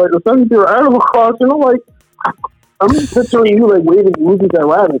GTA is like the stuff you do in Animal Crossing. I'm like, I'm just picturing you like waving movies at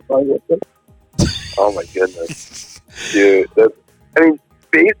rabbits. Oh my goodness, dude!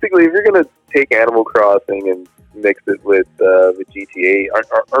 Basically, if you're gonna take Animal Crossing and mix it with GTA,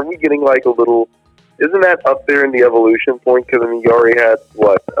 are we getting like a little? Isn't that up there in the evolution point? Because you already had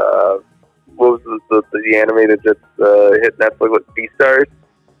what was the animated just hit Netflix with Beastars?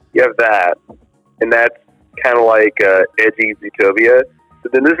 You have that, and that's kind of like edgy Zootopia.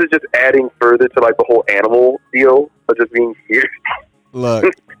 But then this is just adding further to like the whole animal deal of just being weird.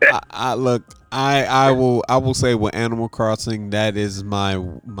 Look, I will say with Animal Crossing, that is my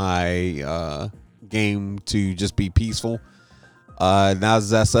game to just be peaceful. Now,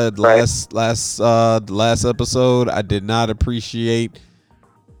 as I said the last episode, I did not appreciate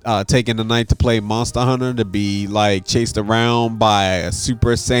taking the night to play Monster Hunter to be like chased around by a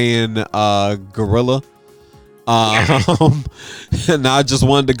Super Saiyan gorilla. And I just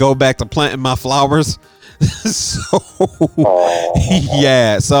wanted to go back to planting my flowers. So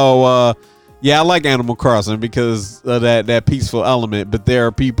yeah, I like Animal Crossing because of that peaceful element. But there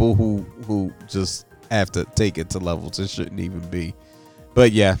are people who just have to take it to levels it shouldn't even be.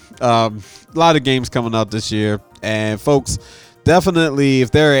 But yeah, a lot of games coming out this year, and folks, definitely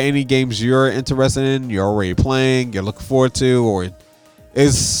if there are any games you're interested in, you're already playing, you're looking forward to, or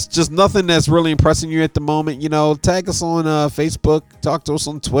it's just nothing that's really impressing you at the moment, tag us on Facebook, talk to us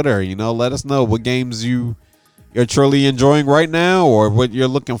on Twitter, let us know what games you're truly enjoying right now, or what you're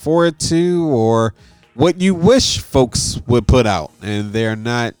looking forward to, or what you wish folks would put out and they're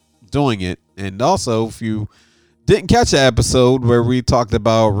not doing it. And also, if you didn't catch an episode where we talked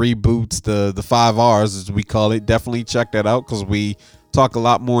about reboots, the 5 R's as we call it, definitely check that out because we talk a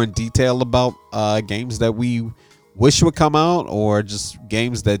lot more in detail about games that we wish would come out, or just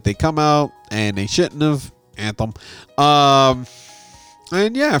games that they come out and they shouldn't have. Anthem, and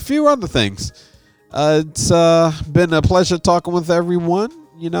yeah, a few other things. It's been a pleasure talking with everyone,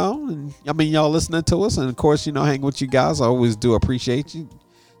 and y'all listening to us, and of course, hanging with you guys. I always do appreciate you,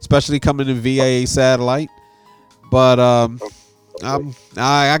 especially coming in via satellite. But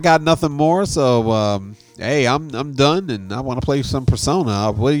I got nothing more, so hey, I'm done, and I want to play some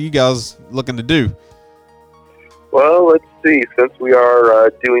Persona. What are you guys looking to do? Well, let's see. Since we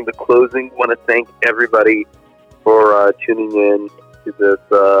are doing the closing, I want to thank everybody for tuning in to this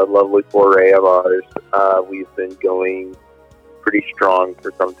lovely foray of ours. We've been going pretty strong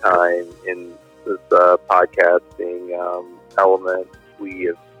for some time in this podcasting element. We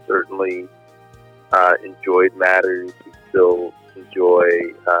have certainly enjoyed matters. We still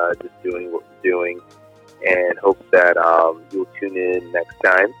enjoy just doing what we're doing, and hope that you'll tune in next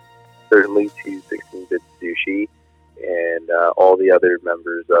time, certainly to 16-Bit Sushi and all the other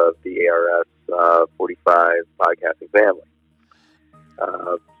members of the ARS 45 podcasting family.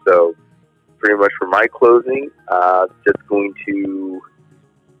 So pretty much for my closing, just going to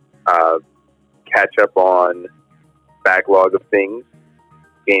catch up on backlog of things,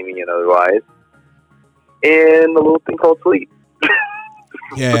 gaming and otherwise, and a little thing called sleep.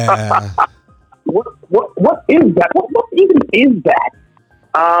 Yeah. What is that? What even is that?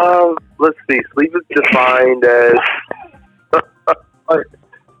 Let's see. Sleep is defined as.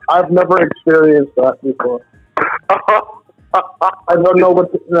 I've never experienced that before. I don't know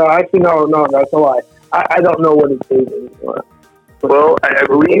what. No, that's a lie. I don't know what it is anymore. Well, I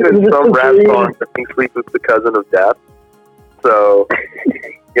believe in some rap songs, I think sleep is the cousin of death. So,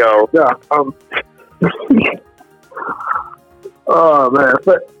 Yeah. Oh man.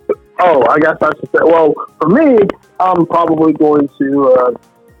 I guess I should say. Well, for me, I'm probably going to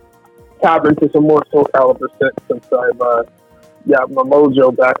tap into some more Soul Calibur 6 since I've got my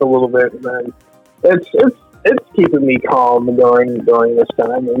mojo back a little bit, and it's keeping me calm during this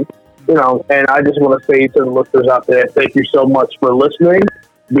time, and and I just want to say to the listeners out there, thank you so much for listening.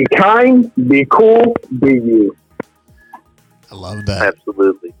 Be kind, be cool, be you. I love that.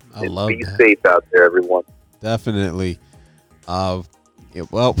 Absolutely. I love be that. Safe out there, everyone. Definitely. Yeah,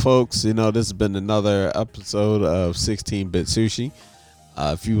 well, folks, this has been another episode of 16-Bit Sushi.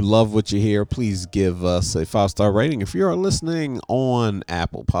 If you love what you hear, please give us a 5-star rating. If you're listening on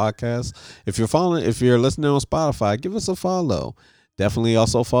Apple Podcasts, if you're listening on Spotify, give us a follow. Definitely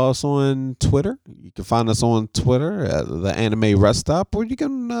also follow us on Twitter. You can find us on Twitter at the Anime Rest Stop, or you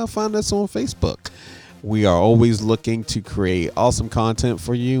can find us on Facebook. We are always looking to create awesome content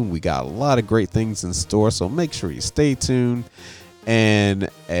for you. We got a lot of great things in store, so make sure you stay tuned. And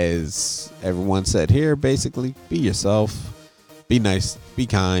as everyone said here, basically, be yourself, be nice, be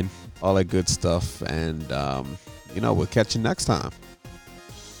kind, all that good stuff. And, we'll catch you next time.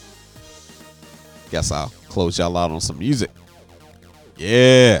 Guess I'll close y'all out on some music.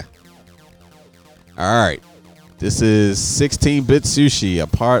 Yeah. All right. This is 16-Bit Sushi, a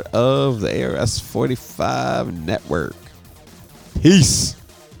part of the ARS 45 network. Peace.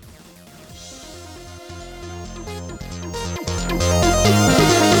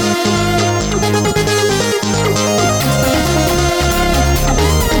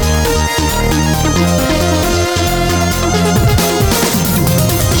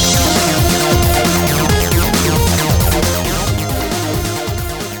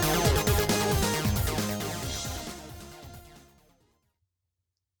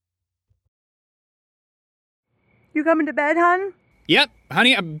 You coming to bed, hon? Yep,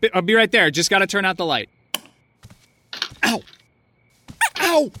 honey, I'll be right there. Just gotta turn out the light. Ow!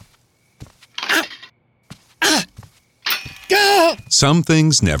 Ow! Ow! Ah! Go! Some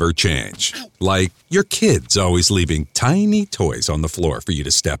things never change. Like your kids always leaving tiny toys on the floor for you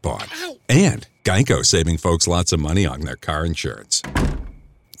to step on. And Geico saving folks lots of money on their car insurance.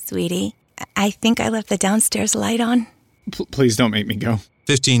 Sweetie, I think I left the downstairs light on. Please don't make me go.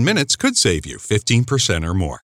 15 minutes could save you 15% or more.